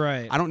person.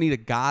 Right. I don't need a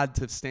God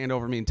to stand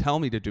over me and tell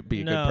me to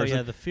be a good person.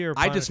 Yeah, the fear of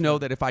I just know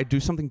punishment. that if I do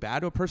something bad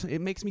to a person, it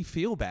makes me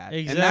feel bad.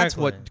 And that's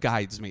Exactly. what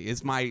guides me,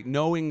 is my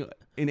knowing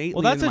innately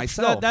Well, that's in a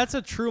myself. that's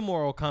a true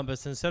moral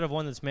compass instead of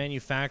one that's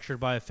manufactured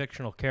by a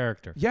fictional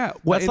character. Yeah.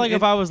 Well, That's like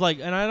if I was like,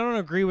 and I don't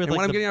agree with And like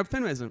what I'm the- getting at with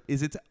feminism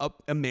is it's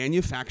a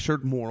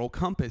manufactured moral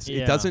compass.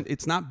 Yeah.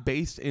 It's not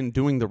based in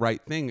doing the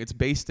right thing. It's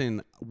based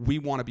in, we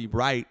want to be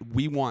right.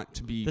 We want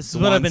to be This is the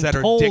what I've ones been that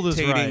are told is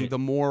dictating right. the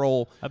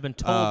moral. I've been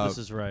told this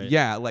is right.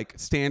 Yeah, like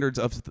standards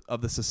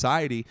of the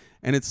society.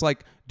 And it's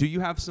like, do you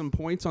have some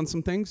points on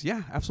some things?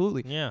 Yeah,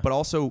 absolutely. Yeah. But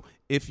also,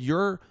 if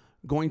you're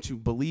going to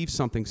believe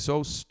something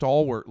so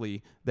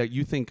stalwartly that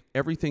you think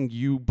everything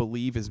you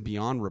believe is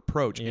beyond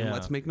reproach, and Yeah.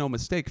 let's make no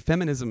mistake,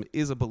 feminism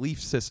is a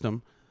belief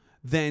system,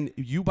 then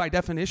you by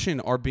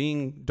definition are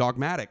being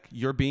dogmatic.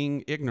 You're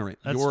being ignorant.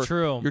 That's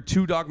true. You're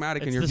too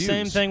dogmatic in It's your the views.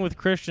 same thing with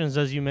Christians,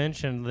 as you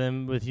mentioned.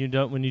 Them with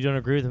when you don't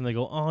agree with them, they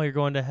go, "Oh, you're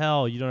going to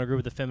hell." You don't agree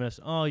with the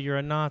feminists. "Oh, you're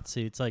a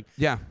Nazi." It's like,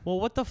 Yeah.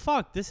 well, what the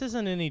fuck? This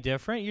isn't any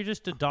different. You're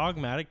just a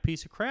dogmatic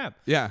piece of crap.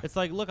 Yeah. It's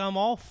like, look, I'm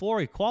all for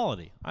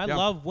equality. I Yeah.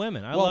 love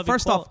women. I Well, love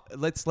first equal- off,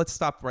 let's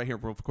stop right here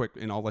real quick,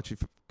 and I'll let you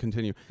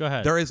continue. Go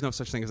ahead. There is no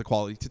such thing as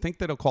equality. To think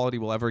that equality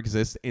will ever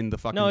exist in the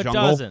fucking no, it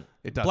jungle, doesn't.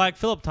 it doesn't. Black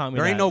Phillip taught me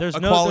There ain't that. no There's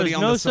equality there's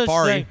on no the such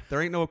safari. thing.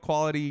 There ain't no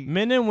equality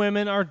Men and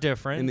women are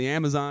different. in the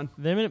Amazon.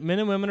 Men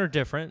and women are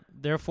different.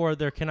 Therefore,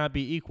 there cannot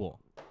be equal.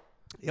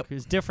 Yep.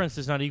 Because difference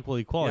does not equal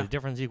equality. Yeah.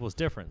 Difference equals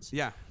difference.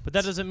 Yeah. But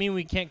that doesn't mean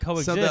we can't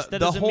coexist. the that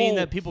doesn't mean whole-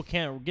 that people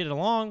can't get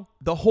along.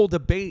 The whole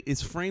debate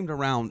is framed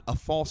around a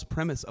false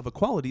premise of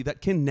equality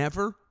that can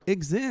never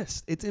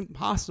exist. It's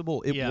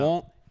impossible. It Yeah.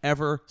 won't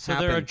ever So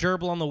happen. they're a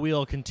gerbil on the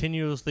wheel,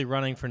 continuously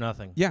running for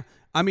nothing. Yeah.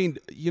 I mean,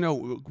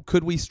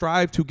 could we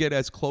strive to get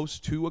as close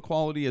to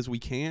equality as we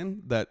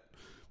can?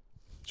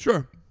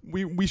 Sure,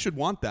 we should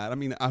want that. I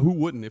mean, who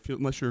wouldn't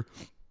unless you're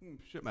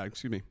shit mad,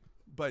 excuse me.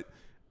 But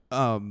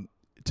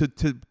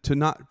to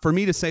not, for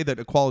me to say that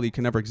equality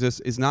can never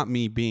exist is not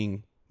me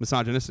being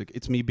misogynistic.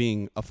 It's me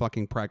being a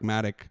fucking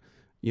pragmatic,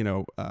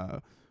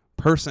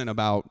 person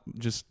about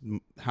just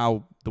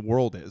how the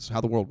world is,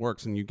 how the world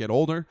works. And you get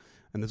older,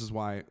 and this is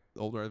why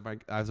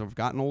as I've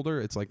gotten older,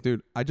 it's like,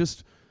 dude, I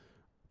just,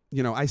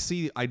 I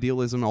see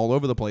idealism all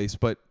over the place,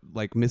 but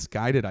like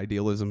misguided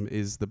idealism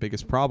is the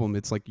biggest problem.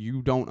 It's like,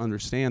 you don't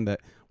understand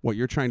that what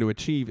you're trying to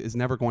achieve is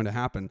never going to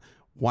happen.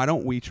 Why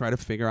don't we try to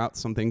figure out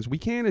some things we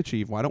can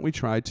achieve? Why don't we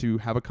try to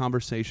have a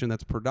conversation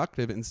that's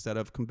productive instead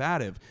of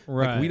combative?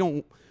 Right.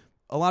 Like,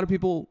 a lot of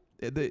people,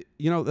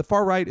 the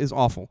far right is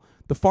awful.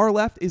 The far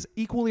left is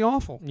equally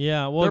awful.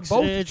 Yeah, well, They're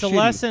both it's a shitty.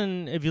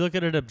 lesson, if you look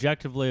at it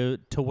objectively,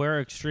 to where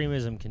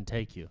extremism can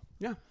take you.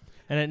 Yeah.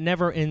 And it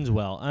never ends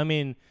well. I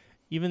mean,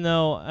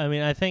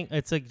 I think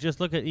it's like, just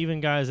look at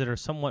even guys that are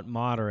somewhat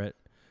moderate,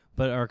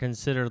 but are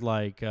considered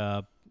like,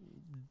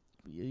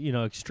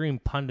 extreme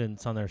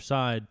pundits on their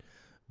side.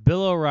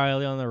 Bill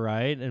O'Reilly on the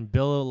right and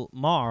Bill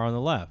Maher on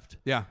the left.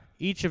 Yeah.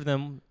 Each of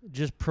them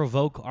just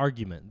provoke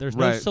argument. There's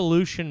no Right.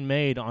 solution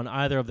made on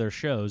either of their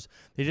shows.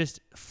 They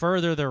just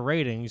further their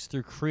ratings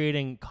through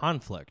creating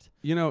conflict.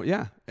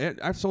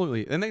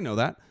 Absolutely. And they know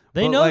that.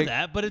 They But, know like,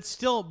 that, but it's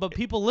still. But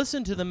people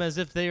listen to them as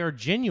if they are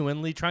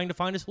genuinely trying to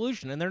find a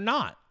solution, and they're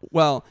not.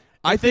 Well,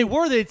 If they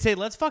were, they'd say,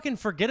 "Let's fucking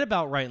forget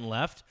about right and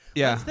left.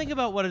 Yeah. Let's think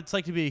about what it's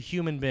like to be a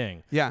human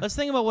being. Yeah. Let's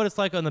think about what it's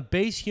like on the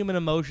base human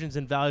emotions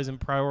and values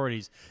and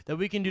priorities that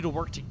we can do to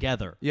work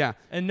together. Yeah.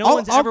 And no I'll-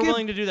 one's I'll ever give-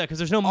 willing to do that because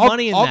there's no I'll-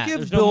 money in I'll that. give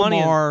There's Bill no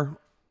money. Maher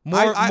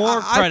More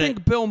I credit.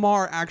 think Bill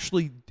Maher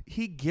actually,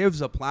 he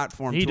gives a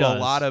platform He to does. a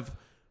lot of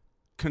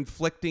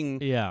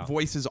conflicting Yeah.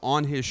 voices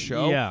on his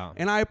show. Yeah.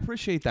 And I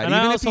appreciate that. And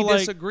I Even if he also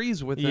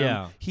disagrees with them,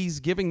 Yeah. he's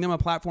giving them a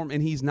platform,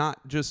 and he's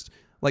not just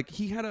like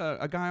he had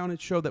a guy on his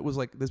show that was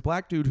like this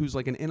black dude who's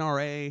like an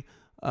NRA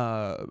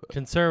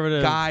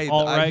Conservative guy.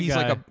 alt-right He's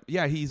guy.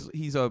 like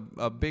he's a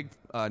big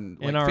like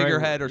NRA,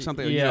 figurehead or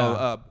something. You yeah.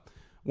 know,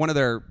 one of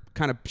their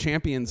kind of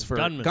champions for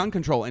Gunman. gun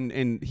control,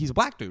 and he's a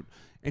black dude.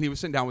 And he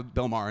was sitting down with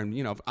Bill Maher,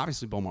 and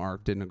obviously Bill Maher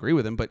didn't agree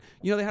with him, but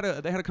they had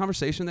a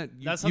conversation that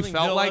you That's felt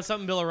something like that's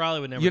something Bill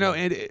O'Reilly would never. you know, do.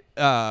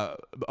 and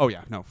oh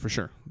yeah, no, for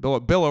sure.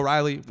 Bill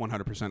O'Reilly,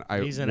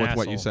 100%. He's an with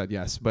what you asshole. said,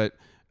 yes, but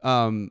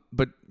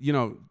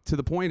to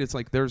the point, it's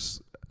like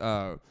there's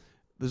a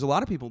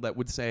lot of people that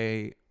would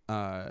say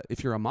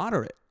if you're a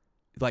moderate,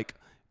 like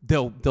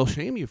they'll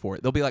shame you for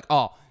it. They'll be like,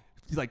 oh,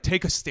 like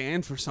take a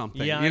stand for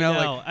something. Yeah, you know,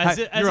 I know. like As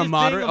hi- if- as you're a if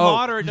moderate. being a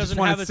moderate you just doesn't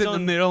wanna have its sit in own-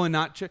 the middle and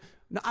not.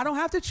 No, I don't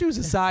have to choose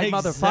a side,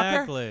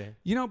 motherfucker. Exactly.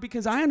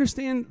 Because I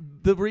understand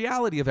the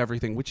reality of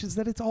everything, which is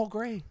that it's all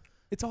gray.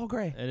 It's all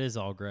gray. It is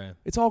all gray.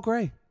 It's all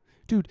gray.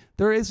 Dude,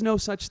 there is no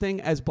such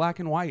thing as black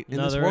and white in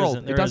No, this there world.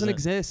 isn't. It There doesn't isn't.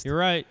 exist. You're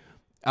right.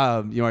 You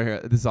want to hear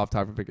this is off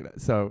topic,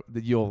 so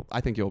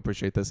I think you'll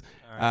appreciate this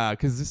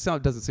because this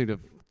doesn't seem to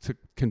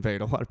convey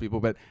to a lot of people.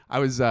 But I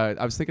was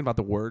thinking about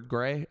the word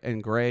gray,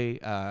 and gray.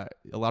 A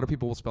lot of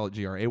people will spell it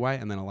Gray,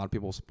 and then a lot of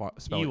people will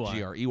spell EY.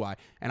 it Grey.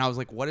 And I was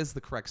like, what is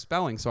the correct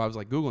spelling? So I was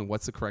like Googling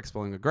what's the correct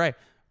spelling of gray.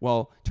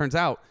 Well, turns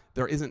out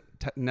there isn't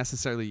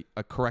necessarily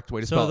a correct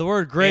way to spell it. So the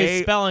word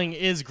gray spelling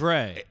is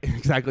gray.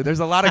 Exactly.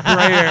 There's a lot of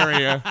gray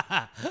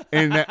area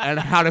in and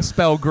how to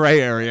spell gray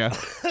area.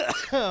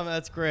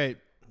 That's great.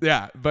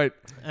 Yeah, but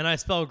And I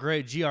spell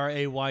gray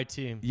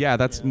Grayt. yeah,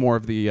 that's more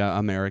of the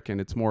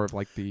American. It's more of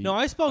like the No,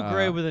 I spell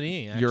gray with an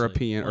E. Actually.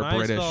 European or When I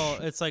British.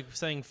 it's like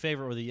saying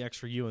favorite with the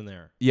extra U in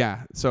there.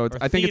 Yeah, so Or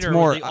I think it's theater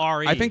more. with the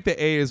RE. I think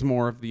the A is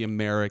more of the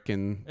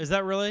American. Is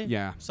that really?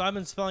 Yeah. So I've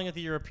been spelling it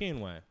the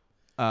European way.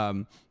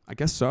 I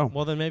guess so.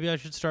 Well, then maybe I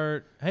should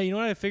start. Hey, you know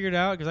what I figured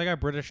out? Because I got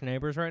British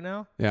neighbors right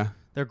now. Yeah.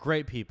 They're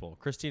great people.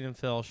 Christine and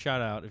Phil,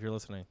 shout out if you're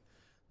listening.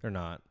 They're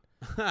not.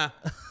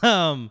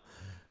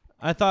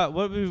 I thought,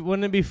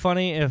 wouldn't it be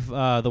funny if the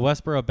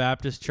Westboro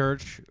Baptist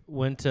Church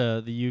went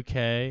to the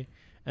UK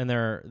and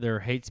their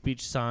hate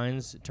speech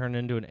signs turned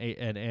into an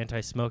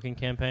anti-smoking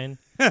campaign?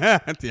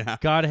 Yeah.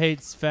 God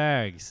hates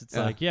fags. It's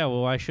Yeah. like, yeah,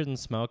 well, I shouldn't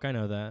smoke. I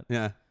know that.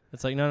 Yeah.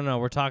 It's like, no.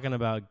 We're talking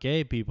about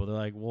gay people. They're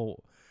like, well,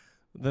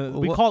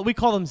 we Well,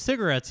 call them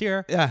cigarettes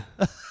here. Yeah.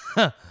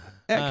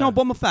 Can I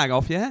bum a fag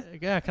off, yeah?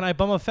 Yeah, can I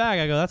bum a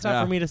fag? I go, that's not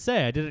Yeah. for me to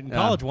say. I did it in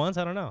college once.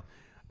 I don't know.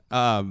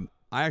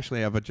 I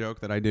actually have a joke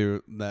that I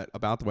do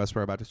about the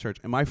Westboro Baptist Church,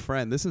 and my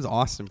friend. This is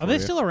Austin. Are they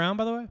still around,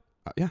 by the way?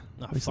 Yeah.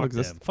 No, they still fuck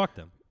exist. them. Fuck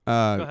them. Go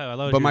ahead, I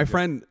love but your my joke.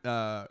 friend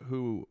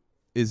who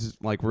is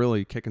like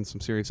really kicking some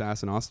serious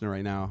ass in Austin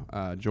right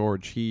now,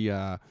 George, he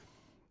and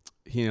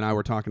I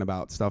were talking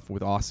about stuff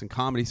with Austin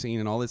comedy scene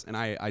and all this, and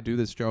I do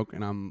this joke,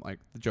 and I'm like,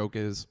 the joke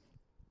is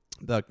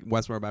the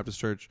Westboro Baptist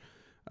Church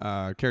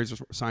carries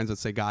signs that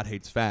say God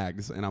hates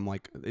fags, and I'm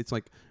like, it's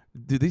like,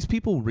 do these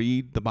people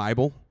read the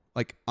Bible?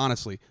 Like,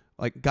 honestly,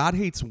 like God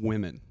hates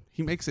women.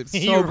 He makes it so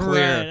You're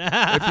clear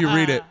right. if you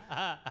read it,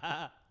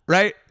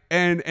 right?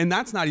 And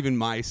that's not even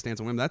my stance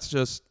on women. That's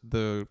just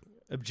the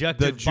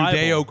Objective Bible.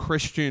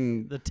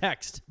 Judeo-Christian, The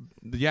text.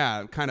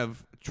 kind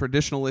of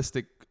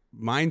traditionalistic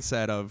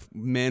mindset of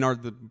men are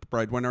the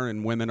breadwinner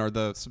and women are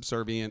the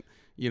subservient.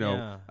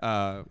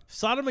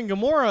 Sodom and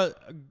Gomorrah.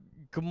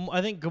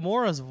 I think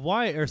Gomorrah's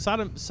wife or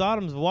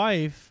Sodom's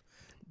wife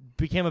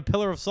became a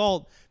pillar of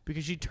salt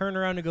because she turned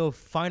around to go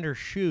find her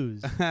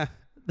shoes.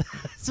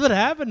 That's what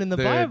happened in the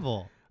Dude.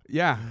 Bible.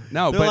 Yeah,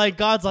 no, They're but like,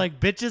 God's like,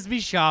 bitches be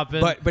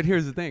shopping. but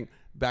here's the thing.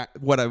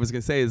 What I was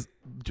gonna say is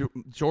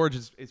George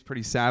is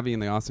pretty savvy in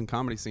the Austin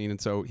comedy scene,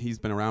 and so he's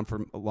been around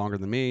for longer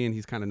than me, and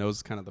he's kind of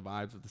knows kind of the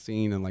vibes of the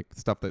scene and like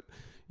stuff that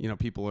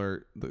people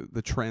are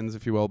the trends,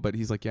 if you will. But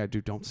he's like, yeah,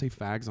 dude, don't say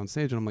fags on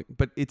stage, and I'm like,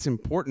 but it's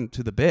important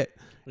to the bit,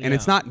 and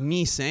it's Yeah. not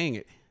me saying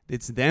it.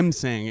 It's them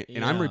saying it,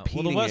 and I'm Yeah.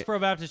 repeating Well, the it, Westboro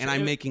Baptist and Church-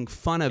 I'm making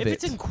fun of if it.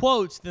 it's in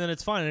quotes, then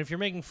it's fine. And if you're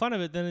making fun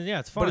of it, then yeah,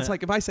 it's fine. But it's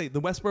like if I say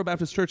the Westboro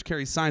Baptist Church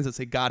carries signs that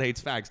say God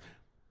hates fags.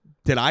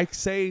 Did I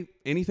say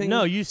anything?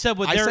 no, you said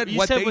what I they're, said you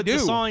what said they what do. the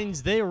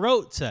signs they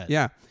wrote said.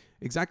 Yeah,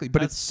 exactly.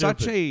 But That's it's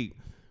such stupid.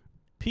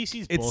 a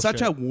PC's it's bullshit.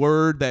 such a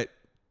word that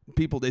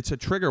people. It's a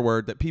trigger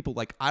word that people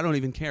like. I don't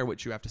even care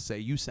what you have to say.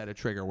 You said a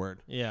trigger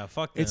word. Yeah,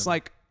 fuck them. It's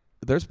like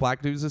there's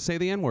black dudes that say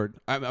the N word.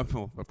 Well,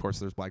 of course,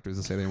 there's black dudes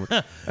that say the N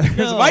word.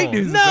 There's white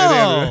dudes that say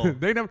the N word.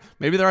 They never.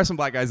 Maybe there are some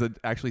black guys that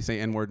actually say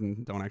N word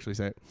and don't actually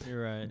say it.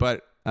 You're right.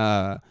 But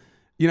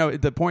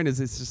the point is,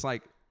 it's just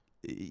like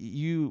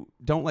you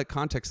don't let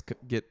context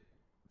get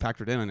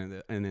factored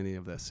in any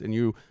of this, and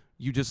you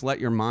just let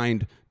your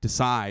mind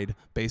decide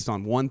based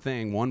on one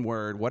thing, one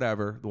word,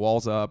 whatever. The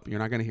wall's up. You're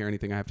not going to hear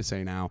anything I have to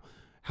say now.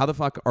 How the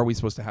fuck are we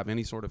supposed to have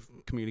any sort of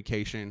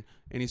communication,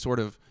 any sort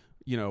of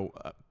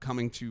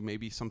coming to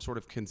maybe some sort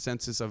of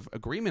consensus of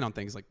agreement on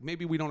things? Like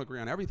maybe we don't agree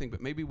on everything,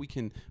 but maybe we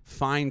can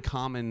find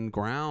common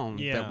ground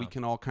that we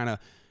can all kind of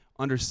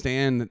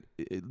understand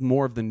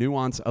more of the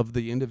nuance of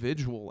the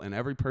individual, and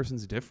every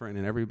person's different,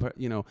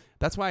 and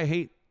that's why I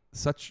hate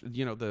such,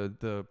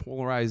 the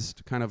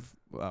polarized kind of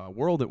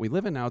world that we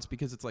live in now. It's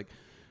because it's like,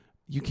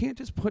 you can't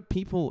just put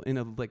people in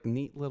a like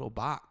neat little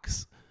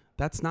box.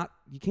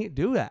 You can't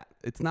do that.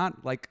 It's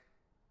not like,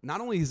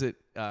 not only is it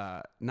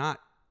not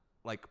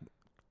like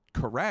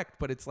correct,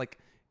 but it's like,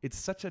 it's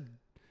such a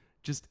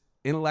just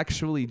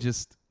intellectually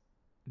just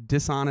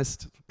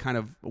dishonest kind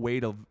of way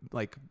to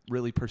like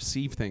really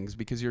perceive things,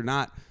 because you're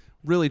not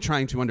really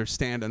trying to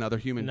understand another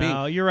human being.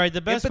 No, you're right.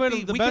 The best way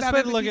to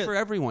look at for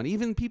everyone,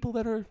 even people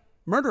that are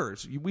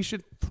murderers, we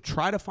should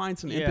try to find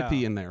some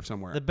empathy in there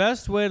somewhere. The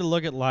best way to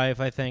look at life,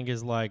 I think,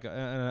 is like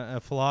a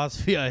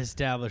philosophy I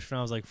established when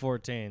I was like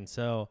 14.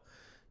 So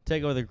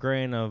take it with a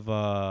grain of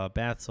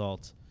bath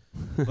salts.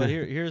 But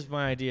here's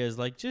my idea: is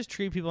like, just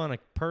treat people on a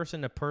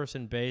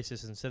person-to-person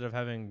basis instead of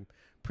having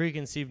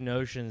preconceived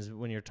notions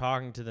when you're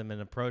talking to them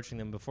and approaching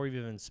them before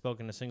you've even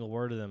spoken a single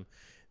word to them.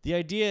 The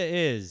idea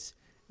is,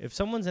 if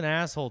someone's an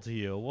asshole to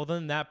you, well,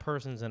 then that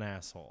person's an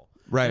asshole.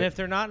 Right. And if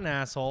they're not an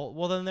asshole,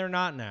 well, then they're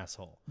not an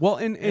asshole. Well,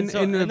 And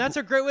that's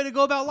a great way to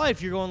go about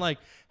life. You're going like,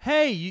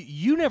 hey,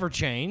 you never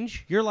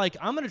change. You're like,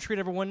 I'm going to treat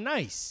everyone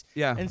nice.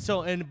 Yeah.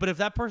 But if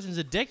that person's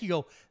a dick, you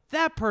go,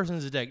 that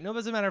person's a dick. No, it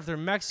doesn't matter if they're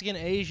Mexican,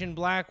 Asian,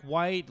 black,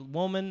 white,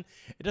 woman.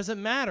 It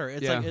doesn't matter.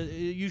 It's like,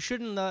 you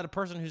shouldn't let a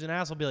person who's an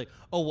asshole be like,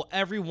 oh, well,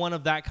 every one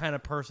of that kind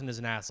of person is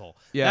an asshole.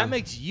 Yeah. That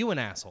makes you an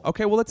asshole.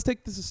 Okay, well, let's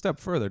take this a step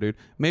further, dude.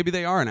 Maybe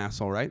they are an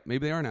asshole, right?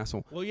 Maybe they are an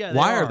asshole. Well, yeah,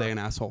 Why are they an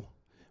asshole?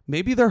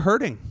 Maybe they're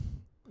hurting.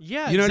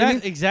 Yeah, you know what I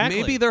mean?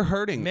 Exactly. Maybe they're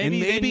hurting.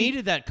 Maybe they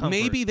needed that comfort.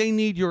 Maybe they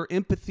need your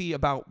empathy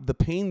about the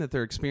pain that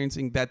they're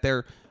experiencing, that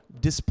they're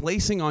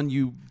displacing on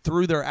you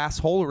through their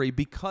assholery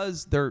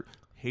because they're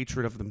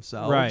hatred of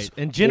themselves. Right.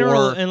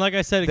 And like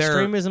I said,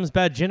 extremism is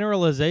bad.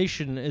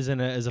 Generalization is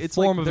a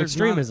form of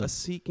extremism. Not a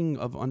seeking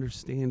of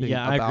understanding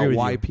I about agree with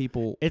why you.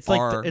 people it's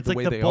are like the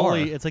way they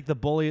bully. are. It's like the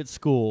bully at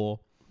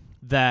school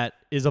that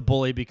is a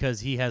bully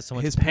because he has so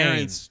much His pain.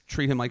 parents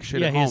treat him like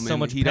shit at he has home, so and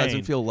much he pain.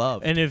 doesn't feel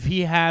loved. And if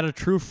he had a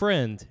true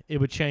friend, it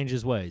would change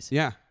his ways.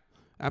 Yeah,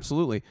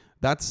 absolutely.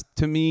 That's,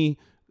 to me,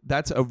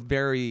 that's a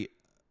very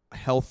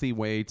healthy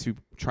way to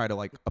try to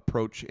like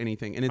approach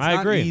anything, and it's I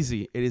not agree.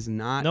 easy. It is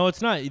not. No,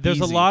 it's not.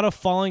 There's easy. a lot of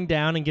falling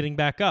down and getting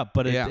back up,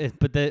 but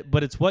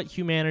but it's what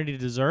humanity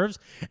deserves.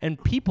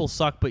 And people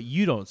suck, but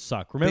you don't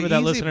suck. Remember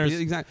that, listeners.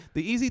 Exactly.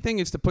 The easy thing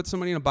is to put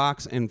somebody in a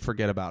box and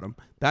forget about them.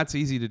 That's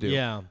easy to do.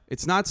 Yeah.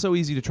 It's not so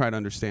easy to try to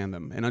understand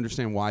them and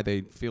understand why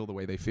they feel the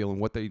way they feel and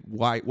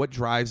what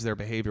drives their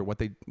behavior,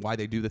 why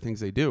they do the things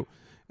they do,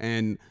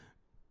 and.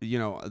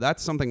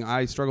 That's something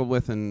I struggled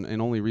with, and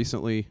only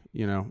recently,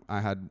 I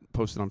had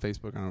posted on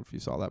Facebook. I don't know if you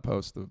saw that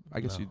post.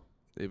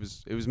 It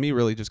was me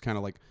really just kind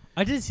of like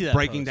I did see that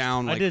breaking post.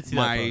 down like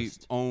my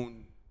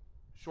own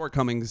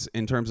shortcomings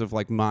in terms of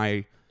like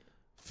my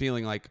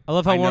feeling like I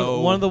love how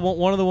one of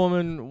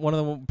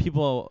the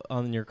people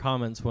on your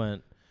comments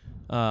went,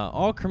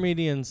 all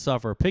comedians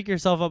suffer. Pick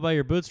yourself up by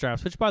your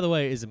bootstraps, which by the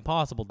way is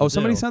impossible to do.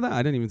 Somebody said that?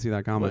 I didn't even see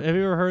that comment. Have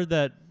you ever heard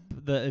that?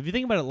 If you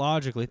think about it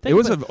logically, it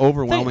was an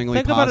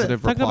overwhelmingly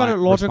positive response. Think about it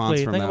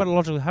logically. Think about it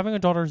logically. Having a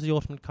daughter is the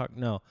ultimate cock.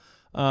 No.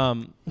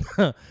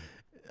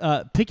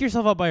 Pick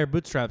yourself up by your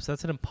bootstraps.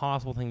 That's an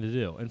impossible thing to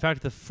do. In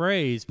fact, the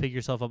phrase "pick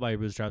yourself up by your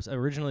bootstraps"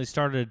 originally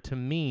started to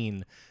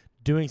mean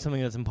doing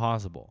something that's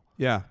impossible.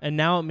 Yeah. And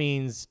now it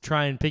means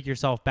try and pick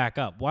yourself back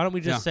up. Why don't we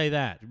just say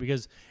that?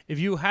 Because if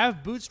you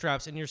have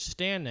bootstraps and you're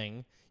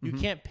standing, you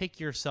can't pick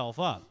yourself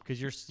up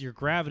because your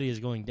gravity is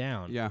going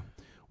down. Yeah.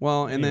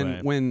 Well, and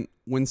Anyway. then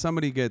when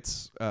somebody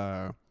gets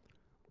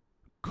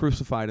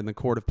crucified in the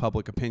court of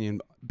public opinion,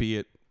 be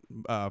it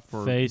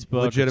for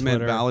Facebook, legitimate,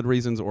 Twitter. valid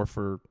reasons or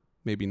for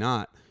maybe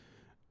not,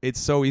 it's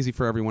so easy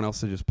for everyone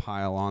else to just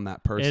pile on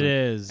that person. It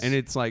is. And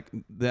it's like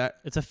that.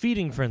 It's a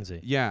feeding frenzy.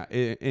 Yeah.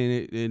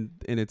 And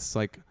it's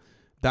like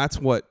that's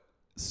what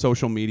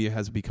social media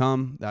has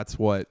become. That's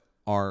what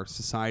our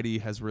society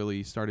has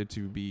really started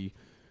to be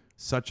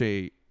such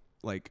a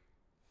like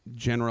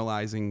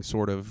generalizing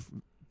sort of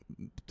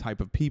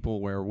type of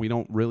people where we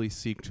don't really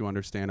seek to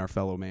understand our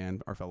fellow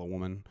man, our fellow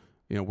woman.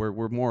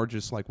 We're more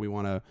just like we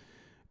want to.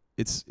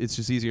 It's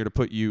just easier to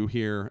put you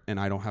here, and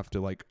I don't have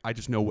to I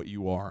just know what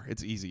you are.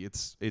 It's easy.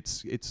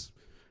 It's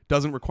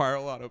doesn't require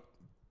a lot of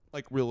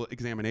like real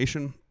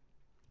examination.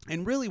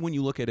 And really, when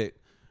you look at it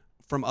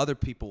from other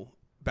people,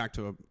 back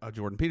to a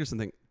Jordan Peterson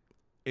thing,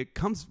 it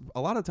comes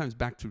a lot of times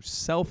back to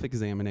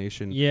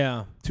self-examination.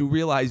 Yeah. To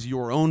realize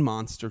your own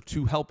monster,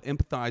 to help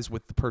empathize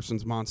with the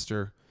person's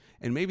monster.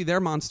 And maybe their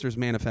monster's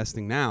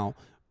manifesting now,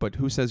 but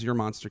who says your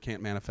monster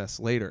can't manifest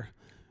later?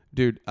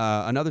 Dude,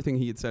 another thing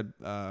he had said,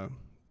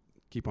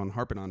 keep on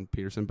harping on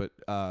Peterson, but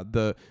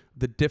the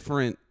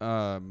different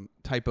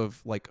type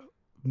of like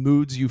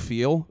moods you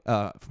feel,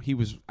 he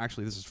was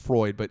actually, this is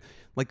Freud, but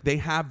like they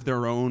have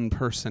their own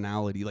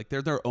personality. Like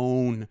they're their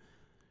own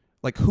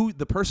like who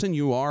the person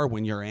you are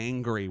when you're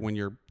angry, when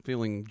you're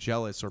feeling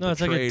jealous or No,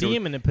 it's betrayed. like a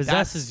demon. It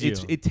possesses you.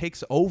 It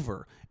takes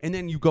over. And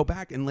then you go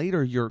back and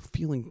later you're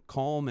feeling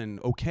calm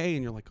and okay.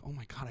 And you're like, oh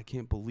my God, I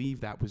can't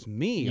believe that was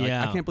me. Like,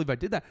 Yeah. I can't believe I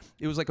did that.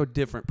 It was like a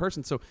different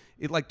person. So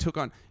it like took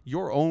on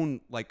your own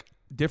like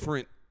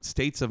different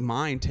states of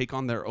mind, take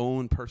on their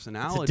own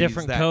personalities. It's a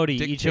different that Cody,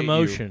 dictate each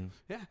emotion.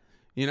 You. Yeah.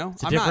 You know,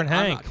 It's a different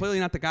Hank. clearly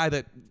not the guy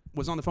that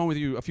was on the phone with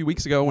you a few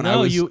weeks ago when No, I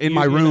was in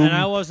my room. And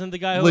I wasn't the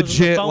guy who was on the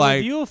legit, phone like-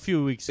 with you a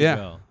few weeks Yeah.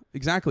 ago.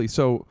 Exactly.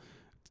 So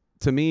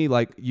to me,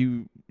 like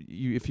you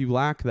if you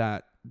lack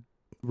that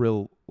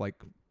real like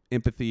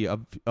empathy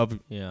of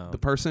Yeah. the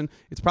person,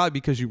 it's probably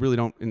because you really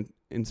don't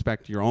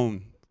inspect your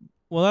own.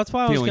 Well, that's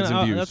why I was feelings and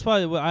gonna. views. That's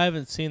why I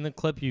haven't seen the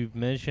clip you've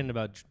mentioned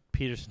about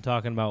Peterson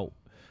talking about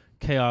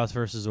chaos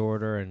versus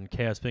order and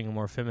chaos being a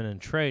more feminine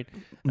trait.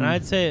 And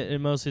I'd say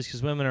it mostly is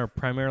because women are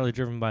primarily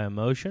driven by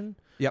emotion.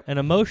 Yep. And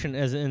emotion,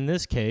 as in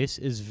this case,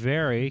 is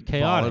very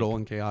chaotic. Volatile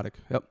and chaotic.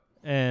 Yep.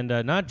 And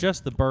not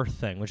just the birth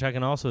thing, which I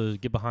can also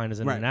get behind as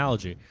an Right.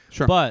 analogy.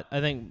 Sure. But I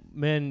think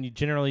men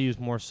generally use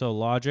more so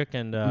logic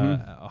and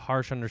a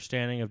harsh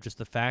understanding of just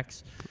the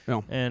facts.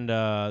 Yeah. And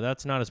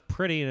that's not as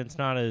pretty and it's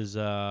not as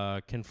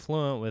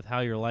confluent with how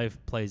your life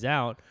plays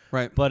out.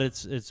 Right. But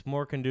it's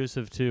more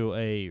conducive to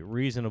a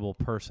reasonable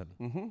person.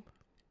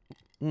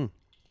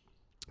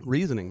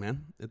 Reasoning,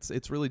 man.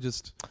 It's really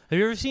just Have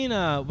you ever seen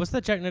what's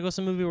that Jack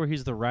Nicholson movie where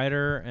he's the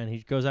writer and he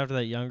goes after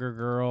that younger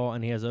girl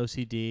and he has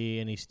OCD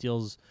and he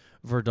steals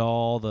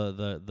Verdal,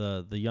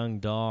 the young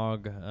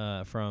dog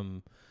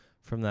from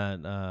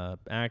that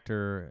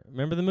actor.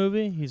 Remember the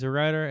movie? He's a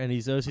writer and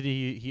he's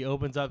OCD. He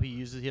opens up. He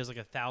has like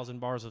 1,000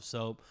 bars of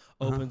soap.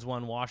 Opens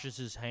one, washes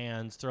his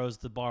hands, throws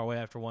the bar away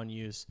after one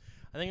use.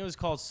 I think it was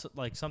called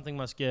like Something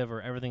Must Give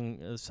or Everything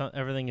is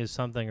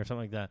Something or something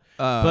like that.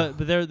 But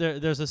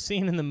there's a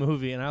scene in the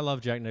movie, and I love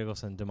Jack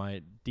Nicholson to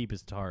my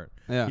deepest heart.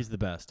 Yeah. He's the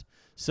best.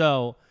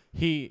 So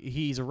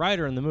he's a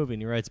writer in the movie,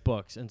 and he writes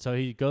books. And so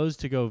he goes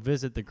to go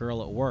visit the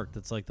girl at work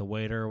that's like the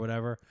waiter or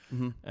whatever.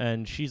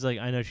 And she's like,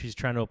 I know she's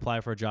trying to apply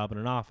for a job in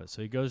an office.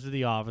 So he goes to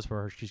the office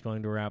where she's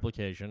going to her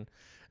application,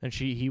 and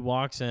he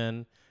walks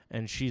in.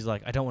 And she's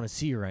like, I don't want to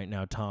see you right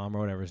now, Tom, or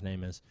whatever his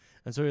name is.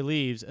 And so he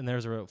leaves, and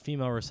there's a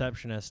female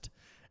receptionist,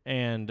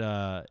 and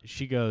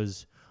she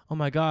goes, oh,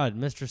 my God,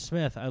 Mr.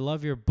 Smith, I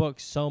love your book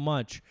so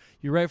much.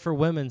 You write for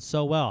women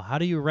so well. How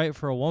do you write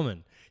for a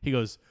woman? He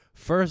goes,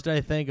 first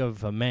I think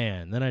of a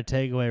man, then I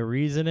take away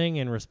reasoning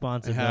and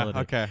responsibility.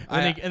 okay.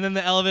 And then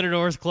the elevator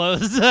doors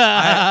close.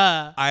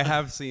 I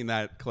have seen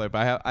that clip.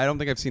 I don't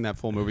think I've seen that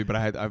full movie, but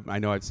I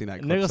know I've seen that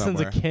clip Nicholson's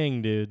somewhere. a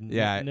king, dude.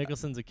 Yeah.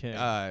 Nicholson's a king.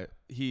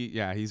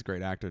 He's a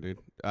great actor, dude.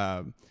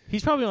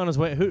 He's probably on his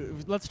way.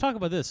 Let's talk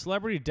about this.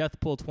 Celebrity Death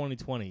Pool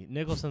 2020.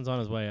 Nicholson's on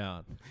his way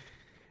out.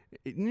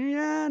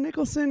 Yeah,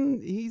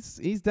 Nicholson, he's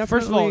definitely.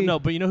 First of all, no,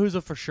 but you know who's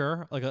a for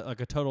sure? Like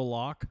a total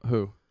lock?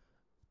 Who?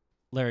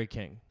 Larry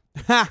King.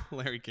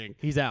 Larry King.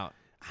 He's out.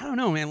 I don't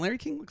know, man. Larry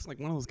King looks like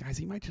one of those guys.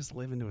 He might just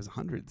live into his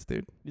hundreds,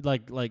 dude.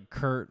 Like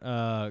Kurt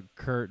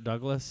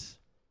Douglas.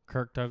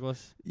 Kirk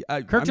Douglas.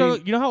 Yeah,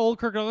 Douglas. You know how old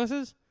Kirk Douglas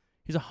is?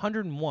 He's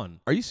 101.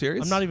 Are you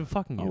serious? I'm not even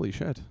fucking you. Holy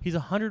shit. He's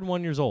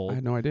 101 years old. I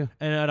had no idea.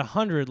 And at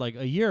 100, like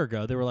a year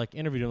ago, they were like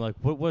interviewing him, like,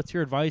 what's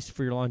your advice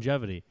for your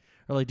longevity?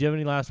 Or like, do you have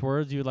any last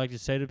words you would like to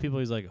say to people?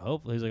 He's like,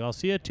 hopefully. He's like, I'll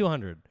see you at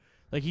 200.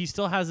 Like, he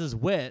still has his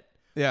wit.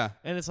 Yeah.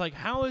 And it's like,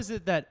 how is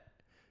it that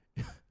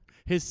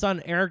his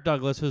son Eric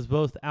Douglas was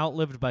both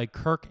outlived by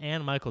Kirk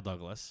and Michael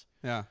Douglas,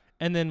 Yeah.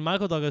 and then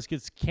Michael Douglas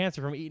gets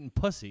cancer from eating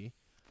pussy,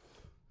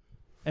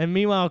 and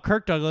meanwhile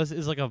Kirk Douglas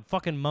is like a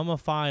fucking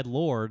mummified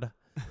lord.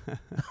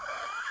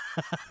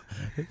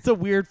 It's a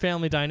weird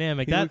family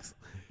dynamic.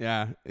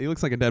 He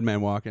looks like a dead man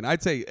walking.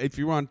 I'd say if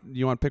you want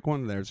to pick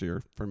one, there's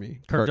your for me.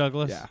 Kirk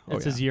Douglas. Yeah.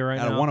 It's his year right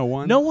At now. a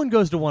 101. No one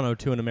goes to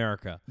 102 in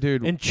America,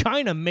 Dude. In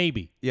China,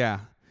 maybe.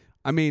 Yeah.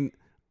 I mean,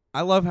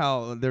 I love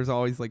how there's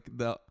always like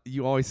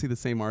you always see the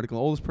same article.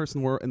 Oldest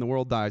person in the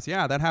world dies.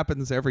 Yeah, that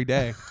happens every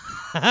day.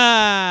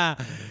 Yeah,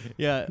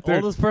 Dude.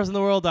 oldest person in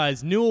the world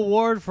dies. New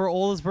award for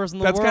oldest person in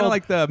the world. That's kind of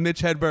like the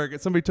Mitch Hedberg.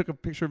 Somebody took a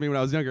picture of me when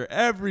I was younger.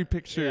 Every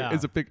picture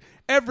is a pic.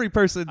 Every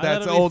person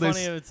that's oldest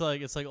It's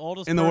like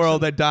oldest in the person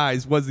world that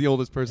dies was the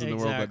oldest person in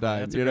the world that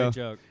died. That's a you great know?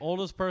 joke.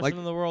 Oldest person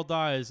in the world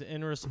dies.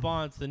 In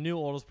response, the new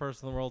oldest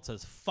person in the world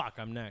says, "Fuck,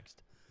 I'm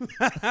next."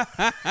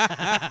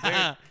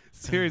 Dude,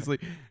 seriously,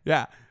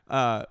 yeah.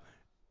 I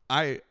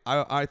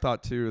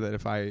thought too that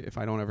if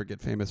I don't ever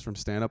get famous from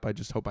stand up, I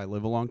just hope I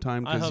live a long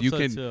time I hope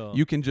so, too.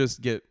 you can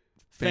just get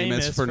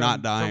famous for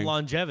not dying. From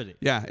longevity.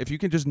 Yeah, if you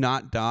can just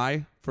not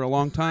die for a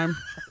long time,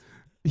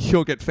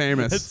 you'll get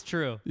famous. That's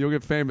true. You'll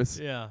get famous.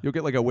 Yeah. You'll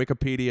get like a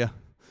Wikipedia.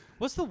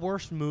 What's the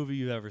worst movie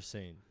you've ever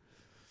seen?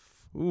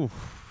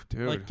 Oof,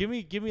 dude. Like, give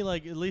me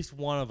like at least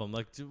one of them.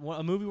 Like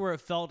a movie where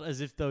it felt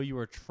as if though you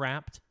were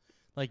trapped.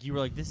 Like you were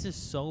like, this is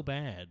so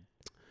bad.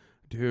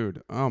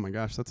 Dude, oh my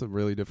gosh, that's a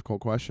really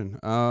difficult question.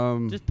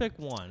 Just pick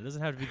one. It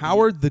doesn't have to be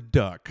Howard the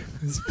Duck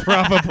is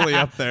probably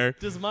up there.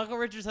 Does Michael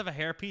Richards have a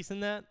hairpiece in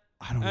that?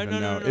 I don't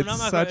even know. No, It's not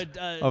my such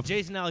a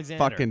Jason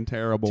Alexander. fucking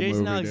terrible Jason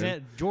movie, Alexander.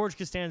 dude. George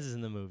Costanza's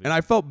in the movie. And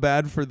I felt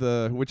bad for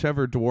the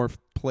whichever dwarf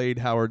played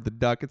Howard the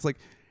Duck. It's like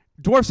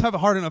dwarfs have a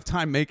hard enough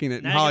time making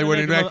it Now in you're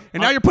Hollywood, gonna make him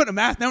and now you're putting a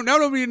mask. Now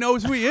nobody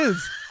knows who he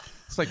is.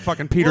 It's like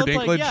fucking Peter well, it's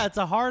Dinklage. like, yeah, it's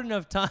a hard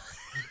enough time.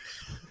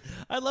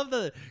 I love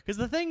because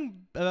the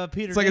thing about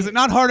Peter. It's like, is it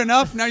not hard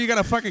enough? Now you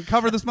gotta fucking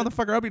cover this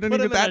motherfucker up. You don't Put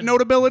even him get in that a-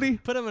 notability.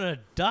 Put him in a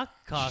duck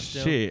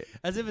costume, Shit.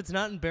 as if it's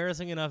not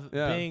embarrassing enough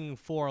Yeah. being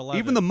 4'11".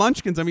 Even the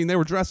Munchkins. I mean, they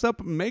were dressed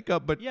up in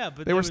makeup, but yeah,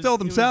 but they were it was- still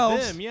it was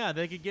themselves. them. Yeah,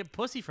 they could get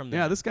pussy from them.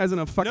 Yeah, this guy's in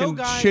a fucking no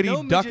guy, shitty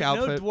no duck midget,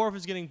 outfit. No dwarf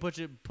is getting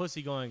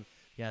pussy going,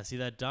 yeah, see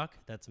that duck?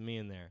 That's me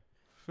in there.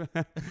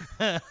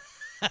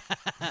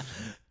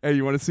 Hey,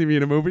 you want to see me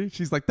in a movie?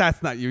 She's like,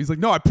 that's not you. He's like,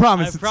 no, I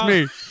promise it's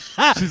me.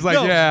 She's like,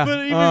 No, yeah. But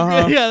even,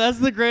 uh-huh. yeah, that's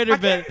the greater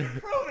bit.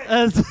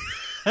 That's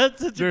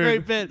such a Dude,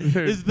 great bit. dude.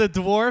 Is the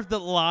dwarf that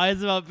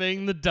lies about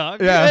being the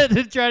duck Yeah.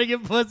 to try to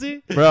get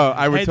pussy? Bro,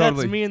 I would Hey,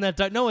 totally. that's me and that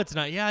duck. No, it's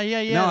not. Yeah.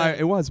 No,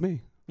 it was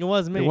me. It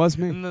was me. It was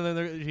me. And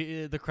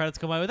then the credits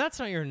come by. Well, that's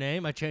not your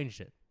name. I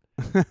changed it.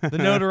 The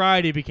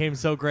notoriety became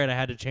so great, I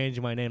had to change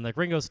my name. Like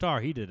Ringo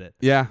Starr, he did it.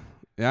 Yeah,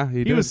 he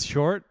He did. was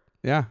short.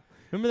 Yeah,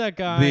 Remember that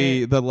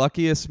guy? the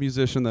luckiest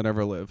musician that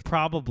ever lived.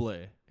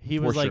 Probably. He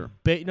was For like,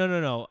 sure.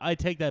 no. I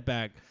take that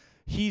back.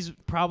 He's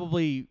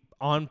probably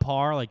on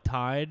par, like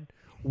tied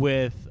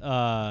with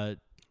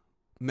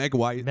Meg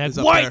White. Meg is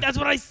up White. there. That's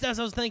what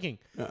I was thinking.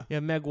 Yeah. Yeah,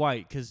 Meg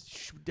White.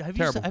 Because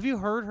Terrible. have you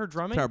heard her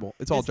drumming? Terrible.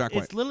 It's all Jack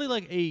White. It's literally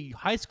like a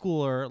high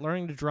schooler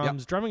learning to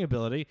drumming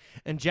ability,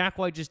 and Jack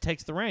White just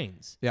takes the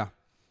reins. Yeah.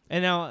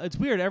 And now it's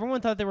weird.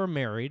 Everyone thought they were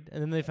married,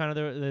 and then they found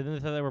out they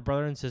thought they were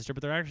brother and sister,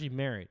 but they're actually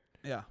married.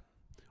 Yeah.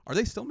 Are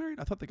they still married?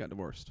 I thought they got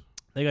divorced.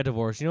 They got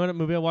divorced. You know what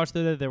movie I watched the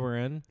other day they were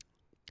in?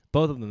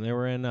 Both of them. They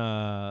were in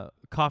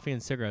Coffee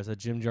and Cigarettes, that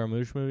Jim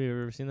Jarmusch movie. Have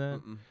you ever seen that?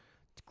 Mm-mm.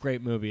 It's a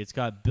great movie. It's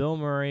got Bill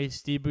Murray,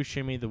 Steve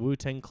Buscemi, the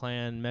Wu-Tang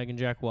Clan, Meg and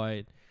Jack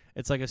White.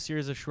 It's like a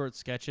series of short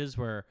sketches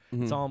where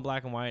it's all in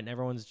black and white and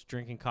everyone's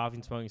drinking coffee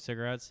and smoking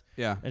cigarettes.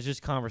 Yeah. And it's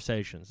just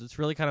conversations. It's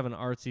really kind of an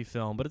artsy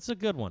film, but it's a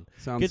good one.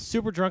 Sounds. Get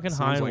super drunk and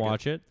high sounds and like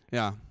watch it,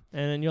 Yeah.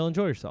 and then you'll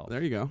enjoy yourself.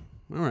 There you go.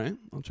 All right.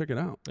 I'll check it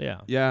out.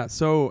 Yeah. Yeah.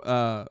 So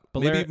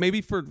But maybe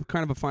for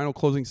kind of a final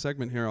closing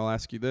segment here, I'll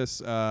ask you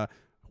this: what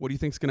do you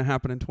think's going to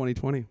happen in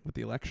 2020 with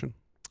the election?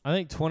 I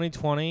think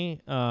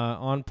 2020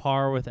 on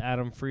par with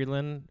Adam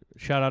Friedland.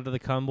 Shout out to the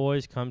Cum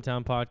Boys,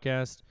 Cumtown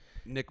Podcast.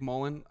 Nick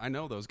Mullen, I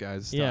know those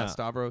guys. Yeah.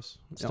 Stavros.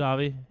 Yep.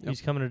 Stavi,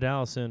 he's coming to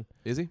Dallas soon.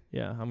 Is he?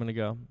 Yeah, I'm gonna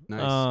go.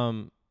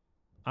 Nice.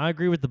 I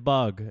agree with the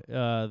bug.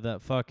 That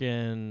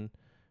fucking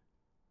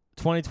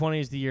 2020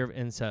 is the year of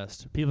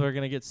incest. People are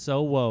gonna get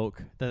so woke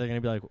that they're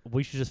gonna be like,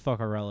 we should just fuck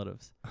our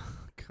relatives.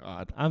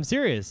 God. I'm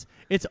serious.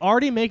 It's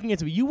already making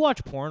it. You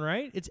watch porn,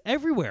 right? It's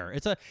everywhere.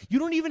 You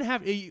don't even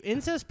have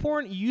incest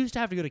porn. You used to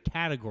have to go to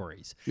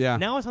categories. Yeah.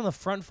 Now it's on the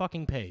front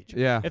fucking page.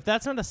 Yeah. If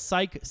that's not a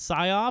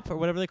psyop or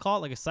whatever they call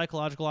it, like a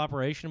psychological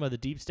operation by the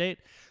deep state,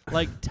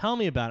 like tell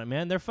me about it,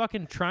 man. They're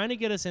fucking trying to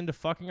get us into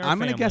fucking our I'm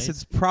gonna guess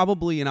families. it's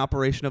probably an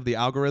operation of the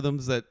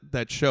algorithms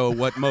that show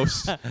what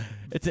most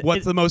It's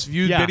the most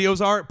viewed yeah.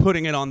 videos are,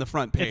 putting it on the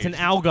front page. It's an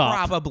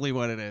algorithm. Probably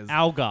what it is.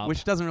 Algob.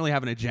 Which doesn't really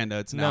have an agenda.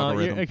 It's an No,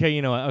 algorithm. okay,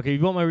 you know what? Okay, you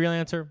want my real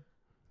answer?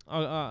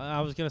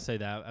 I was gonna say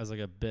that as like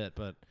a bit,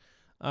 but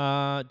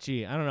I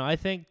don't know. I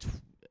think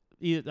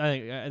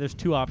there's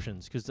two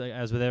options because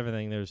as with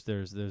everything,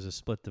 there's a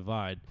split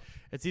divide.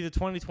 It's either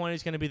 2020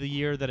 is going to be the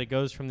year that it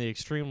goes from the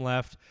extreme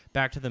left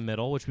back to the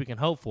middle, which we can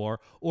hope for,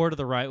 or to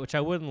the right, which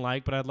I wouldn't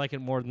like, but I'd like it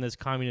more than this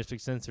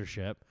communistic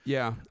censorship.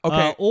 Yeah.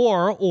 Okay.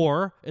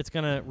 Or it's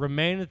going to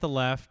remain at the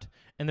left,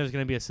 and there's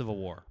going to be a civil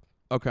war.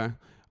 Okay.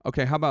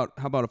 How about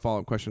a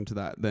follow-up question to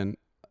that then?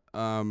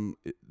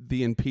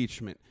 The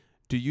impeachment.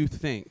 Do you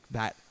think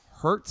that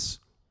hurts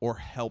or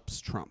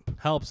helps Trump?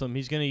 Helps him.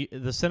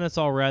 The Senate's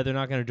all red. They're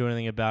not going to do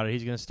anything about it.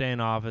 He's going to stay in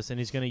office, and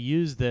he's going to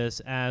use this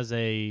as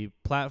a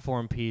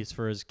platform piece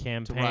for his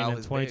campaign rile in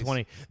his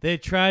 2020. They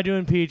tried to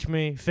impeach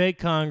me. Fake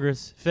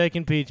Congress. Fake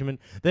impeachment.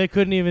 They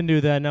couldn't even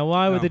do that. Now,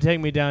 why would No. they take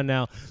me down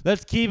now?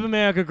 Let's keep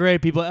America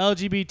great, people.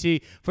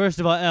 LGBT. First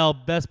of all, L,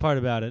 best part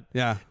about it.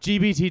 Yeah.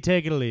 GBT,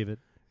 take it or leave it.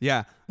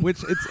 Yeah.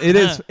 Which it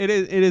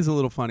is a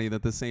little funny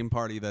that the same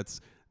party that's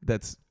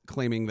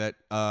claiming that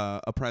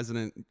a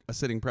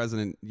sitting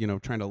president,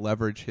 trying to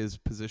leverage his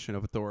position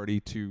of authority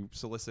to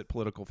solicit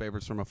political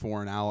favors from a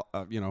foreign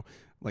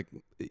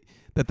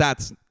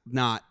that's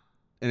not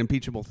an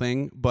impeachable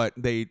thing, but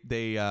they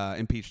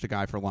impeached a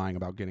guy for lying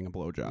about getting a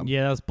blowjob.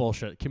 Yeah, that's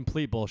bullshit.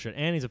 Complete bullshit.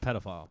 And he's a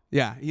pedophile.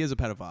 Yeah, he is a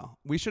pedophile.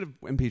 We should have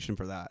impeached him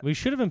for that. We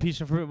should have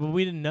impeached him for it, but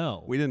we didn't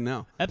know. We didn't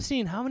know.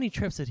 Epstein, how many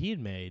trips had he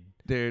made?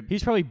 Dude,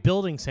 He's probably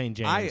building St.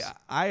 James.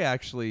 I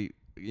actually,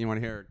 you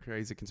want to hear a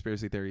crazy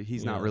conspiracy theory?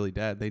 He's not Yeah. really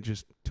dead. They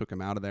just took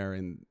him out of there,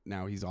 and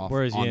now he's off.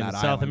 Where is he, on in that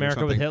South island or America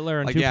with something. Hitler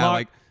and like,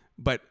 Tupac? Yeah,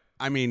 but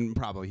I mean,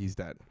 probably he's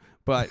dead.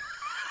 But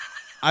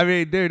I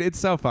mean, dude, it's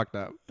so fucked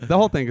up. The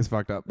whole thing is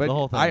fucked up. But The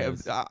whole thing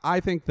is.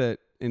 I think that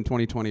in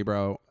 2020,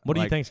 bro. What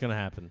do you think's gonna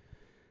happen?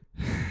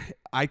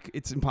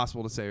 It's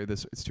impossible to say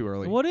this. It's too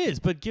early. What is?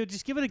 But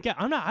just give it a guess.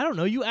 I don't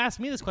know. You asked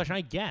me this question.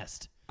 I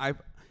guessed.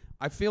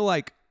 I feel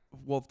like,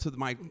 well, to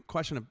my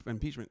question of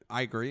impeachment,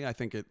 I agree. I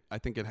think it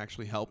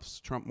actually helps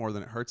Trump more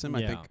than it hurts him. I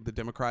Yeah. think the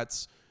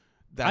Democrats.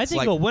 I think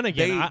like, he'll win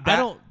again. I that-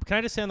 don't. Can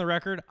I just say on the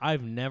record,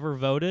 I've never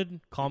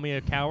voted. Call me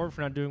a coward for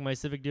not doing my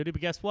civic duty.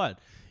 But guess what?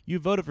 You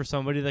voted for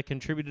somebody that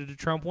contributed to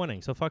Trump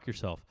winning. So fuck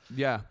yourself.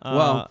 Yeah.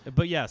 Well,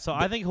 but yeah. So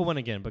I think he'll win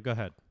again. But go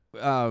ahead.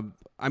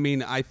 I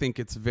mean, I think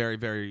it's very,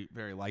 very,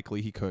 very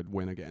likely he could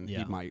win again. Yeah.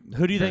 He might.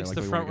 Who do you very think's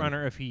the likely win front again.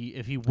 runner if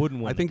he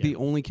wouldn't win? I think again? the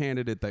only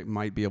candidate that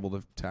might be able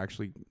to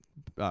actually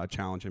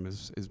challenge him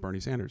is Bernie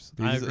Sanders.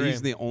 I agree.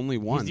 He's the only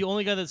one. He's the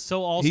only guy that's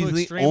so also He's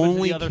the extreme but to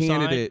only the other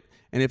candidate. side.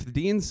 And if the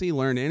DNC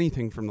learned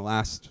anything from the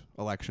last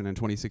election in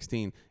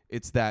 2016,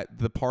 it's that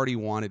the party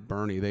wanted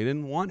Bernie. They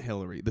didn't want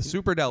Hillary. The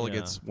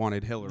superdelegates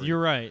wanted Hillary.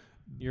 You're right.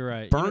 You're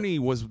right. Bernie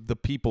was the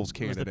people's it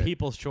was candidate. the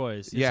people's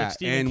choice. It's Yeah, like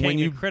Stephen and King, when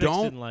the you critics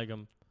don't- didn't like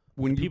him.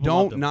 when you people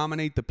loved don't him.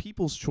 nominate the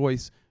people's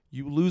choice,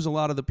 you lose a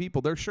lot of the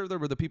people. There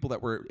were the people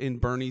that were in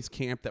Bernie's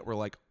camp that were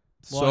like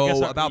Well, I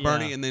guess about yeah.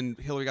 Bernie, and then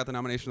Hillary got the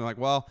nomination. They're like,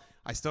 well,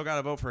 I still got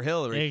to vote for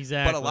Hillary.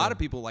 Exactly. But a lot of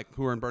people like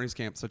who are in Bernie's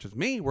camp, such as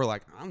me, were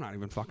like, I'm not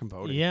even fucking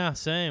voting. Yeah,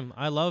 same.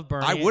 I love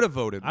Bernie. I would have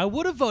voted. I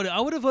would have voted. I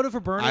would have voted for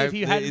Bernie if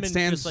you hadn't it been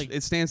stands, just like.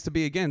 it stands to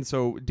be again.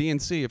 So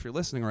DNC, if you're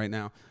listening right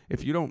now,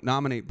 if you don't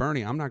nominate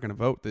Bernie, I'm not going to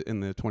vote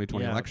in the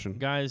 2020 Yeah. election.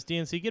 Guys,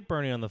 DNC, get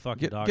Bernie on the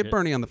fucking docket. Get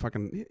Bernie on the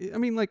fucking. I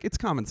mean, like, it's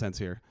common sense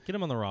here. Get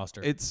him on the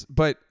roster.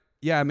 But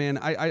yeah, man,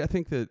 I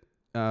think that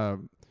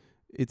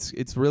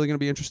it's really going to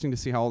be interesting to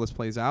see how all this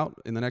plays out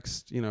in the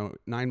next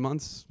 9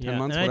 months, 10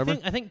 months, and whatever.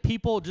 I think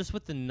people just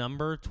with the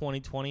number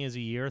 2020 as a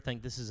year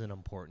think this is an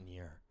important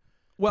year.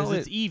 Well, 'Cause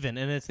it's even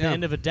and it's the yeah.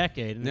 end of a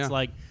decade, and Yeah. it's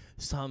like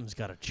something's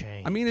got to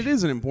change. I mean, it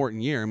is an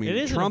important year. I mean, It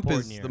is an Trump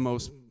important is year. the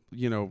most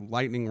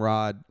lightning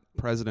rod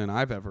president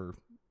I've ever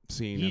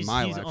seen in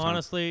my he's lifetime.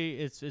 honestly,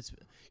 it's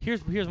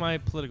here's my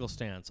political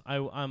stance.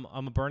 I'm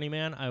a Bernie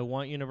man. I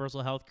want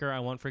universal health care. I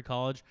want free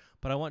college,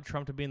 but I want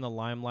Trump to be in the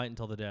limelight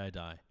until the day I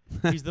die.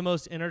 He's the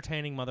most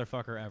entertaining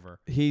motherfucker ever.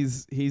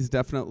 He's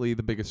definitely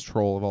the biggest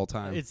troll of all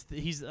time.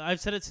 I've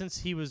said it since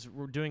he was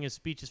doing his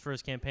speeches for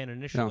his campaign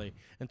initially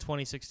in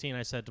 2016.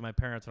 I said to my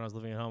parents when I was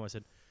living at home, I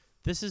said,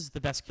 "This is the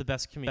best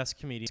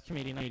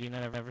comedian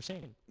I've ever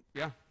seen."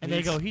 yeah, And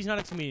they go, "He's not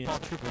a comedian. He's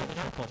a trooper.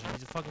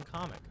 He's a fucking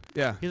comic.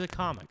 yeah. He's a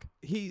comic."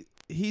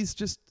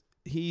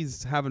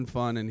 He's having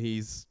fun, and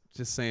he's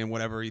just saying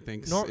whatever he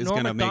thinks is Norm going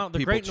to make Macdonald, the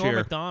people great cheer. Norm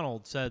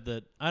Macdonald said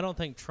that I don't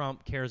think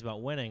Trump cares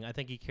about winning. I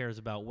think he cares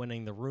about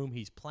winning the room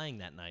he's playing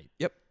that night.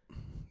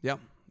 Yep,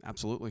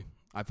 absolutely.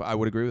 I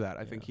would agree with that.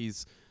 I think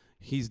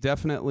he's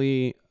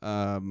definitely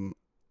a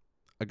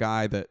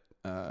guy that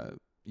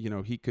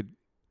he could.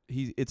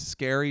 It's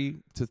scary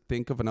to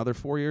think of another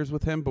 4 years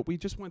with him, but we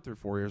just went through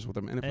 4 years with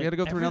him, and if we had to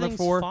go through another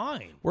everything's 4,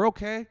 fine. we're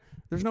okay.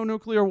 There's no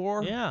nuclear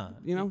war. Yeah.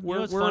 We're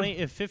what's funny?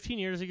 If 15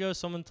 years ago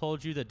someone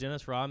told you that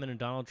Dennis Rodman and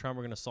Donald Trump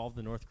were going to solve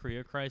the North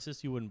Korea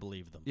crisis, you wouldn't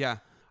believe them. Yeah,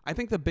 I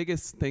think the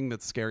biggest thing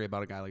that's scary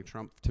about a guy like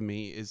Trump to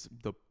me is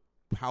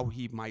how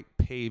he might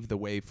pave the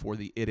way for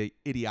the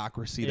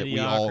idiocracy that we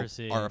all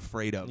are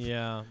afraid of.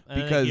 Yeah,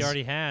 and because I think he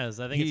already has.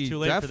 I think it's too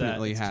late for that.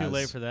 definitely It's has. too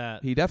late for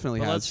that. He definitely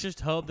But has. let's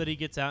just hope that he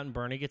gets out and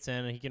Bernie gets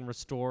in and he can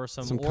restore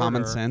some order,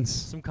 common sense,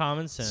 some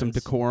common sense, some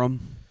decorum.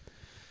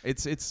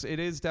 It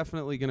is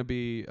definitely going to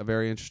be a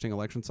very interesting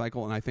election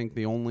cycle, and I think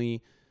the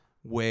only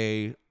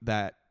way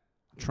that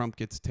Trump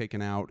gets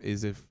taken out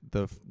is if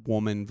the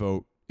woman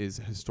vote is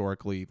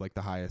historically like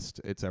the highest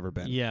it's ever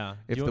been. Yeah.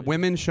 If the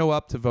women show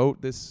up to vote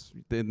this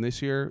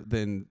year,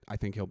 then I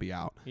think he'll be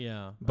out.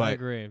 Yeah, But, I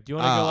agree. Do you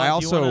want to go? I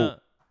also,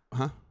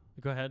 huh?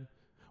 Go ahead.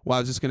 Well,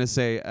 I was just gonna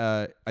say,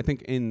 I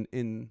think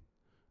in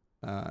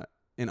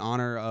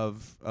honor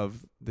of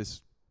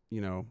this,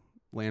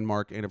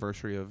 landmark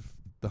anniversary of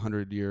the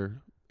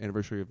 100-year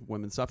anniversary of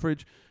women's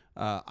suffrage,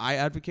 I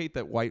advocate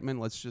that white men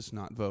let's just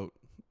not vote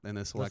in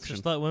this Let's election.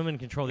 just let women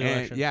control the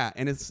election. Yeah,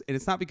 and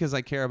it's not because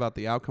I care about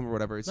the outcome or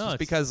whatever. It's No, just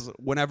it's- because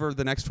whenever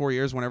the next 4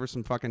 years, whenever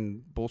some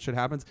fucking bullshit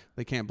happens,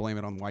 they can't blame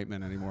it on white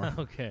men anymore.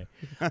 Okay,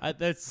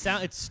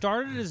 it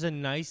started as a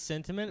nice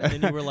sentiment, and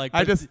then you were like,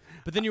 I but, just-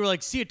 but then you were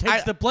like, see, it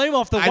takes the blame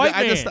off the I white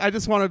man. I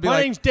just want to be My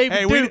like, name's David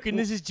hey, Duke, and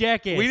this is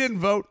Jackass. We didn't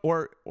vote,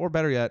 or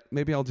better yet,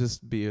 maybe I'll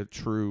just be a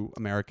true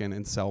American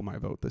and sell my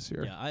vote this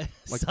year. Yeah, I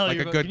like sell like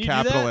your a vote. good Can you do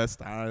that? capitalist.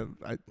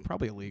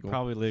 Probably illegal.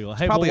 Probably legal.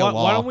 Hey, probably well, a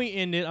why law. don't we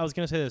end it? I was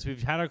going to say this.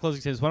 We've had our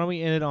closing statements. Why don't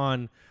we end it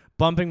on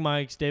bumping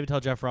mics, David Tell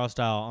Jeff Ross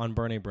style on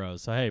Bernie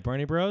Bros. So, hey,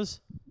 Bernie Bros.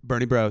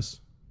 Bernie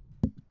Bros.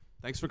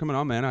 Thanks for coming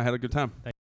on, man. I had a good time. Thank